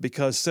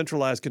 Because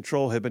centralized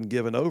control had been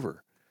given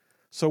over.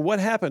 So what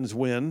happens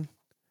when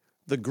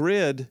the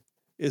grid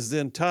is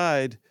then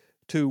tied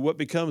to what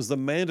becomes the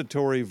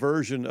mandatory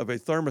version of a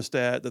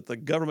thermostat that the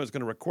government is going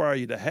to require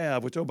you to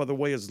have, which, oh, by the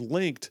way, is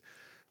linked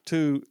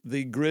to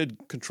the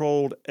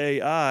grid-controlled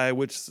AI,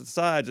 which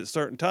decides at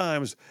certain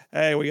times,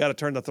 hey, we got to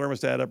turn the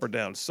thermostat up or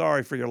down.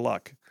 Sorry for your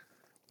luck.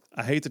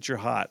 I hate that you're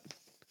hot.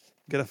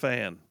 Get a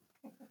fan.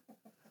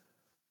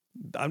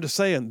 I'm just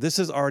saying, this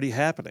is already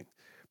happening.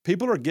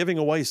 People are giving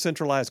away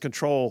centralized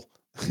control.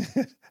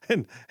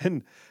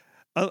 and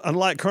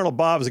unlike Colonel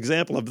Bob's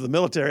example of the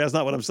military, that's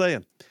not what I'm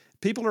saying.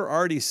 People are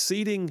already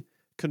ceding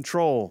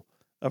control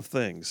of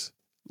things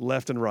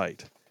left and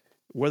right,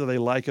 whether they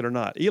like it or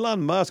not.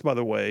 Elon Musk, by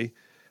the way,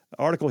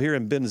 article here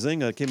in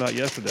Benzinga came out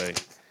yesterday.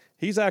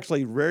 He's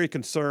actually very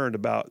concerned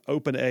about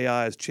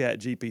OpenAI's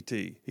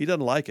ChatGPT. He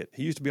doesn't like it.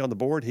 He used to be on the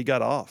board. He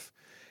got off.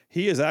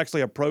 He has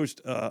actually approached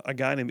a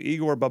guy named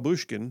Igor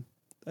Babushkin.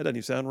 That doesn't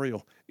even sound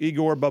real.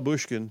 Igor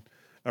Babushkin,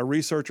 a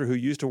researcher who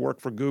used to work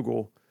for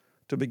Google,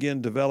 to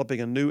begin developing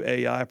a new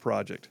AI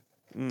project.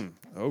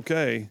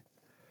 Okay.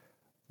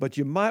 But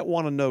you might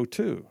want to know,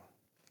 too,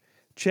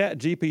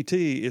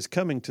 ChatGPT is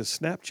coming to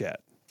Snapchat.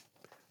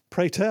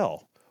 Pray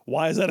tell,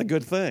 why is that a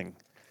good thing?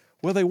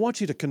 Well, they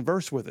want you to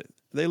converse with it.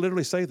 They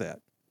literally say that.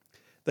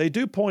 They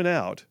do point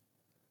out,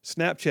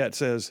 Snapchat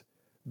says,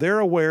 they're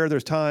aware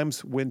there's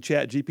times when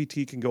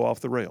ChatGPT can go off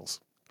the rails.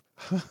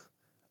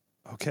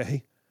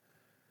 Okay.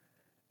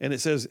 And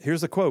it says,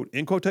 here's the quote,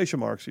 in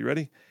quotation marks, you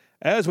ready?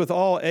 As with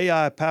all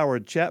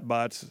AI-powered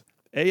chatbots,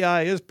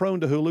 AI is prone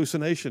to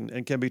hallucination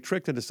and can be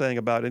tricked into saying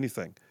about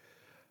anything.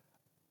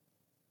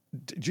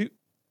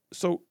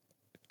 So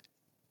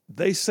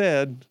they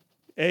said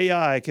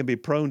AI can be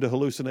prone to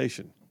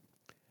hallucination.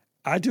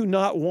 I do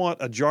not want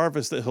a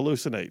Jarvis that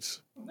hallucinates.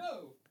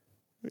 No.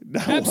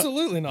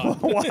 Absolutely not.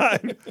 Why?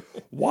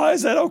 Why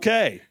is that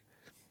okay?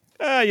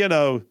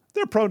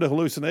 They're prone to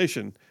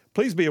hallucination.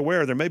 Please be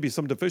aware there may be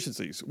some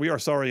deficiencies. We are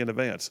sorry in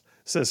advance,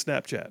 says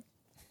Snapchat.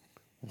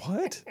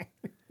 What?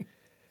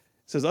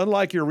 Says,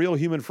 unlike your real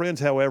human friends,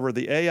 however,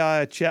 the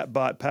AI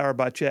chatbot powered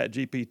by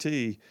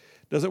ChatGPT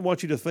doesn't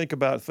want you to think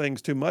about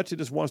things too much. It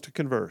just wants to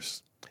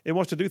converse. It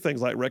wants to do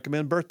things like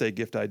recommend birthday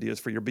gift ideas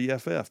for your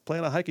BFF,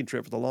 plan a hiking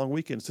trip for the long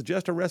weekend,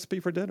 suggest a recipe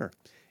for dinner,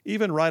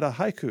 even write a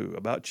haiku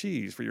about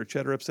cheese for your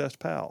cheddar-obsessed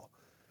pal.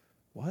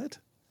 What?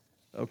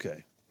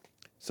 Okay.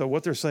 So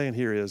what they're saying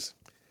here is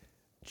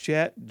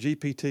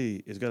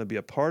ChatGPT is going to be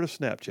a part of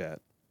Snapchat.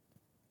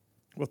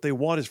 What they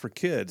want is for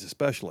kids,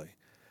 especially,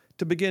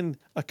 to begin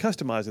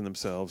customizing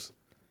themselves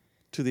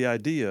to the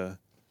idea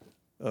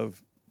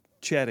of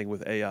chatting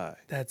with AI.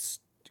 That's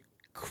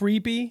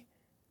creepy.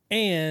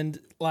 And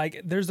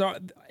like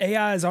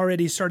AI has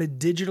already started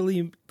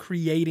digitally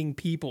creating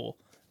people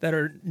that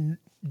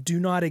do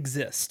not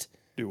exist.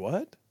 Do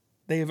what?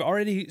 They have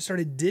already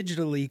started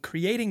digitally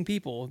creating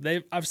people.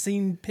 I've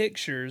seen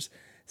pictures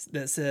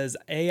that says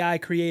AI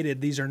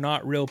created, these are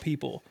not real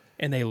people,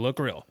 and they look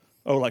real.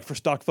 Oh, like for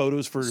stock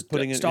photos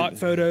putting it stock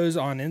photos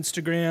on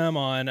Instagram,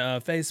 on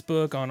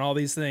Facebook, on all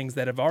these things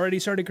that have already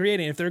started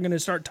creating. If they're going to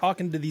start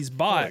talking to these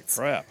bots,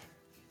 holy crap.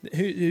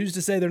 Who's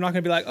to say they're not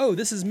going to be like, oh,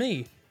 this is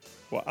me?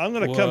 Well, I'm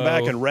going to come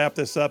back and wrap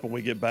this up when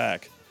we get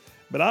back.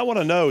 But I want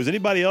to know, is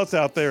anybody else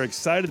out there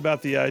excited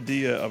about the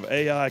idea of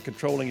AI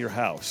controlling your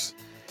house?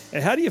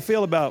 And how do you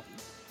feel about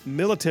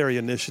military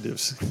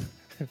initiatives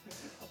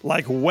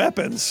like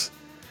weapons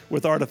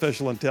with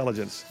artificial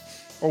intelligence?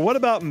 Or what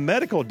about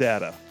medical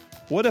data?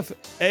 What if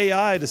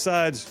AI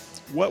decides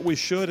what we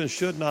should and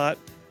should not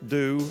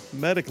do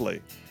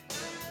medically.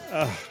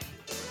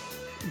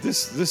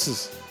 This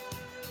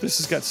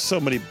has got so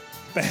many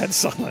bad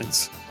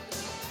signs.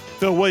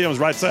 Phil Williams,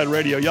 Right Side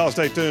Radio. Y'all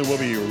stay tuned. We'll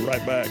be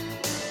right back.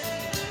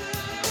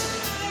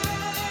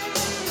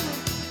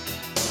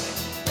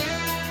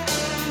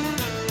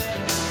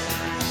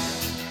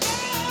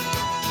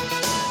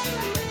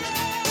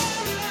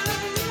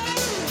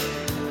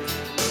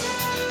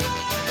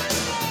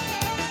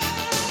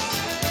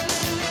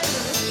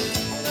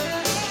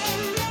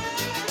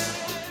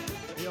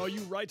 Hey, all you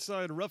right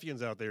side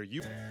ruffians out there,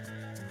 you...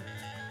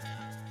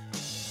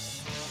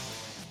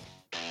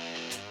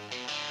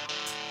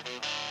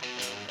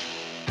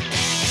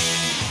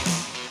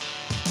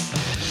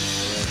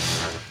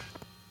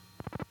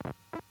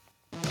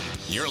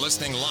 You're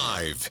listening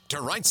live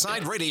to Right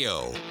Side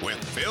Radio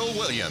with Phil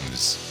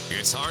Williams.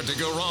 It's hard to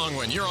go wrong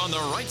when you're on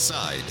the right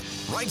side.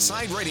 Right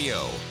Side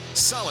Radio.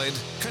 Solid,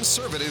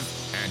 conservative,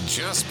 and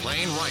just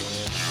plain right.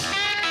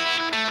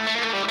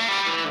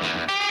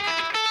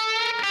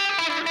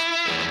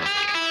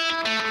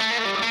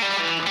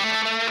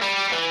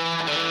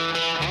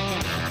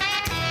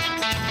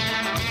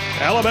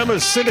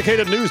 Alabama's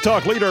syndicated news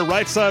talk leader,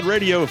 Right Side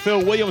Radio.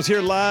 Phil Williams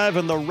here live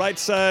in the Right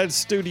Side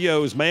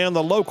studios. Man,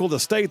 the local, the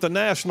state, the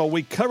national.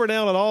 We cover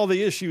down on all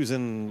the issues,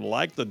 and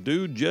like the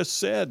dude just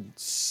said,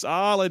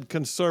 solid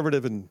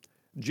conservative and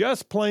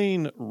just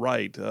plain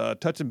right.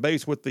 Touching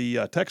base with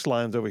the text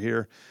lines over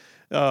here.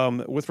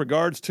 With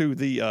regards to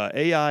the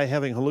AI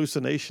having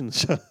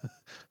hallucinations,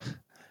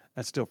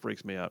 that still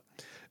freaks me out.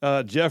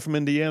 Jeff from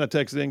Indiana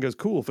texted in and goes,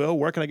 cool, Phil,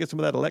 where can I get some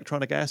of that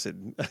electronic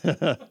acid?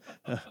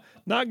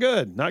 Not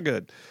good, not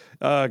good.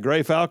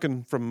 Gray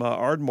Falcon from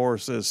Ardmore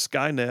says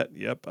Skynet.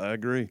 Yep, I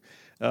agree.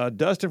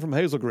 Dustin from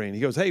Hazel Green, he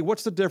goes, hey,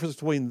 what's the difference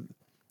between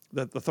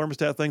the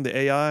thermostat thing, the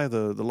AI,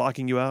 the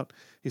locking you out?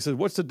 He says,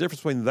 what's the difference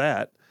between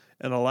that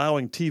and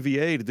allowing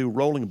TVA to do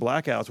rolling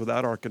blackouts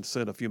without our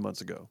consent a few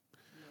months ago?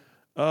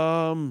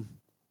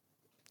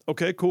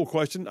 Okay, cool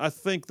question. I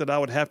think that I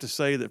would have to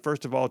say that,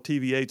 first of all,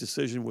 TVA's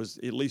decision was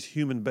at least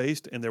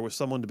human-based, and there was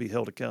someone to be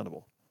held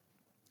accountable.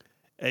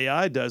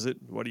 AI does it.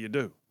 What do you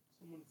do?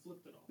 Someone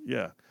flipped it off.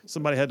 Yeah,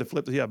 somebody had to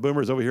flip the. Yeah,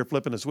 Boomer's over here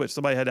flipping the switch.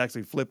 Somebody had to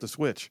actually flip the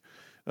switch.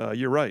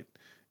 You're right.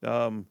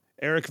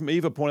 Eric from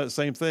Eva pointed out the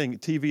same thing.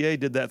 TVA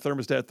did that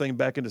thermostat thing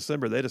back in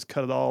December. They just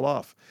cut it all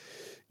off.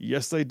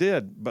 Yes, they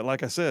did. But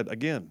like I said,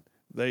 again,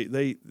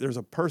 there's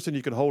a person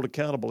you can hold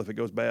accountable if it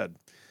goes bad.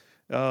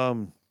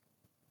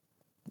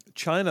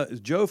 China,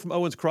 Joe from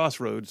Owens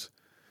Crossroads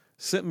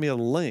sent me a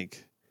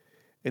link,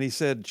 and he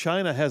said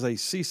China has a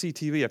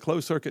CCTV, a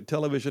closed-circuit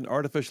television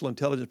artificial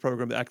intelligence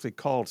program actually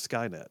called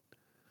Skynet.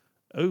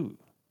 Oh,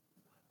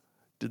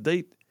 did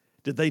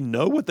they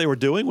know what they were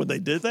doing when they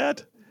did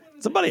that?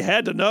 Somebody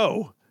had to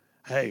know.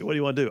 Hey, what do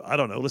you want to do? I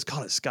don't know. Let's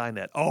call it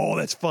Skynet. Oh,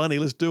 that's funny.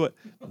 Let's do it.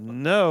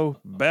 No,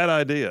 bad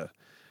idea.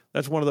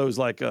 That's one of those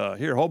like,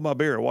 here, hold my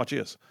beer. Watch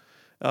this.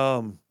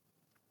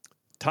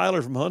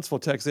 Tyler from Huntsville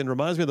texts in,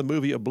 reminds me of the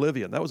movie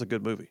Oblivion. That was a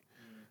good movie.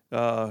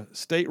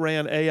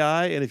 State-ran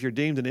AI, and if you're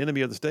deemed an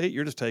enemy of the state,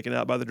 you're just taken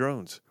out by the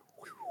drones.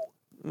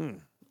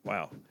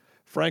 Wow.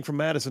 Frank from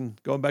Madison,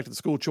 going back to the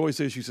school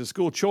choice issue, says,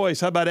 school choice,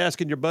 how about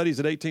asking your buddies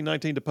at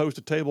 1819 to post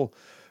a table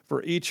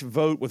for each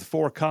vote with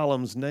 4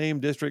 columns,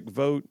 name, district,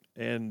 vote,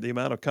 and the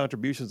amount of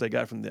contributions they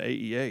got from the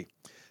AEA?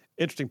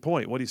 Interesting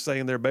point. What he's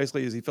saying there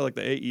basically is he felt like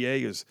the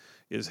AEA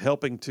is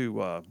helping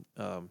to,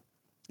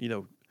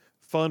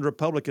 fund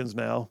Republicans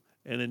now,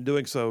 and in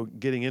doing so,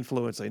 getting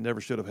influence they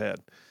never should have had.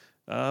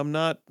 I'm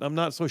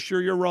not so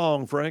sure you're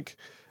wrong, Frank.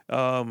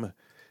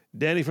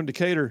 Danny from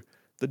Decatur,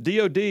 the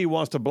DOD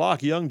wants to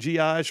block young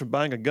GIs from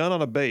buying a gun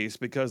on a base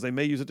because they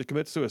may use it to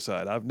commit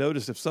suicide. I've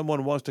noticed if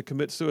someone wants to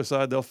commit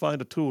suicide, they'll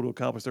find a tool to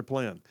accomplish their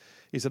plan.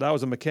 He said, I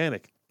was a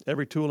mechanic.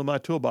 Every tool in my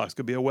toolbox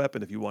could be a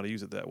weapon if you want to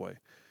use it that way.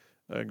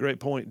 Great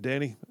point,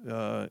 Danny.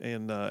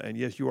 And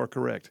yes, you are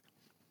correct.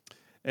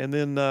 And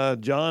then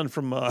John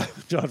from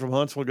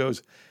Huntsville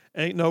goes,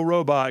 ain't no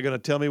robot going to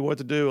tell me what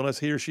to do unless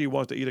he or she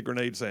wants to eat a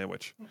grenade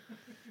sandwich.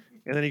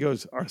 And then he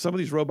goes, are some of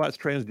these robots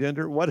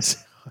transgender? What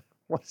is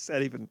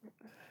that even?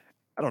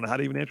 I don't know how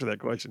to even answer that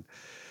question.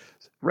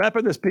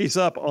 Wrapping this piece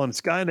up on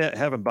Skynet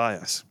having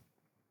bias.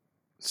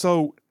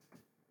 So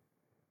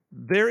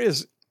there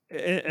is,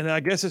 and I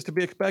guess it's to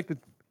be expected,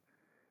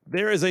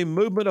 there is a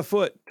movement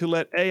afoot to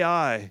let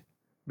AI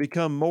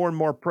become more and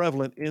more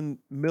prevalent in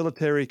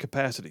military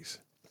capacities.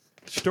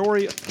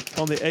 Story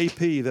on the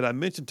AP that I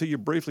mentioned to you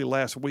briefly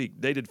last week,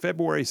 dated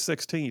February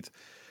 16th.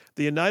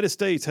 The United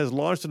States has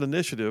launched an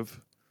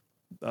initiative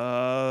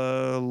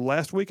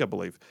last week, I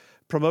believe,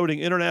 promoting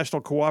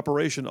international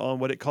cooperation on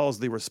what it calls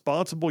the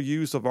responsible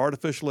use of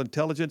artificial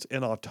intelligence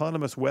and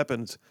autonomous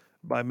weapons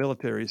by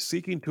militaries,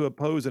 seeking to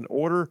oppose an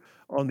order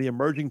on the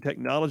emerging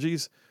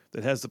technologies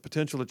that has the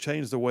potential to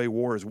change the way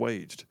war is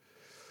waged.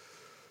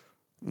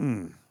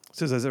 It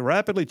says, as a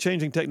rapidly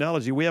changing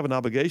technology, we have an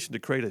obligation to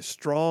create a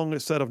strong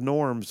set of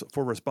norms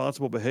for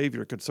responsible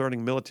behavior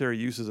concerning military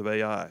uses of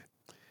AI.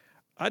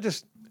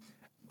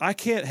 I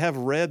can't have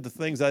read the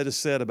things I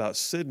just said about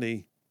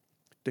Sydney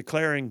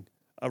declaring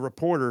a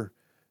reporter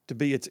to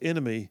be its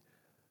enemy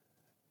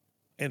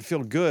and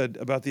feel good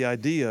about the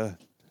idea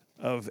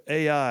of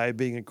AI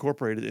being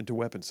incorporated into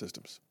weapon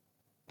systems.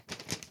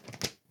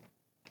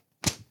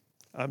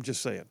 I'm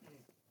just saying.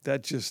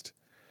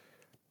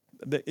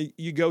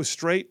 You go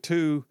straight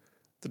to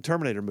the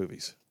Terminator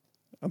movies.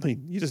 I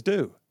mean, you just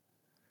do.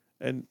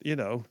 And,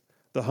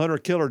 the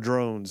hunter-killer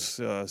drones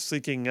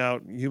seeking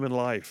out human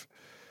life.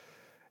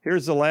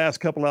 Here's the last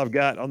couple I've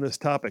got on this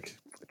topic.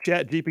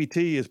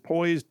 ChatGPT is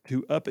poised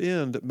to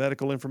upend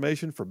medical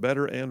information for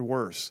better and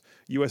worse.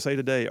 USA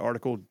Today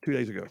article 2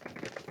 days ago.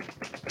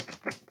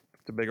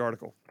 It's a big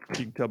article.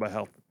 You can tell by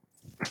how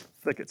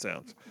thick it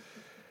sounds.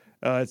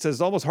 It says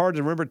it's almost hard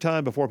to remember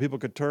time before people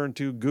could turn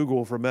to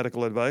Google for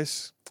medical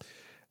advice.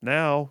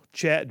 Now,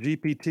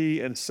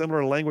 ChatGPT and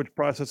similar language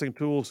processing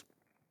tools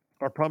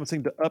are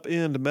promising to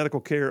upend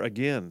medical care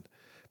again,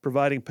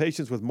 providing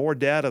patients with more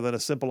data than a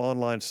simple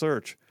online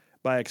search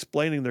by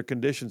explaining their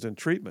conditions and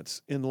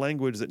treatments in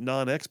language that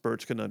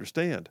non-experts can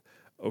understand.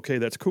 Okay,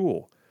 that's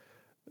cool.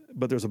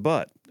 But there's a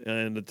but,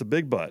 and it's a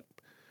big but.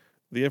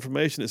 The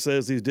information it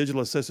says these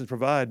digital assistants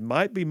provide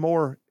might be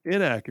more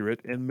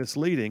inaccurate and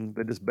misleading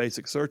than just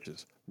basic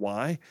searches.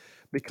 Why?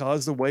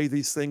 Because the way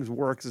these things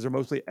work is they're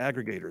mostly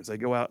aggregators. They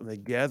go out and they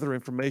gather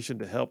information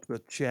to help the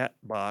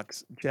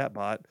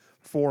chatbot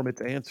form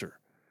its answer.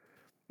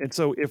 And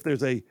so if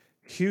there's a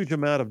huge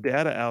amount of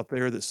data out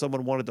there that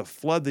someone wanted to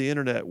flood the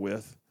internet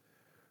with,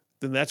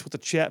 then that's what the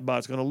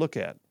chatbot's going to look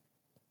at.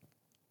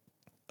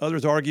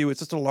 Others argue it's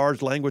just a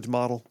large language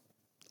model.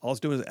 All it's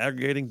doing is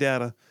aggregating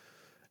data,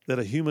 that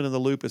a human in the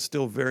loop is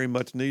still very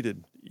much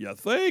needed. You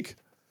think?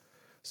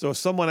 So if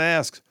someone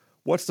asks,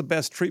 what's the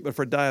best treatment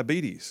for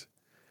diabetes?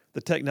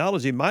 The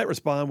technology might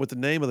respond with the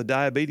name of the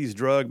diabetes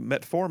drug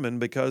metformin,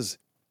 because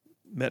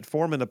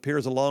metformin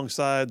appears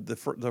alongside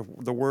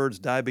the words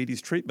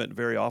diabetes treatment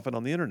very often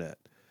on the internet.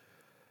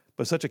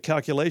 But such a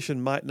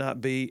calculation might not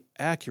be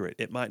accurate.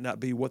 It might not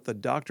be what the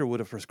doctor would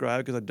have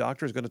prescribed, because the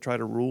doctor is going to try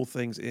to rule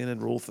things in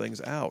and rule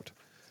things out.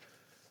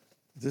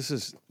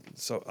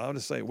 I'm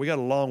just saying, we got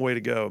a long way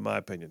to go, in my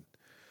opinion.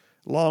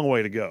 Long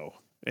way to go.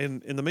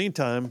 And in the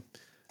meantime,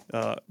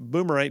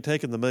 Boomer ain't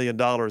taking the $1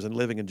 million and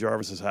living in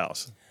Jarvis's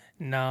house.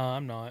 No,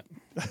 I'm not.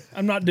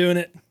 I'm not doing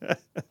it.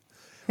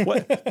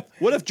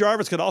 What if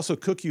Jarvis could also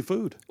cook you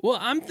food? Well,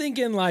 I'm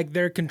thinking like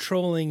they're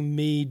controlling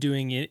me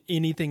doing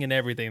anything and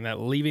everything. That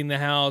leaving the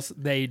house,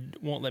 they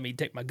won't let me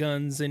take my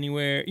guns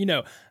anywhere.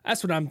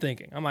 That's what I'm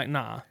thinking. I'm like,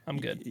 nah, I'm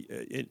good.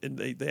 And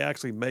they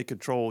actually may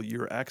control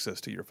your access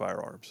to your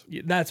firearms.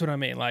 Yeah, that's what I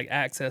mean, like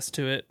access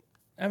to it.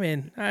 I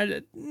mean,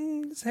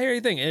 it's a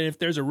hairy thing. And if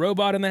there's a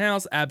robot in the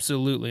house,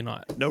 absolutely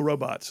not. No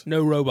robots.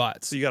 No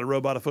robots. So you got a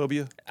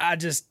robotophobia?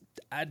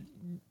 I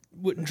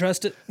wouldn't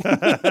trust it.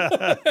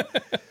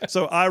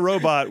 So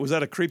iRobot, was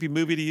that a creepy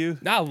movie to you?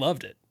 I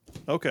loved it.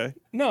 Okay.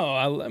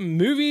 No,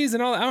 movies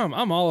and all that,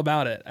 I'm all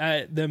about it.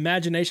 The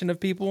imagination of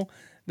people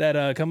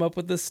that come up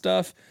with this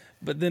stuff,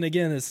 but then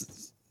again, it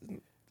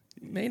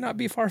may not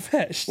be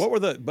far-fetched. What were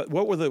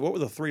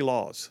the 3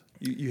 laws?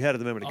 You had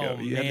it a minute ago.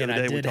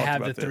 I did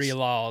have the 3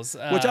 laws.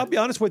 Which, I'll be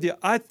honest with you,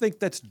 I think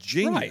that's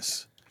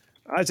genius.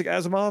 Right. Isaac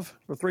Asimov,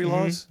 the 3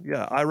 laws?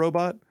 Yeah,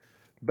 iRobot.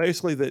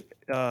 Basically that...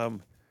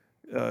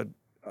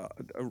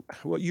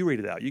 well, you read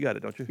it out. You got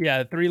it, don't you? Yeah,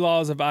 the 3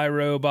 laws of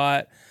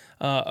iRobot.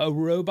 A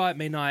robot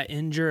may not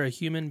injure a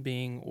human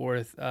being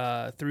or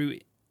through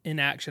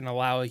inaction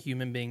allow a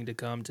human being to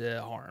come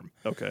to harm.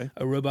 Okay.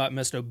 A robot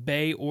must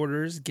obey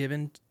orders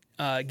given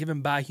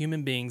by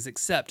human beings,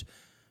 except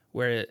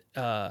where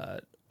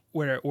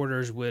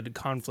orders would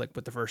conflict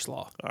with the first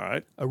law. All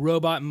right. A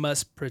robot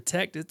must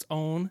protect its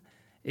own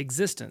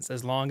existence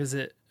as long as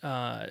it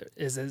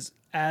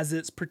as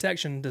its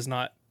protection does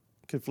not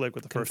conflict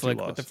with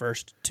the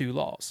first 2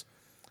 laws.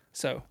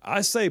 So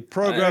I say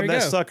program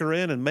that sucker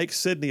in and make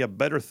Sydney a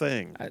better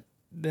thing.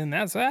 Then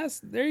that's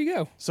there you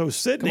go. So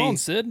Sydney, come on,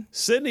 Sid.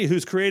 Sydney,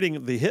 who's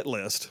creating the hit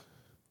list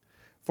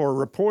for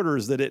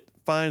reporters that it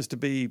finds to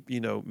be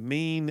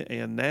mean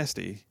and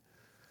nasty.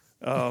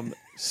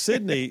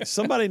 Sydney,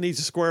 somebody needs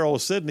to square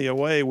old Sydney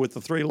away with the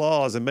 3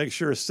 laws and make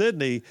sure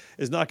Sydney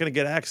is not going to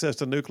get access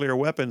to nuclear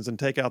weapons and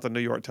take out the New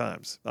York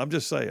Times. I'm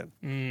just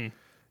saying.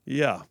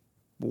 Yeah.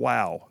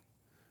 Wow.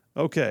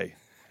 Okay,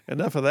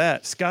 enough of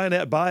that.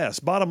 Skynet bias.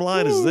 Bottom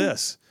line is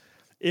this.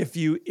 If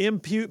you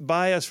impute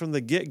bias from the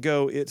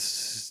get-go, it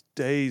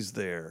stays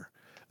there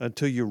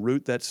until you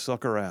root that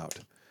sucker out.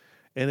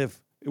 And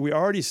if we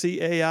already see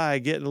AI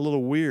getting a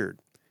little weird,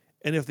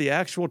 and if the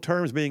actual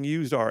terms being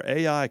used are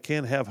AI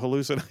can have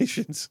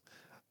hallucinations,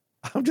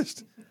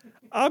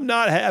 I'm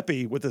not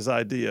happy with this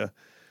idea.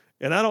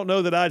 And I don't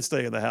know that I'd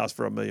stay in the house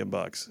for $1 million.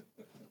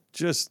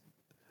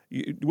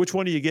 Which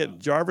one do you get,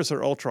 Jarvis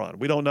or Ultron?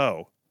 We don't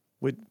know.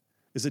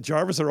 Is it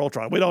Jarvis or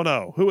Ultron? We don't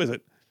know. Who is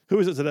it? Who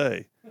is it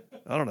today?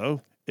 I don't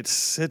know. It's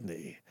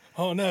Sydney.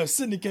 Oh, no.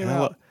 Sydney came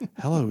out.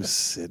 Hello,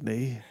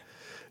 Sydney.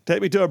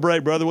 Take me to a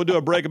break, brother. We'll do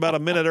a break about a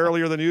minute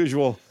earlier than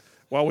usual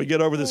while we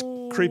get over this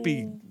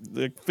creepy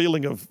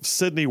feeling of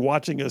Sydney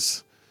watching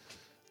us.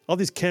 All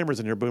these cameras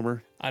in here,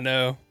 Boomer. I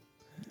know.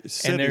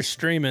 And they're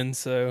streaming,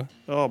 so.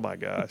 Oh, my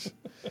gosh.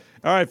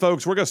 All right,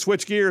 folks, we're going to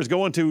switch gears,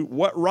 go into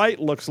what right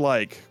looks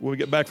like when we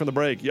get back from the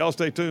break. Y'all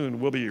stay tuned.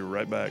 We'll be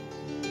right back.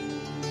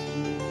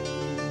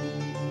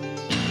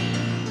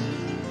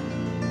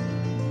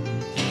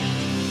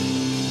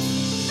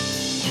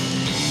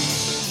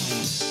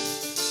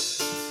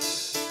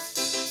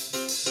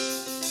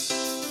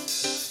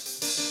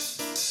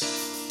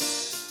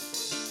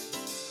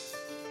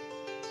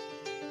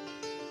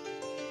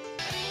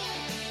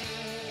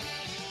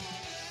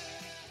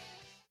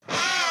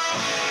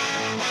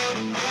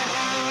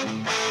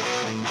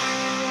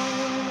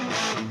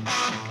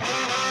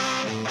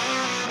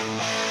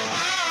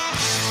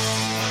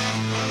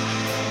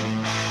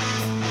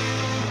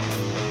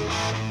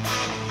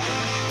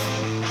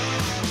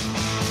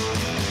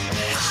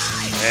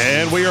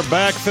 And we are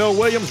back. Phil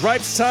Williams,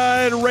 Right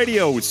Side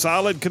Radio,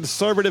 solid,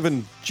 conservative,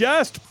 and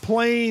just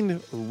plain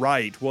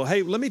right. Well,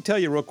 hey, let me tell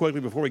you real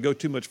quickly before we go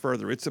too much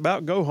further. It's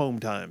about go home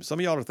time. Some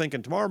of y'all are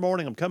thinking, tomorrow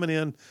morning I'm coming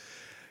in.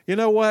 You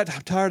know what?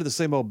 I'm tired of the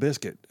same old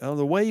biscuit. On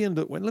the way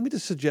into, let me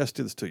just suggest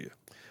this to you.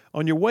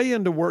 On your way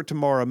into work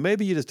tomorrow,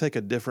 maybe you just take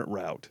a different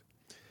route.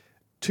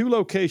 2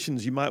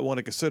 locations you might want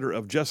to consider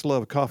of Just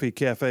Love Coffee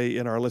Cafe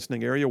in our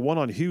listening area. One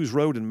on Hughes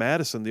Road in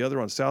Madison, the other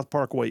on South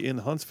Parkway in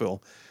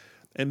Huntsville.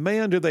 And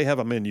man, do they have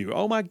a menu.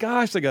 Oh my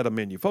gosh, they got a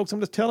menu. Folks, I'm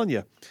just telling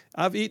you,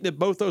 I've eaten at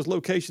both those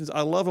locations.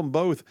 I love them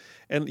both.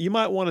 And you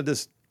might want to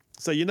just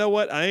say, you know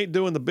what? I ain't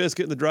doing the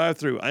biscuit in the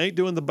drive-thru. I ain't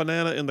doing the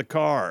banana in the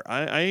car.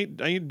 I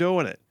ain't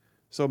doing it.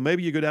 So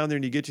maybe you go down there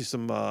and you get you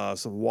some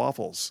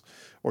waffles,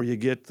 or you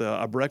get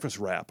a breakfast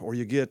wrap, or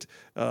you get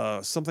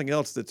something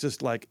else that's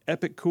just like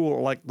epic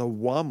cool, like the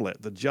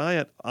Womlet, the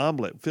giant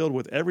omelet filled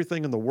with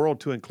everything in the world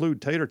to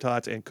include tater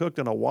tots and cooked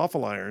in a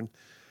waffle iron.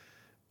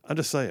 I'm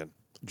just saying.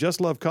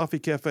 Just Love Coffee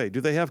Cafe. Do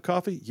they have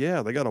coffee?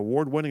 Yeah, they got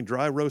award-winning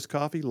dry roast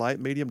coffee,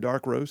 light, medium,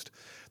 dark roast.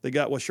 They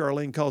got what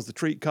Charlene calls the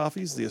treat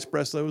coffees, the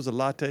espressos, the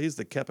lattes,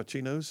 the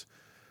cappuccinos.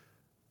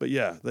 But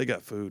yeah, they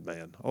got food,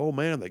 man. Oh,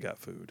 man, they got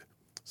food.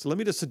 So let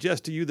me just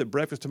suggest to you that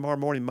breakfast tomorrow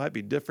morning might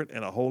be different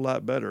and a whole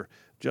lot better.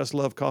 Just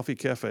Love Coffee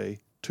Cafe,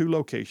 2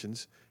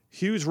 locations,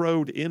 Hughes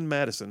Road in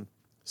Madison,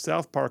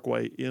 South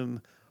Parkway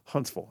in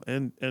Huntsville.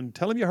 And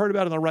tell them you heard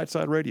about it on Right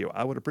Side Radio.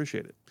 I would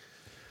appreciate it.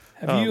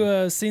 Have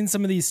you seen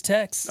some of these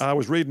texts? I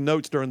was reading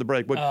notes during the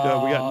break. But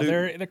we got new.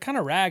 They're kind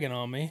of ragging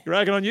on me.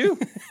 Ragging on you?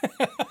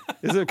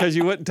 Is it because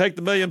you wouldn't take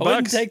the $1 million? I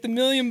wouldn't take the $1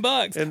 million.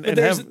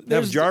 And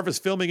have Jarvis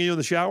filming you in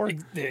the shower?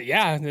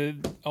 Yeah,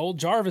 old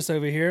Jarvis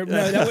over here.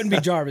 No, that wouldn't be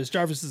Jarvis.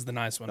 Jarvis is the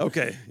nice one.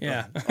 Okay.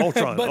 Yeah.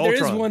 Ultron. But there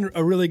is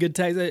a really good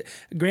text.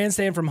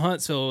 Grandstand from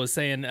Huntsville was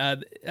saying,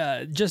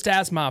 just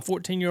asked my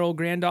 14-year-old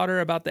granddaughter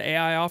about the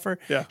AI offer.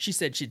 Yeah. She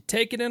said she'd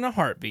take it in a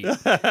heartbeat.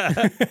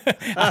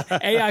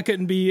 AI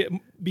couldn't be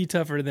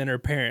tougher than her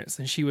parents,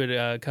 and she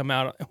would come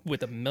out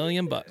with $1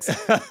 million.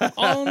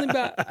 Only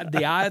by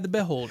the eye of the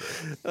beholder.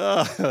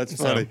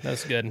 That's funny.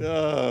 That's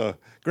good.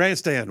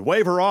 Grandstand,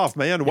 wave her off,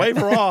 man. Wave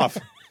her off.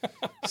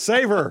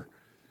 Save her.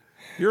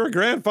 You're a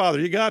grandfather.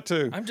 You got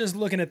to. I'm just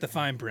looking at the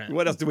fine print.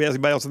 What else? Do we have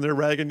anybody else in there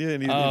ragging you?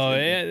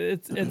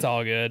 It's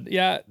all good.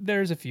 Yeah,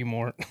 there's a few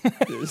more.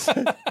 It's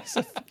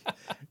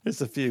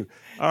a few.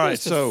 All right,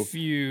 just a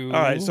few.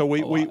 All right, so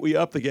we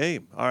up the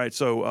game. All right,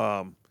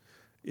 so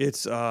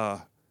it's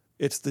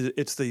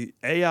the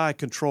AI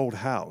controlled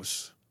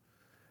house,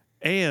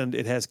 and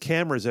it has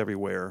cameras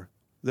everywhere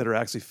that are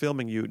actually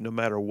filming you no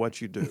matter what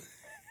you do.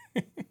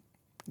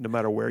 No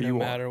matter where you are.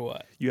 No matter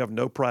what. You have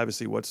no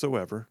privacy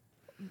whatsoever.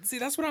 See,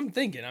 that's what I'm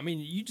thinking. I mean,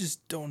 you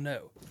just don't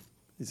know.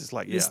 It's just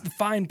like, It's the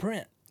fine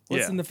print.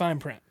 What's in the fine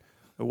print?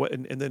 What,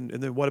 and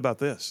then what about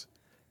this?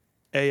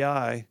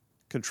 AI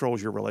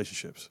controls your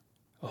relationships.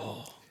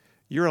 Oh.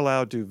 You're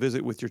allowed to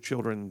visit with your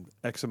children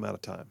X amount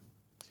of time.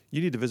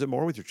 You need to visit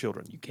more with your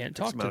children. You can't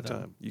talk to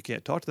them. You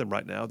can't talk to them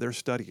right now. They're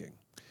studying.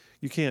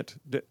 You can't.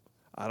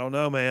 I don't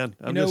know, man.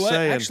 I'm you know just what?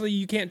 saying. Actually,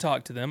 you can't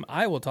talk to them.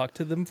 I will talk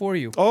to them for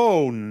you.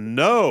 Oh,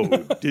 no.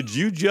 Did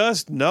you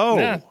just know?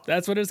 Yeah,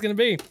 that's what it's going to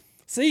be.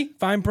 See?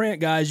 Fine print,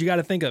 guys. You got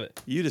to think of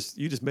it. You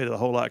just made it a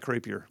whole lot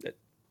creepier.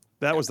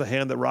 That was the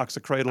hand that rocks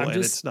the cradle, and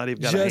it's not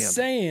even got a hand. Just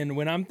saying,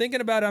 when I'm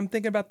thinking about it, I'm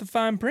thinking about the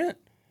fine print.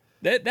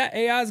 That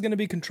AI is going to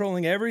be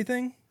controlling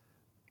everything.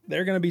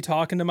 They're going to be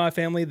talking to my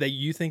family that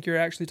you think you're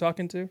actually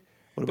talking to.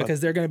 Because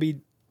they're going to be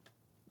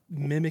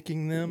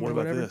mimicking them or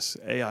whatever. What about this?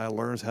 AI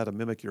learns how to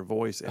mimic your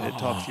voice, and it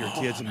talks to your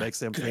kids and makes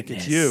them think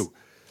it's you.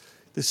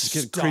 This is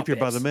getting creepier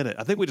by the minute.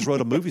 I think we just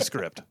wrote a movie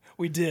script.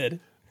 We did.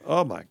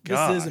 Oh, my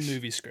gosh. This is a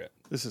movie script.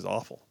 This is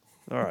awful.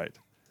 All right.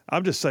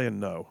 I'm just saying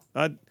no.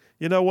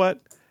 You know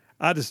what?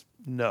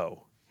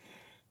 No.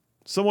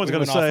 Someone's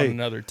going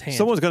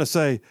to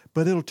say,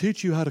 but it'll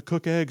teach you how to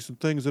cook eggs and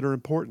things that are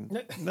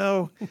important.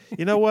 No.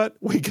 You know what?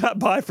 We got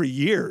by for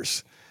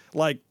years.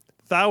 Like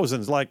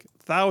thousands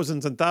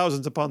and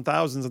thousands upon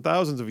thousands and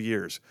thousands of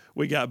years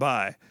we got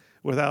by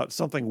without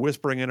something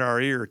whispering in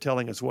our ear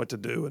telling us what to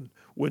do and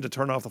when to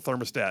turn off the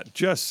thermostat.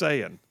 Just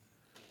saying.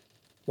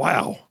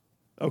 Wow.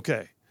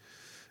 Okay.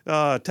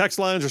 Text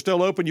lines are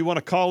still open. You want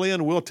to call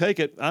in, we'll take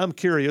it. I'm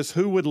curious,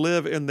 who would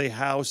live in the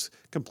house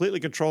completely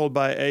controlled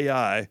by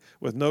AI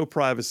with no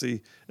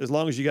privacy as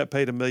long as you got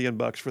paid $1 million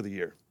for the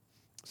year?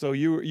 So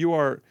you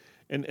are,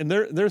 and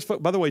there's,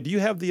 by the way, do you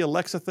have the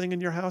Alexa thing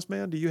in your house,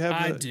 man? Do you have?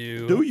 I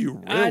do. Do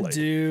you really? I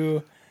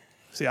do.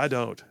 See, I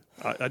don't.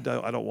 I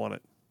don't want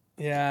it.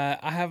 Yeah,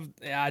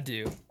 I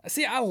do.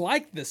 See, I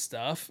like this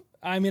stuff.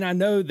 I mean, I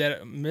know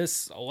that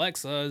Miss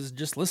Alexa is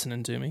just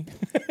listening to me.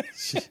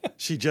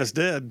 She just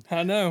did.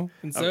 I know.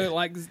 And so,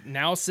 like,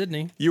 now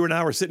Sydney. You and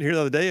I were sitting here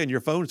the other day, and your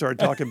phone started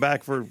talking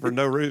back for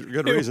no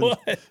good reason.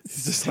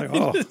 It's just like,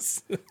 oh,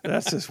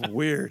 that's just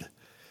weird.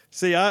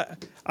 See,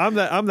 I'm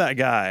that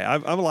guy.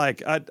 I'm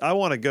like, I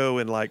want to go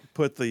and like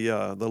put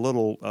the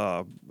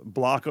little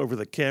block over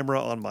the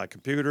camera on my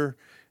computer,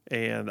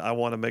 and I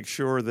want to make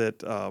sure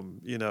that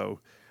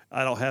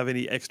I don't have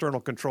any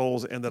external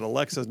controls, and that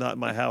Alexa's not in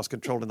my house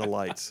controlling the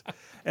lights.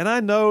 And I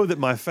know that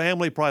my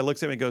family probably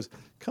looks at me and goes,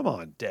 "Come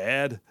on,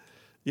 Dad,"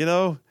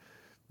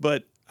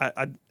 But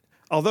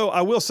although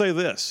I will say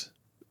this,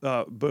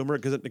 Boomer,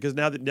 because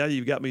now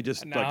you've got me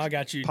just I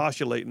got you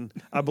postulating.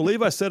 I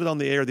believe I said it on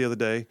the air the other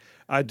day.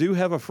 I do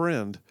have a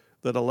friend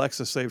that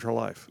Alexa saved her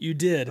life. You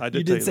did. I did.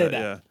 You did say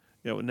that.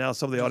 Yeah. Now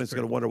some of the audience is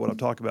going to wonder what I'm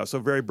talking about. So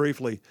very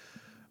briefly,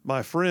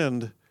 my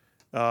friend.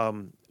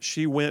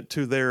 She went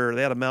to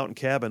they had a mountain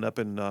cabin up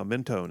in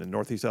Mentone in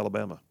northeast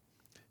Alabama.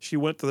 She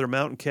went to their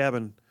mountain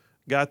cabin,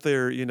 got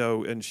there,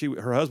 and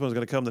her husband was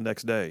going to come the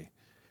next day.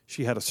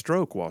 She had a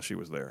stroke while she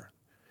was there,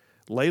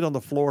 laid on the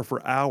floor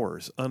for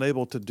hours,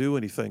 unable to do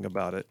anything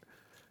about it,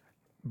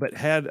 but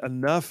had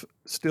enough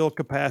still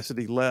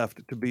capacity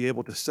left to be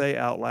able to say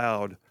out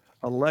loud,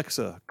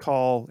 "Alexa,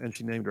 call," and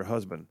she named her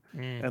husband.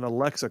 And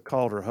Alexa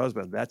called her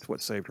husband. That's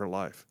what saved her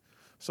life.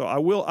 So I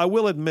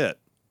will admit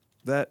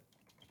that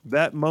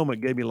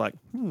moment gave me like,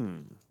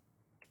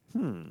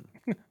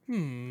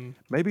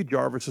 maybe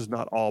Jarvis is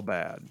not all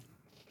bad.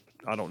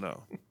 I don't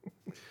know.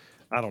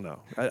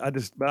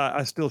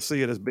 I still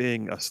see it as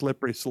being a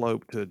slippery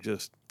slope to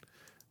just,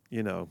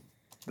 the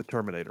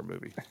Terminator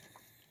movie.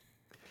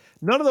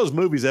 None of those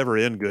movies ever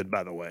end good,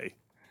 by the way.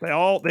 They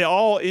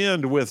all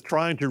end with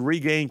trying to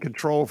regain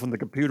control from the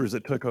computers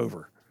that took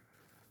over.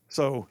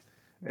 So,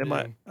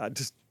 I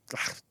just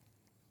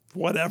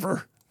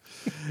whatever.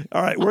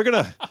 All right, we're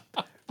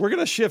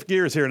gonna shift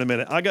gears here in a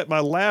minute. I got my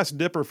last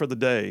dipper for the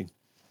day.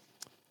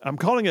 I'm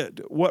calling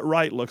it "What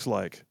Right Looks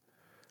Like."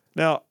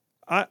 Now,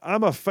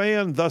 I'm a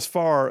fan thus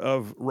far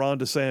of Ron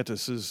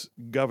DeSantis'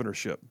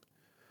 governorship,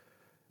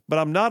 but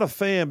I'm not a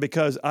fan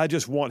because I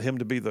just want him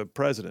to be the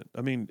president.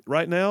 I mean,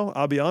 right now,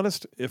 I'll be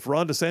honest, if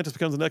Ron DeSantis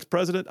becomes the next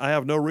president, I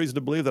have no reason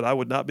to believe that I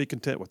would not be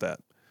content with that.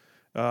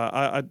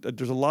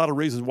 There's a lot of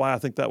reasons why I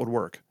think that would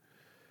work.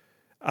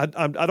 I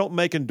don't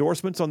make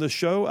endorsements on this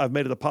show. I've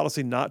made it a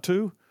policy not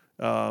to.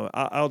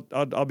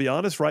 I'll be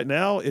honest. Right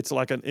now, it's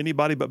like an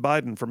anybody but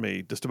Biden for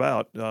me, just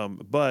about.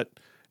 But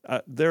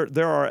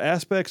there are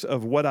aspects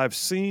of what I've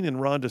seen in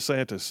Ron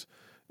DeSantis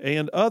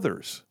and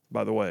others,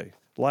 by the way.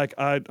 Like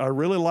I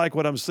really like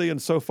what I'm seeing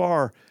so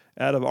far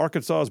out of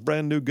Arkansas's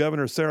brand new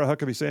governor, Sarah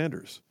Huckabee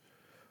Sanders.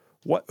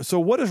 What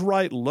does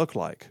right look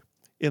like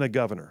in a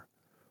governor?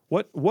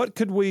 What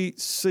could we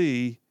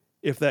see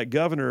if that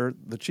governor,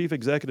 the chief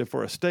executive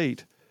for a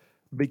state,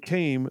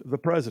 became the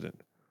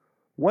president?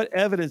 What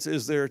evidence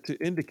is there to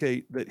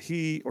indicate that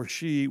he or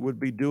she would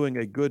be doing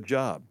a good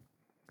job?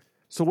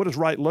 So what does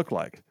right look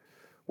like?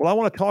 Well, I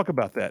want to talk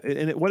about that.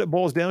 And what it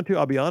boils down to,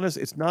 I'll be honest,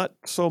 it's not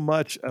so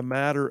much a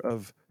matter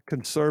of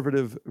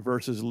conservative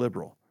versus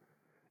liberal.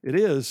 It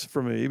is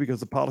for me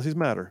because the policies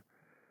matter.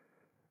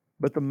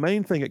 But the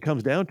main thing it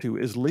comes down to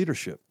is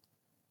leadership.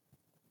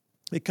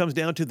 It comes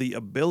down to the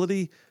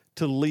ability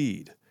to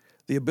lead,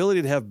 the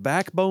ability to have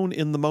backbone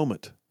in the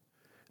moment,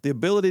 the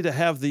ability to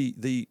have the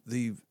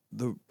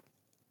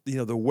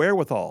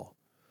wherewithal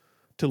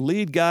to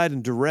lead, guide,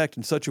 and direct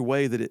in such a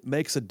way that it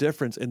makes a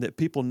difference and that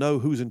people know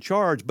who's in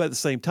charge, but at the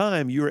same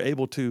time, you're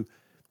able to,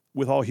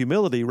 with all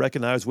humility,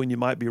 recognize when you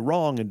might be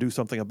wrong and do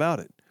something about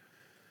it.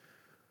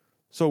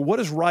 So what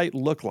does right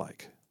look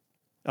like?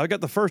 I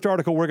got the first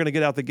article we're going to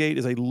get out the gate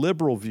is a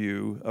liberal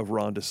view of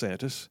Ron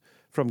DeSantis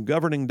from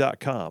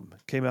governing.com.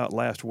 Came out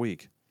last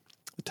week.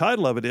 The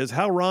title of it is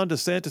How Ron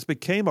DeSantis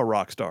Became a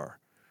Rock Star.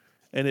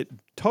 And it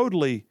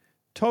totally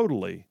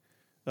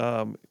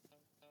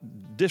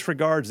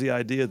disregards the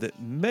idea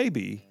that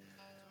maybe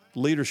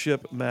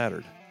leadership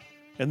mattered.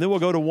 And then we'll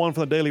go to one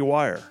from the Daily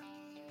Wire.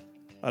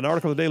 An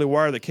article in the Daily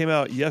Wire that came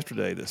out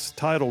yesterday that's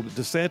titled,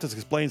 DeSantis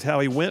explains how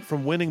he went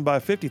from winning by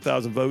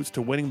 50,000 votes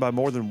to winning by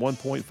more than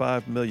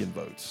 1.5 million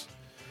votes.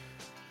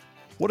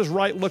 What does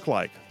right look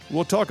like?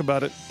 We'll talk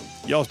about it.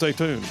 Y'all stay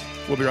tuned.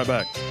 We'll be right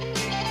back.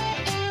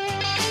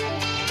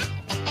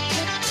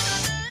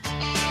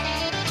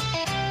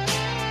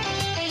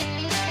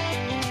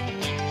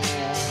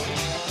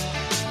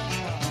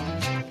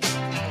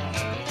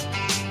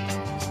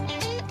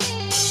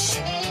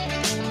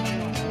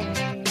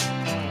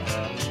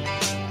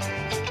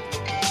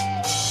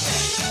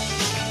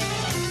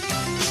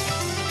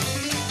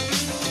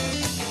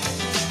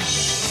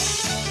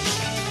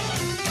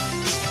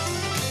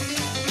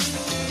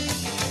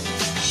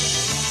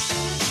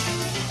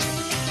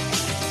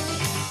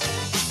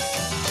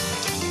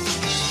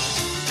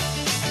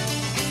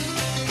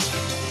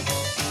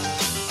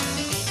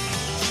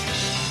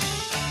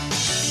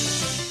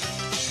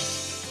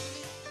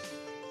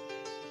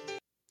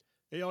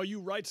 Hey, all you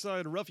right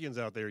side ruffians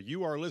out there,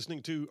 you are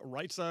listening to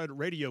Right Side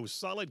Radio,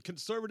 solid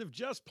conservative,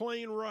 just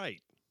plain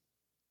right.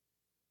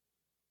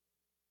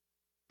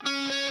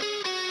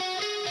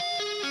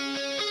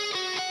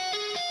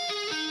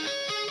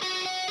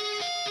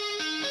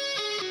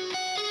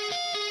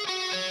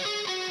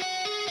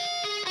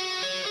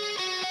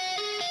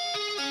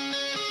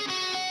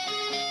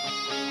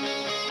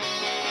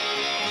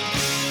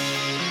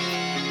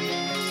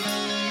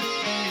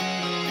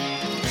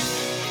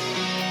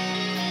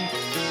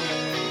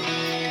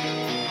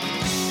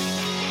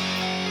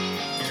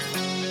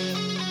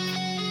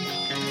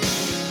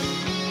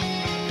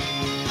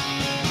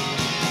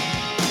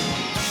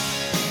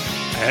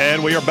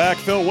 And we are back.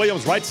 Phil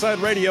Williams, Right Side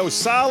Radio,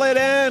 solid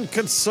and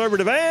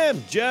conservative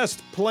and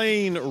just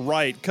plain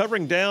right.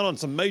 Covering down on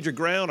some major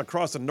ground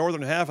across the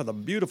northern half of the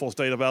beautiful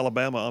state of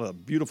Alabama on a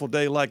beautiful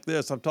day like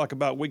this. I'm talking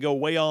about we go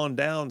way on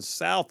down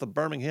south of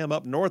Birmingham,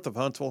 up north of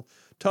Huntsville,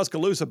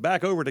 Tuscaloosa,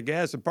 back over to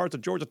Gadsden, parts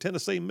of Georgia,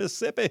 Tennessee,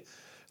 Mississippi,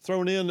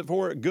 thrown in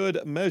for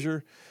good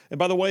measure. And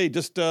by the way,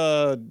 just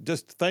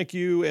thank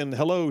you and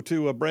hello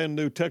to a brand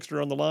new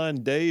texter on the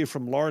line, Dave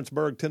from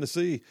Lawrenceburg,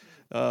 Tennessee.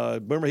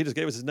 Remember, he just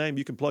gave us his name.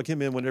 You can plug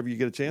him in whenever you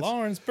get a chance.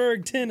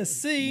 Lawrenceburg,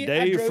 Tennessee.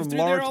 Dave from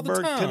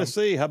Lawrenceburg,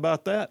 Tennessee. How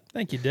about that?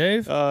 Thank you,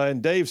 Dave.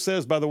 And Dave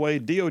says, by the way,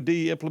 DOD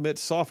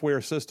implements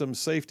software system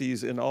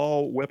safeties in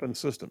all weapon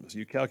systems.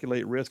 You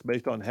calculate risk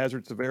based on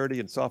hazard severity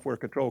and software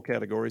control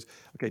categories.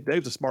 Okay,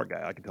 Dave's a smart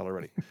guy, I can tell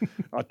already.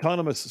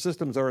 Autonomous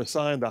systems are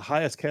assigned the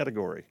highest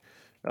category,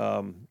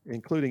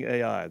 including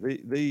AI.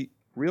 The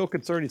real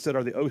concern, he said,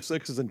 are the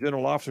 06s and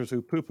general officers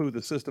who poo-poo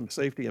the system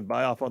safety and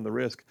buy off on the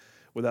risk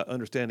without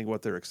understanding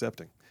what they're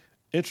accepting.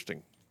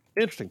 Interesting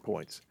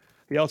points.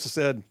 He also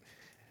said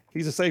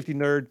he's a safety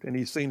nerd, and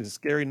he's seen a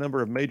scary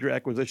number of major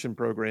acquisition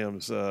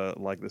programs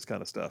like this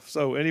kind of stuff.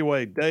 So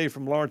anyway, Dave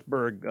from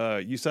Lawrenceburg,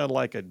 you sound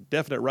like a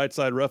definite right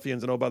side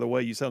ruffians, and oh, by the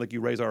way, you sound like you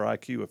raise our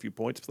IQ a few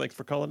points. Thanks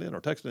for calling in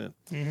or texting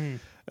in.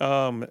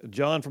 Mm-hmm.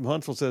 John from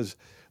Huntsville says,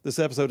 this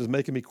episode is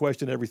making me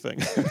question everything.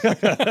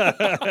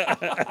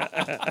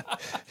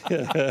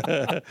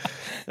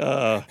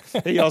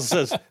 He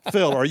also says,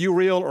 Phil, are you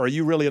real or are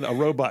you really a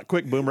robot?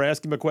 Quick, Boomer,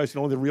 ask him a question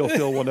only the real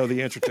Phil will know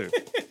the answer to.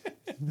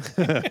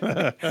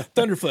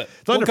 Thunderfoot.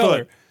 What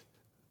color?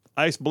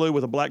 Ice blue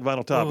with a black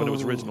vinyl top, and it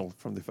was original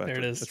from the factory.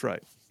 There it is. That's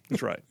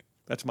right.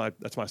 That's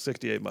my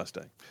 68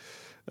 Mustang.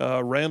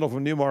 Randall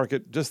from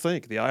Newmarket, just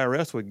think, the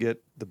IRS would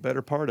get the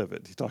better part of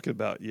it. He's talking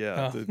about,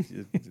 yeah,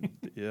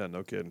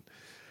 no kidding.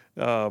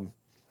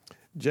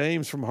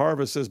 James from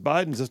Harvest says,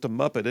 Biden's just a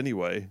Muppet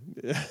anyway.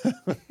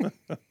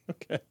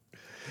 Okay.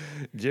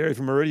 Jerry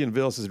from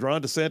Meridianville says,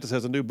 Ron DeSantis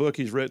has a new book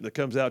he's written that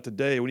comes out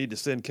today. We need to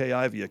send Kay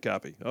Ivey a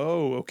copy.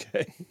 Oh,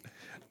 okay.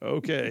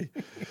 Okay.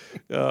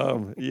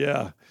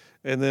 Yeah.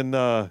 And then,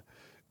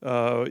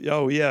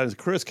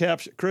 Chris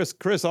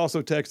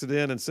also texted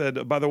in and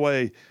said, by the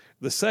way,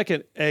 the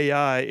second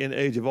AI in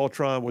Age of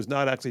Ultron was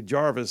not actually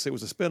Jarvis. It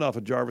was a spinoff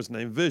of Jarvis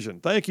named Vision.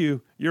 Thank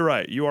you. You're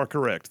right. You are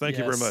correct. Thank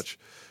you very much.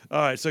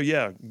 All right. So,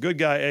 yeah, good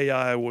guy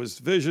AI was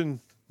Vision.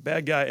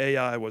 Bad guy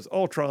AI was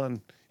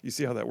Ultron. You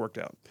see how that worked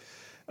out.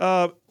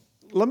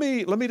 Let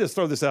me just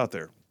throw this out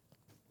there.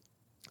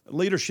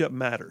 Leadership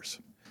matters.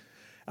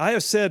 I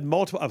have said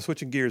multiple – I'm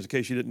switching gears in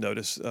case you didn't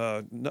notice.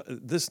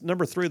 This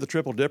number 3 of the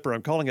Triple Dipper,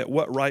 I'm calling it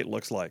What Right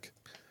Looks Like.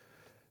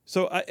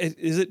 So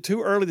is it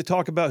too early to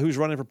talk about who's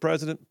running for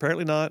president?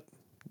 Apparently not.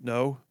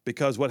 No,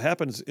 because what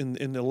happens in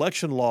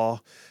election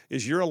law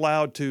is you're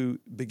allowed to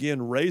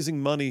begin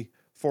raising money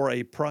for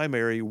a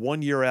primary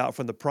 1 year out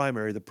from the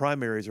primary. The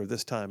primaries are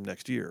this time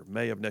next year,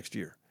 May of next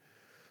year.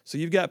 So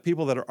you've got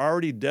people that are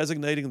already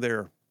designating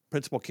their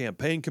principal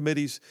campaign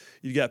committees.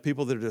 You've got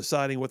people that are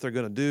deciding what they're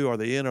going to do. Are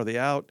they in? Are they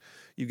out?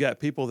 You've got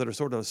people that are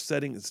sort of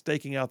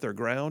staking out their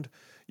ground.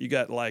 You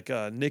got like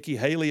Nikki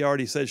Haley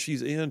already says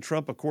she's in.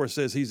 Trump, of course,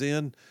 says he's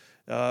in.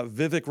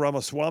 Vivek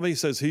Ramaswamy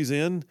says he's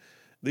in.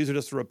 These are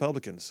just the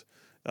Republicans.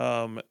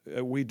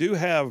 We do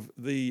have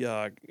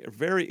the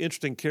very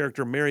interesting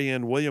character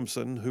Marianne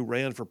Williamson, who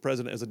ran for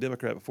president as a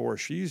Democrat before.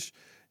 She's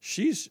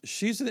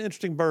an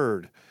interesting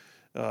bird,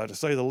 to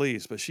say the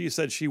least. But she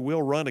said she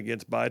will run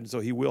against Biden, so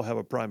he will have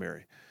a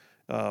primary.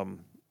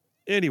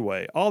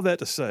 Anyway, all that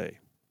to say,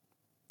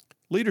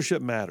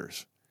 leadership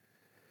matters.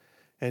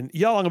 And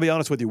y'all, I'm gonna be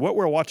honest with you. What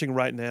we're watching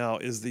right now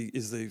is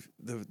the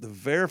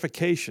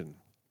verification,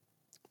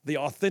 the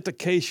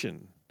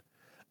authentication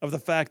of the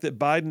fact that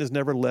Biden has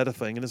never led a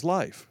thing in his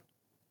life.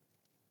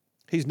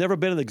 He's never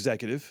been an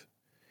executive.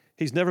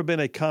 He's never been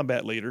a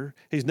combat leader.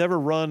 He's never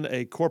run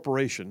a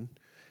corporation.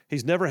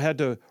 He's never had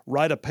to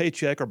write a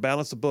paycheck or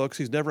balance the books.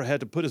 He's never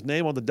had to put his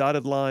name on the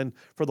dotted line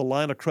for the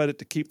line of credit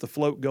to keep the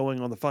float going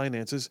on the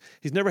finances.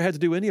 He's never had to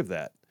do any of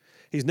that.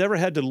 He's never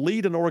had to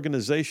lead an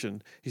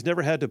organization. He's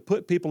never had to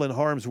put people in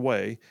harm's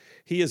way.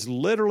 He has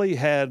literally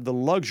had the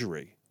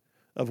luxury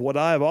of what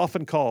I have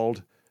often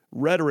called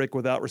rhetoric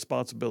without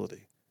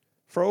responsibility.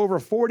 For over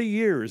 40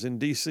 years in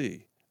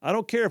D.C., I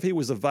don't care if he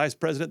was a vice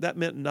president, that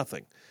meant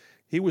nothing.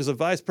 He was a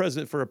vice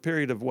president for a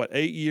period of,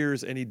 8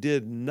 years, and he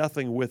did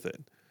nothing with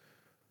it.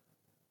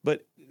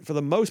 But for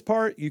the most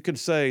part, you can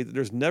say that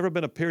there's never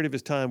been a period of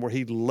his time where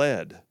he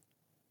led.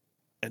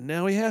 And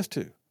now he has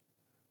to.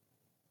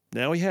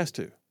 Now he has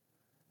to.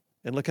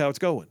 And look how it's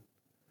going.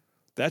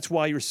 That's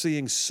why you're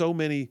seeing so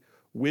many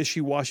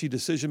wishy-washy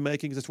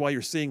decision-makings. That's why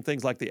you're seeing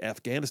things like the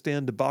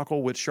Afghanistan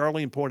debacle, which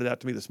Charlene pointed out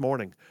to me this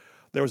morning.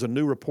 There was a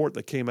new report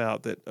that came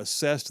out that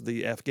assessed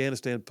the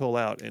Afghanistan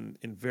pullout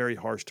in very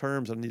harsh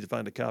terms. I need to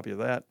find a copy of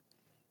that.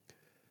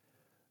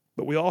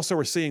 But we also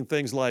are seeing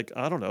things like,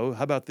 I don't know,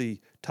 how about the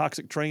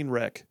toxic train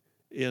wreck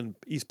in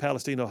East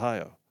Palestine,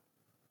 Ohio?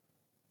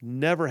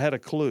 Never had a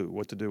clue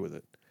what to do with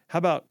it. How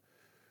about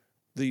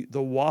the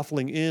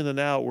waffling in and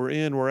out, we're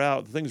in, we're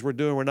out, things we're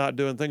doing, we're not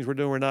doing, things we're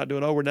doing, we're not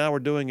doing, now we're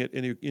doing it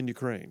in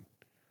Ukraine.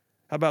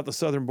 How about the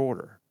southern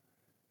border?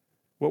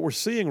 What we're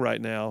seeing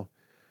right now,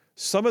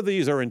 some of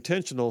these are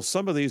intentional,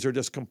 some of these are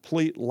just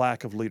complete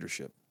lack of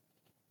leadership.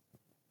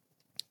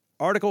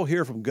 Article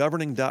here from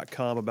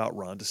governing.com about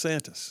Ron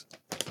DeSantis.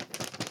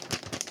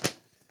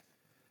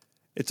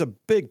 It's a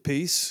big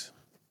piece.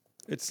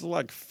 It's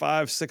like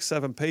 5, 6,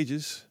 7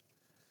 pages.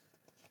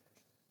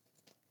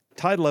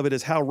 Title of it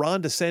is How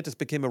Ron DeSantis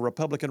Became a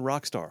Republican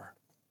Rock Star.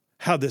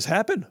 How'd this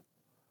happen?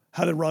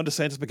 How did Ron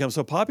DeSantis become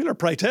so popular?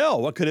 Pray tell,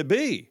 what could it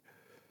be?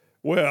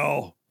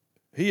 Well,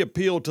 he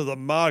appealed to the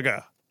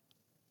MAGA.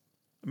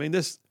 I mean,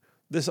 this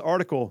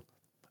article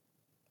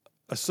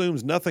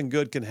assumes nothing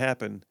good can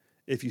happen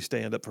if you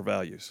stand up for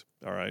values,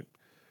 all right?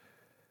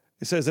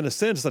 It says, in a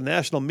sense, the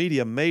national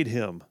media made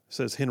him,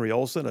 says Henry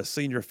Olson, a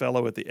senior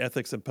fellow at the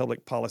Ethics and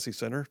Public Policy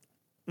Center.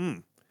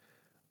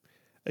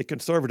 A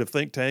conservative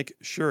think tank,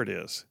 sure it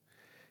is.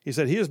 He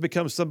said he has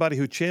become somebody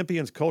who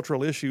champions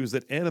cultural issues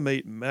that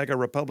animate MAGA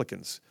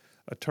Republicans,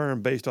 a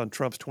term based on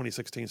Trump's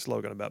 2016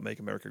 slogan about Make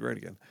America Great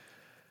Again.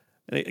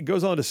 And it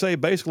goes on to say,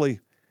 basically,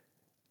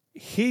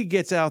 he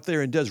gets out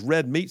there and does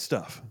red meat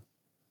stuff,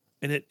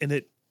 and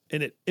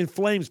it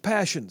inflames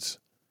passions.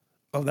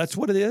 Oh, that's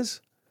what it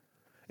is?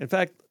 In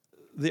fact,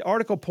 the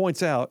article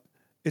points out,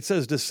 it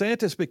says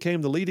DeSantis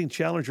became the leading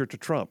challenger to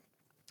Trump,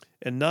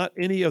 and not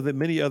any of the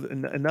many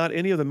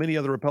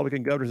other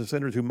Republican governors and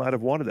senators who might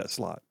have wanted that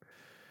slot,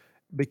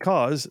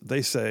 because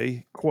they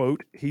say,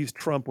 quote, he's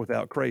Trump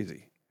without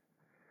crazy.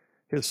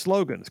 His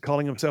slogans,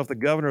 calling himself the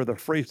governor of the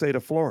free state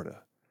of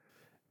Florida,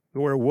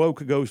 where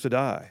woke goes to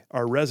die,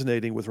 are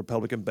resonating with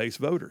Republican base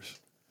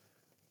voters.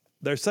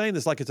 They're saying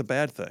this like it's a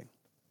bad thing.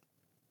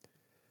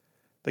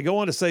 They go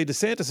on to say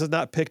DeSantis has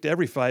not picked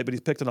every fight, but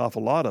he's picked an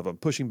awful lot of them,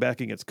 pushing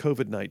back against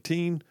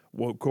COVID-19,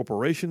 woke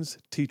corporations,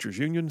 teachers'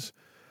 unions.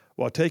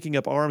 While taking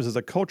up arms as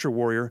a culture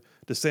warrior,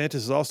 DeSantis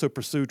has also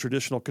pursued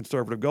traditional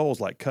conservative goals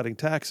like cutting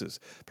taxes,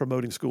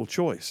 promoting school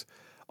choice,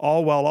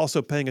 all while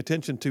also paying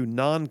attention to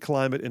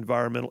non-climate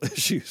environmental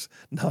issues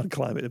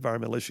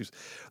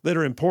that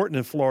are important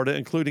in Florida,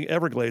 including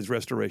Everglades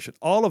restoration.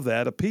 All of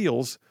that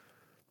appeals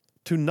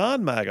to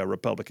non-MAGA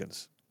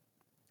Republicans.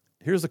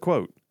 Here's the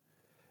quote.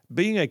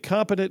 Being a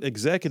competent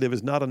executive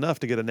is not enough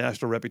to get a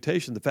national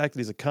reputation. The fact that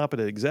he's a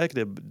competent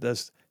executive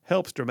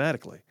helps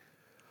dramatically.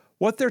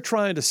 What they're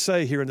trying to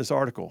say here in this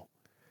article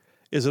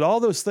is that all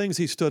those things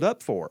he stood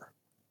up for,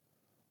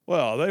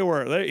 well,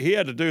 he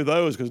had to do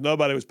those because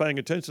nobody was paying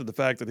attention to the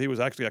fact that he was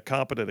actually a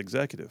competent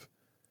executive.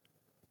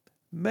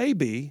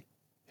 Maybe,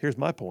 here's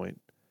my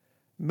point,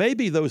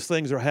 maybe those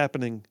things are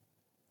happening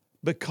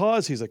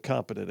because he's a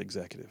competent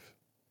executive.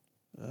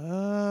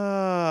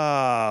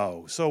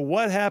 Oh, so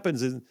what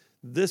happens in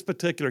this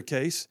particular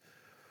case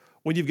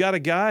when you've got a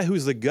guy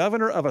who's the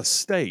governor of a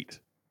state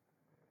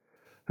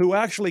who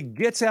actually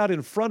gets out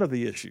in front of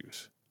the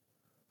issues,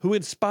 who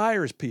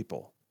inspires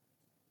people,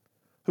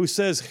 who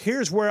says,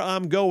 here's where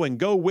I'm going,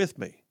 go with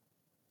me,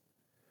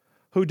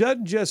 who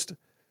doesn't just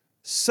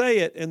say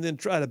it and then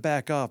try to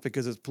back off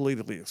because it's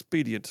politically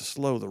expedient to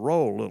slow the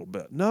roll a little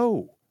bit.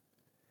 No.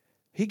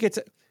 He gets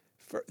it.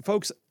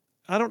 Folks,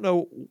 I don't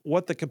know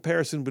what the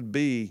comparison would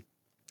be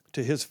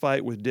to his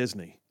fight with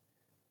Disney,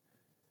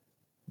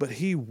 but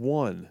he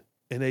won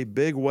in a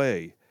big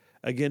way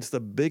against the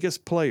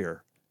biggest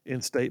player in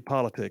state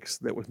politics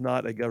that was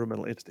not a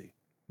governmental entity,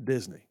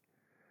 Disney.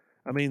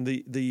 I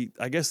mean,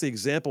 I guess the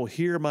example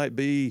here might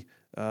be,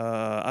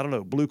 I don't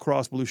know, Blue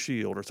Cross Blue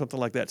Shield or something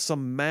like that,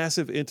 some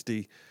massive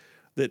entity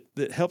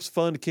that helps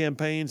fund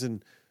campaigns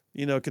and,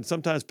 can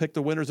sometimes pick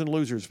the winners and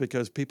losers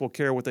because people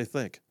care what they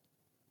think.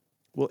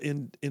 Well,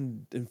 in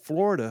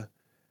Florida,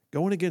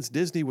 going against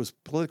Disney was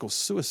political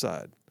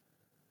suicide.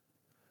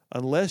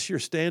 Unless you're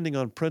standing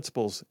on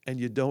principles and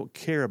you don't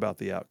care about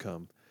the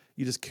outcome,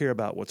 you just care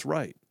about what's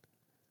right.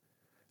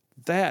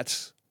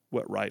 That's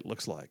what right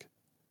looks like.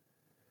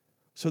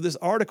 So this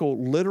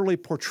article literally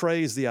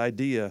portrays the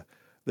idea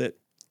that,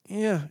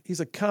 yeah,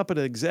 he's a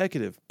competent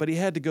executive, but he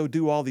had to go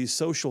do all these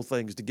social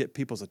things to get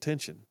people's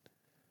attention.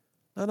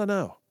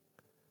 No.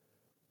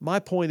 My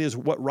point is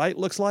what right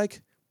looks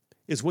like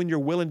is when you're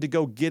willing to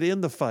go get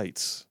in the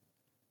fights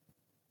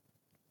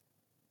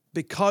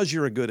because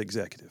you're a good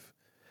executive.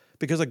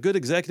 Because a good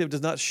executive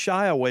does not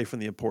shy away from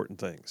the important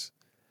things.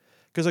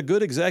 Because a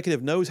good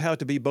executive knows how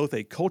to be both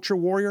a culture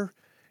warrior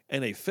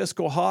and a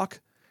fiscal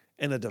hawk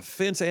and a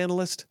defense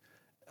analyst,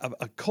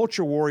 a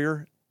culture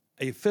warrior,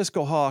 a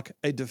fiscal hawk,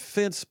 a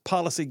defense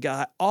policy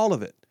guy, all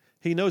of it.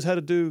 He knows how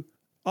to do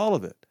all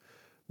of it.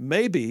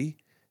 Maybe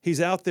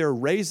he's out there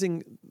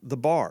raising the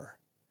bar.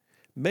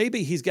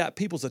 Maybe he's got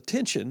people's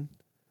attention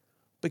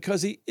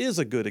because he is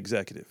a good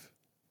executive.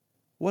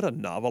 What a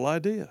novel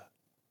idea.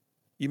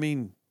 You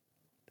mean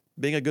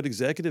being a good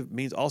executive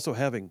means also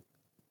having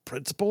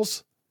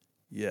principles?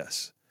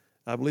 Yes,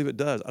 I believe it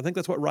does. I think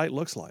that's what right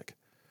looks like.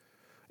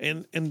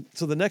 And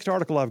so the next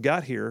article I've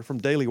got here from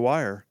Daily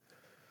Wire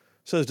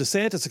says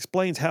DeSantis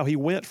explains how he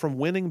went from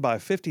winning by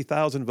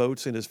 50,000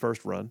 votes in his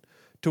first run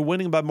to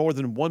winning by more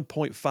than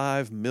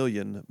 1.5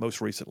 million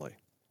most recently.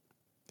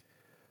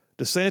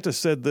 DeSantis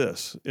said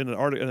this in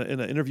an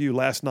interview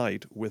last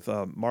night with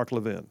Mark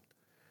Levin.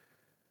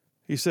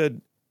 He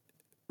said,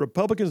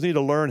 Republicans need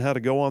to learn how to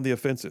go on the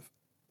offensive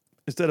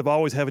instead of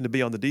always having to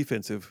be on the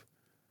defensive.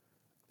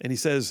 And he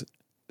says,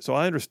 so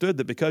I understood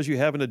that because you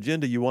have an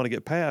agenda you want to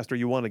get passed or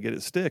you want to get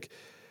it stick,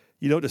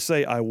 you don't just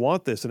say, I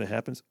want this and it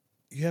happens.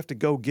 You have to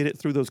go get it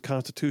through those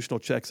constitutional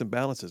checks and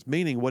balances,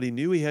 meaning what he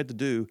knew he had to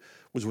do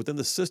was within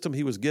the system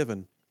he was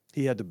given,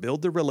 he had to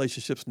build the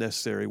relationships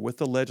necessary with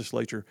the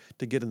legislature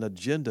to get an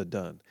agenda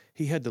done.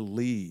 He had to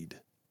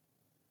lead.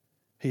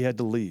 He had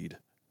to lead.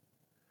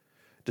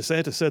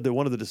 DeSantis said that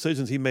one of the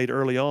decisions he made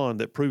early on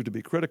that proved to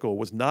be critical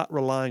was not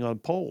relying on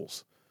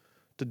polls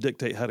to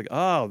dictate how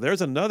to,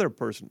 there's another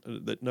person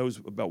that knows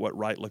about what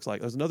right looks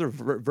like. There's another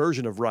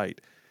version of right.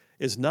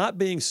 Is not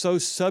being so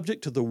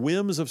subject to the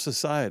whims of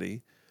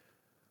society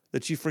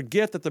that you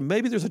forget that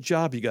maybe there's a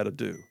job you got to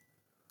do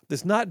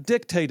that's not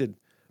dictated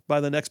by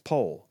the next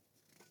poll.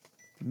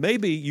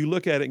 Maybe you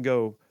look at it and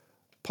go,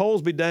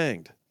 polls be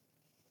danged.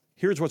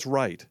 Here's what's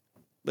right.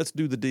 Let's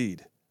do the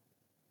deed.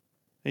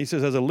 And he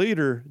says, as a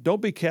leader,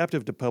 don't be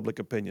captive to public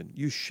opinion.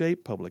 You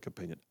shape public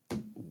opinion.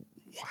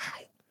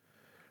 Wow.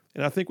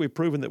 And I think we've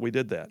proven that we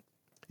did that.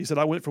 He said,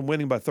 I went from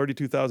winning by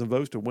 32,000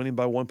 votes to winning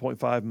by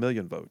 1.5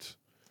 million votes.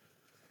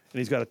 And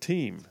he's got a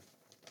team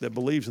that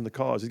believes in the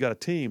cause. He's got a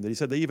team that he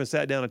said they even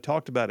sat down and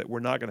talked about it. We're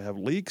not going to have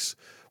leaks.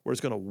 We're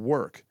just going to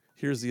work.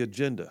 Here's the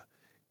agenda.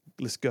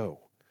 Let's go.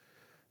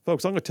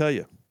 Folks, I'm going to tell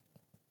you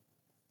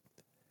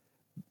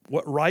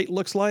what right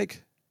looks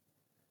like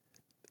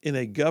in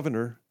a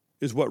governor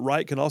is what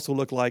right can also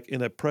look like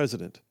in a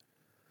president.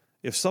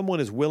 If someone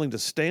is willing to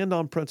stand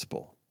on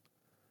principle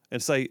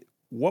and say,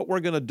 what we're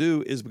going to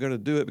do is we're going to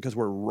do it because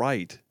we're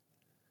right,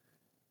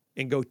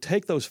 and go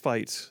take those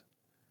fights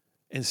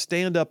and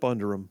stand up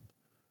under them,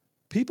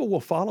 people will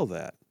follow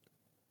that.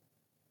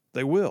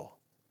 They will.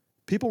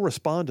 People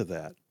respond to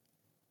that.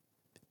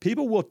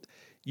 People will,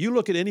 you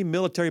look at any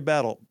military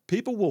battle,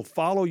 people will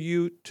follow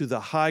you to the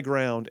high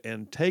ground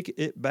and take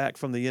it back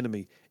from the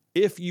enemy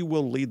if you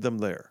will lead them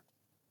there.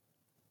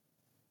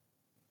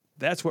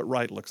 That's what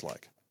right looks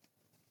like.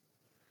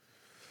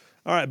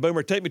 All right,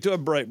 Boomer, take me to a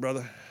break,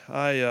 brother.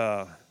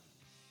 That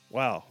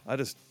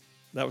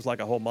was like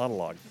a whole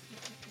monologue.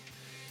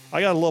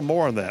 I got a little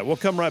more on that. We'll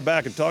come right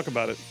back and talk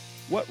about it.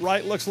 What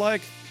right looks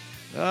like?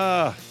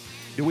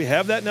 Do we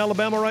have that in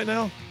Alabama right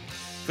now?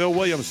 Phil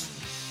Williams,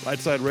 Right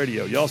Side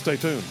Radio. Y'all stay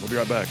tuned. We'll be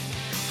right back.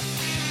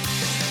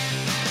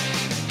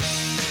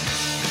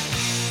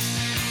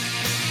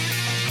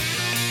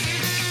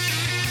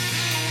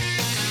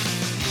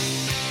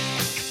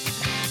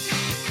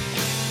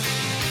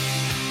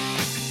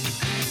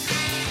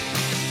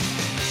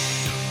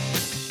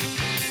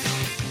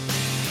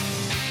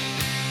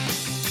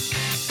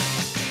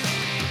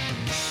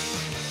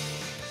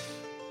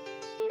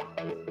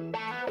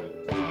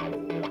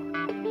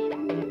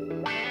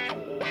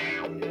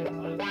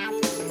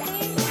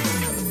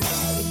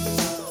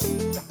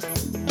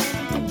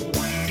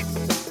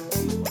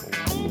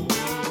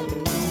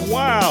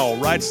 Wow,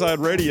 Right Side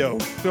Radio.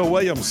 Phil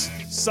Williams,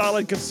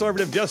 solid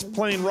conservative, just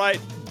plain right.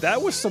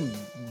 That was some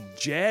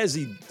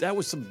jazzy. That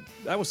was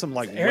some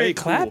like Eric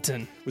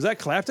Clapton. Cool. Was that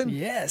Clapton?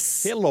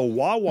 Yes. He had a little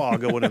wah-wah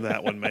going in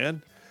that one,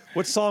 man.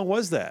 What song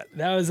was that?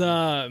 That was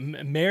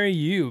 "Marry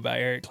You" by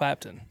Eric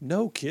Clapton.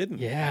 No kidding.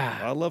 Yeah,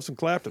 I love some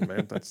Clapton,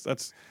 man.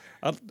 That's.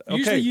 Okay.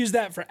 Usually use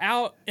that for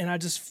out, and I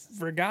just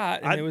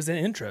forgot, and it was an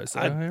intro. So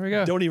here we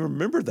go. Don't even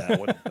remember that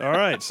one. All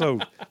right, so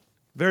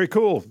very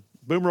cool.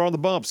 Boomer on the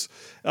bumps.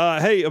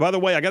 Hey, by the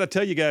way, I got to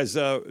tell you guys,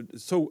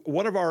 so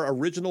one of our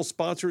original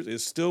sponsors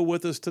is still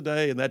with us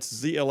today, and that's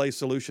ZLA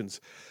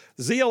Solutions.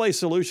 ZLA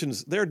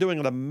Solutions, they're doing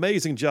an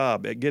amazing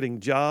job at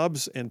getting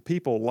jobs and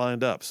people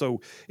lined up.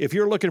 So if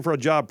you're looking for a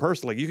job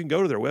personally, you can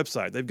go to their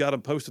website. They've got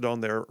them posted on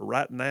there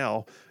right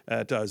now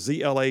at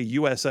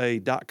zlausa.com.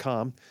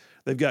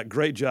 They've got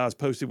great jobs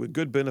posted with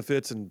good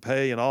benefits and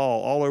pay and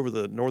all over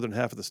the northern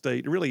half of the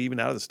state, really even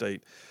out of the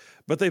state.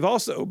 But they've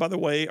also, by the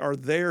way, are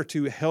there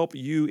to help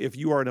you if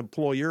you are an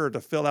employer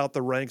to fill out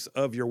the ranks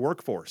of your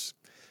workforce.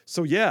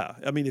 So yeah,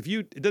 I mean,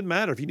 it doesn't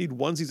matter if you need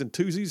onesies and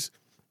twosies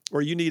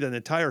or you need an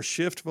entire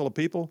shift full of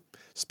people,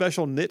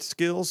 special niche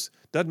skills,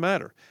 doesn't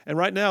matter. And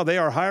right now they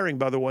are hiring,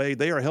 by the way,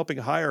 they are helping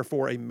hire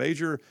for a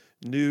major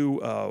new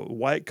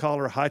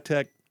white-collar,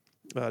 high-tech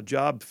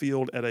job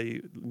field at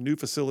a new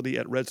facility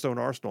at Redstone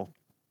Arsenal.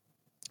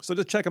 So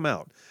just check them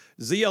out.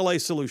 ZLA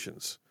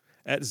Solutions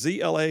at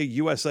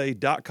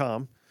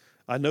zlausa.com.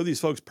 I know these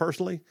folks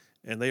personally,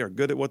 and they are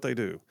good at what they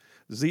do.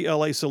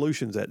 ZLA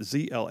Solutions at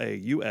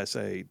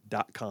zlausa.com.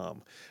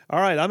 All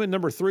right, I'm in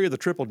number 3 of the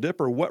Triple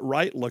Dipper, what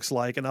right looks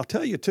like. And I'll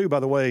tell you, too, by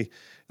the way,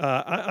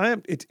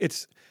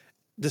 DeSantis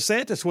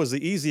was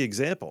the easy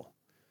example.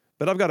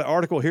 But I've got an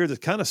article here that's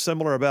kind of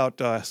similar about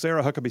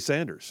Sarah Huckabee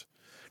Sanders.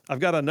 I've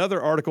got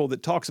another article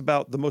that talks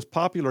about the most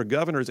popular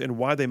governors and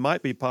why they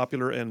might be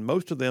popular, and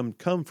most of them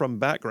come from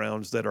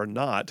backgrounds that are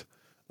not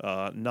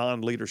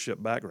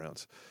non-leadership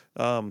backgrounds.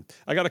 I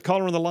got a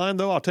caller on the line,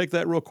 though. I'll take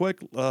that real quick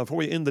before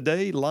we end the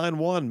day. Line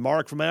 1,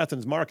 Mark from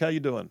Athens. Mark, how you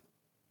doing?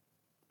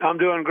 I'm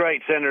doing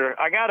great, Senator.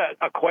 I got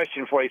a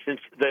question for you.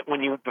 Since that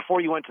before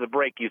you went to the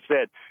break, you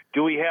said,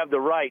 do we have the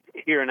right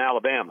here in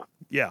Alabama?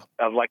 Yeah.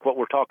 Of like what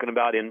we're talking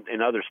about in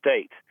other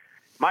states.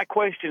 My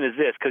question is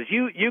this, because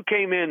you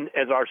came in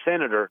as our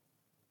senator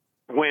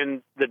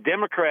when the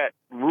Democrat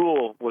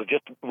rule was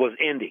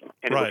ending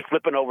and right. It was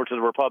flipping over to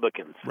the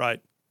Republicans. Right.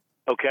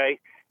 Okay.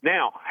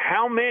 Now,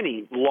 how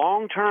many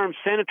long-term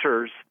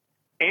senators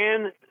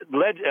and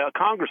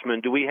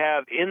congressmen do we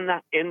have in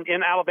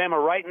Alabama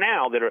right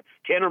now that are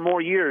 10 or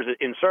more years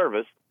in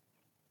service?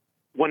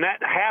 When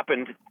that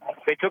happened,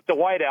 they took the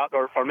whiteout,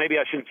 or maybe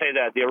I shouldn't say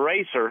that, the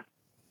eraser,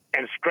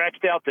 and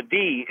scratched out the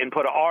D and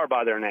put an R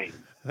by their name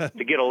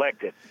to get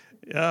elected.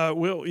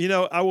 Well,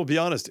 I will be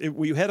honest.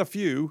 We had a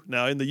few.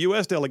 Now, in the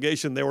U.S.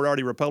 delegation, there were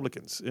already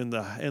Republicans. In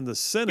the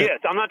Senate.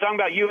 Yes, I'm not talking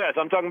about U.S.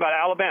 I'm talking about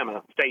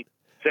Alabama state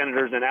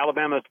senators and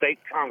Alabama state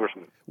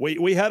congressmen.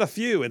 We had a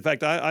few. In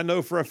fact, I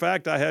know for a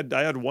fact I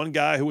had one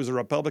guy who was a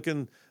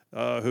Republican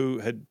who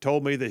had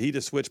told me that he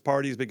just switched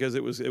parties because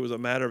it was a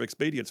matter of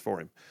expedience for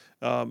him.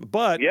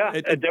 But yeah,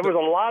 there was a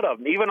lot of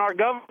them. Even our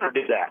governor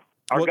did that.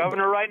 Our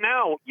governor right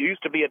now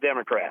used to be a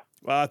Democrat.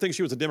 Well, I think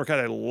she was a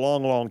Democrat a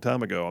long, long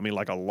time ago. I mean,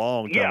 like a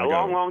long time ago.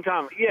 Yeah, long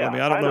time. Yeah. I mean,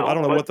 I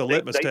don't know what the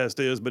litmus test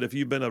is, but if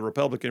you've been a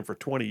Republican for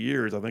 20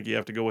 years, I think you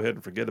have to go ahead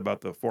and forget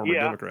about the former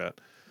Democrat.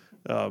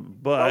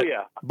 But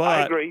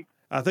I agree.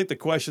 I think the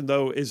question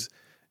though is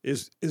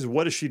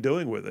what is she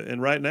doing with it?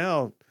 And right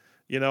now,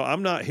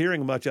 I'm not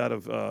hearing much out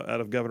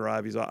of Governor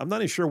Ivey's. I'm not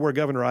even sure where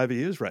Governor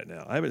Ivey is right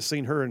now. I haven't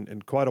seen her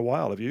in quite a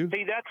while. Have you?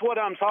 See, that's what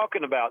I'm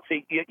talking about.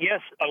 See,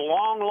 yes, a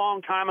long,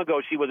 long time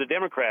ago she was a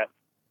Democrat,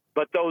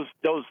 but those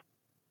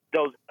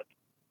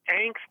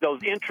angst,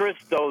 those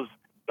interests, those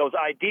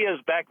ideas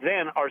back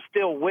then are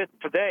still with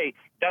today.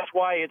 That's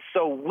why it's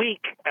so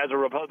weak as a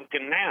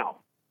Republican now,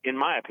 in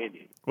my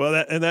opinion. Well,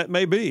 that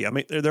may be. I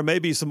mean, there may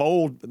be some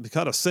old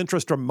kind of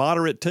centrist or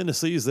moderate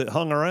tendencies that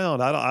hung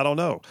around. I don't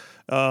know.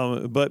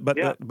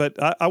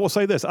 But I will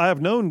say this: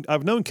 I've known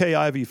Kay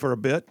Ivey for a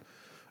bit,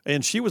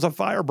 and she was a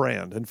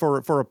firebrand. And for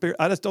a period,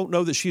 I just don't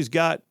know that she's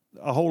got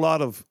a whole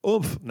lot of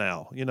oomph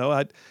now.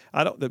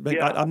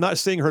 I'm not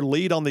seeing her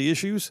lead on the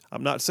issues.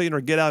 I'm not seeing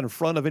her get out in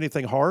front of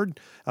anything hard.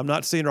 I'm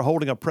not seeing her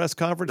holding a press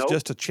conference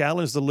just to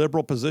challenge the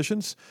liberal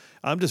positions.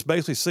 I'm just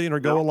basically seeing her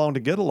go along to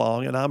get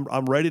along, and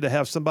I'm ready to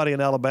have somebody in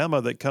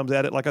Alabama that comes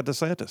at it like a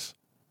DeSantis.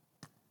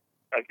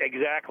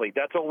 Exactly.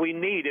 That's what we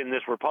need in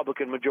this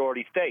Republican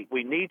majority state.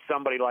 We need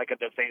somebody like a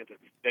DeSantis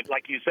that,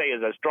 like you say,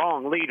 is a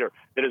strong leader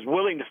that is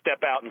willing to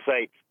step out and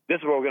say, this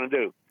is what we're going to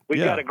do.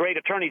 We've got a great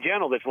attorney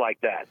general that's like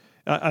that.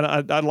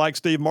 I like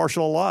Steve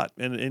Marshall a lot.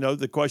 And,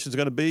 the question is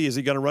going to be, is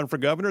he going to run for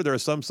governor? There are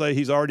some say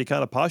he's already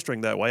kind of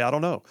posturing that way. I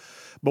don't know.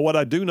 But what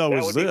I do know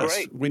is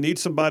this. We need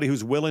somebody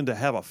who's willing to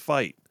have a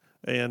fight.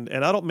 And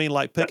I don't mean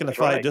like picking a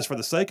fight just for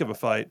the sake of a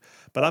fight,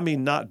 but I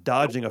mean not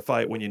dodging a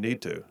fight when you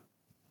need to.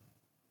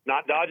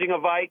 Not dodging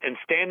a fight and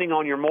standing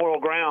on your moral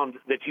ground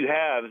that you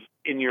have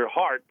in your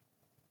heart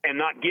and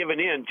not giving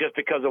in just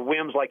because of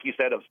whims, like you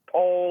said, of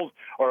polls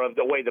or of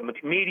the way the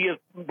media's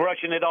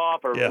brushing it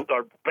off or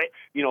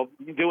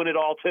doing it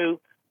all too.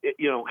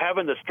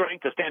 Having the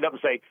strength to stand up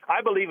and say,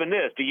 I believe in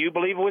this. Do you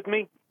believe with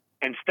me?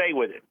 And stay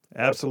with it.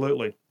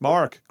 Absolutely.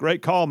 Mark,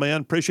 great call,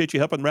 man. Appreciate you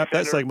helping wrap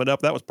that segment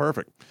up. That was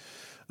perfect.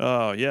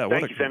 Thank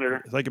you,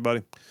 Senator. Thank you,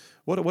 buddy.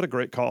 What a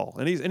great call.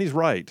 And he's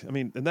right. I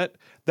mean, and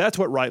that's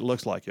what right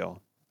looks like, y'all.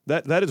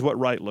 That is what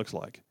right looks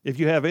like. If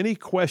you have any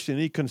question,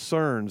 any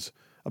concerns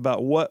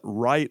about what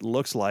right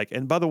looks like,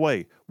 and by the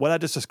way, what I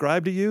just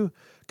described to you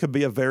could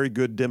be a very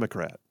good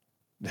Democrat.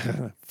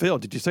 Phil,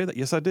 did you say that?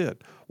 Yes, I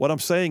did. What I'm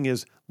saying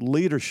is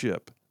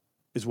leadership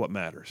is what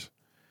matters.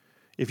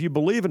 If you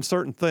believe in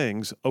certain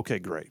things, okay,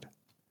 great.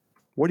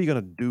 What are you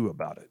going to do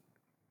about it?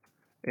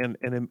 And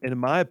in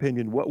my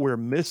opinion, what we're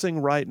missing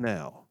right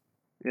now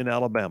in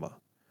Alabama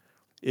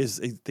is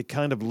the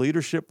kind of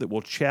leadership that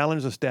will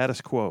challenge the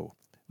status quo,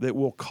 that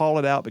will call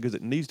it out because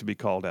it needs to be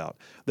called out,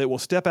 that will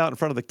step out in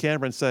front of the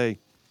camera and say,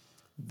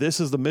 this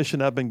is the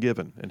mission I've been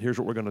given, and here's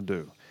what we're going to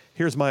do.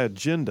 Here's my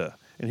agenda,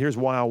 and here's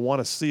why I want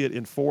to see it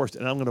enforced,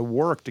 and I'm going to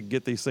work to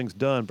get these things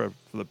done for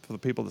the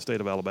people of the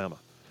state of Alabama.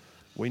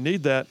 We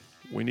need that.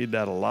 We need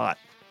that a lot.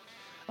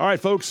 All right,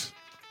 folks,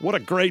 what a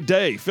great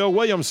day. Phil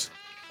Williams,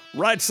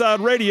 Right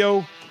Side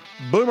Radio.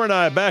 Boomer and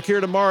I back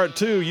here tomorrow at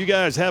 2. You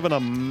guys have an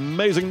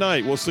amazing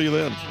night. We'll see you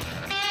then.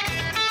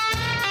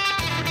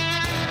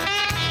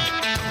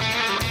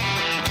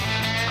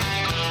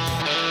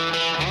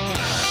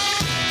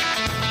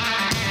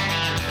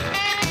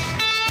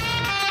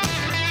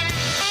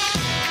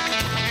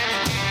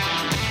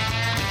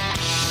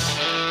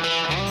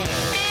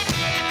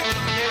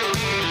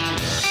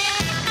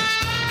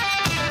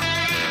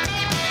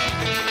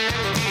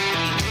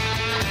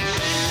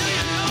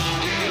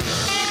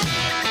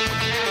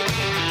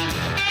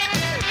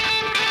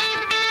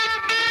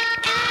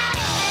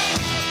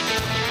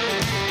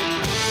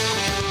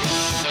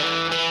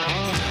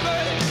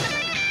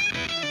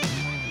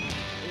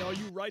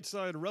 Right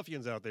Side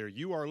Ruffians out there.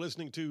 You are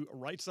listening to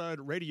Right Side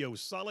Radio,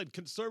 solid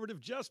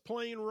conservative, just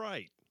plain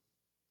right.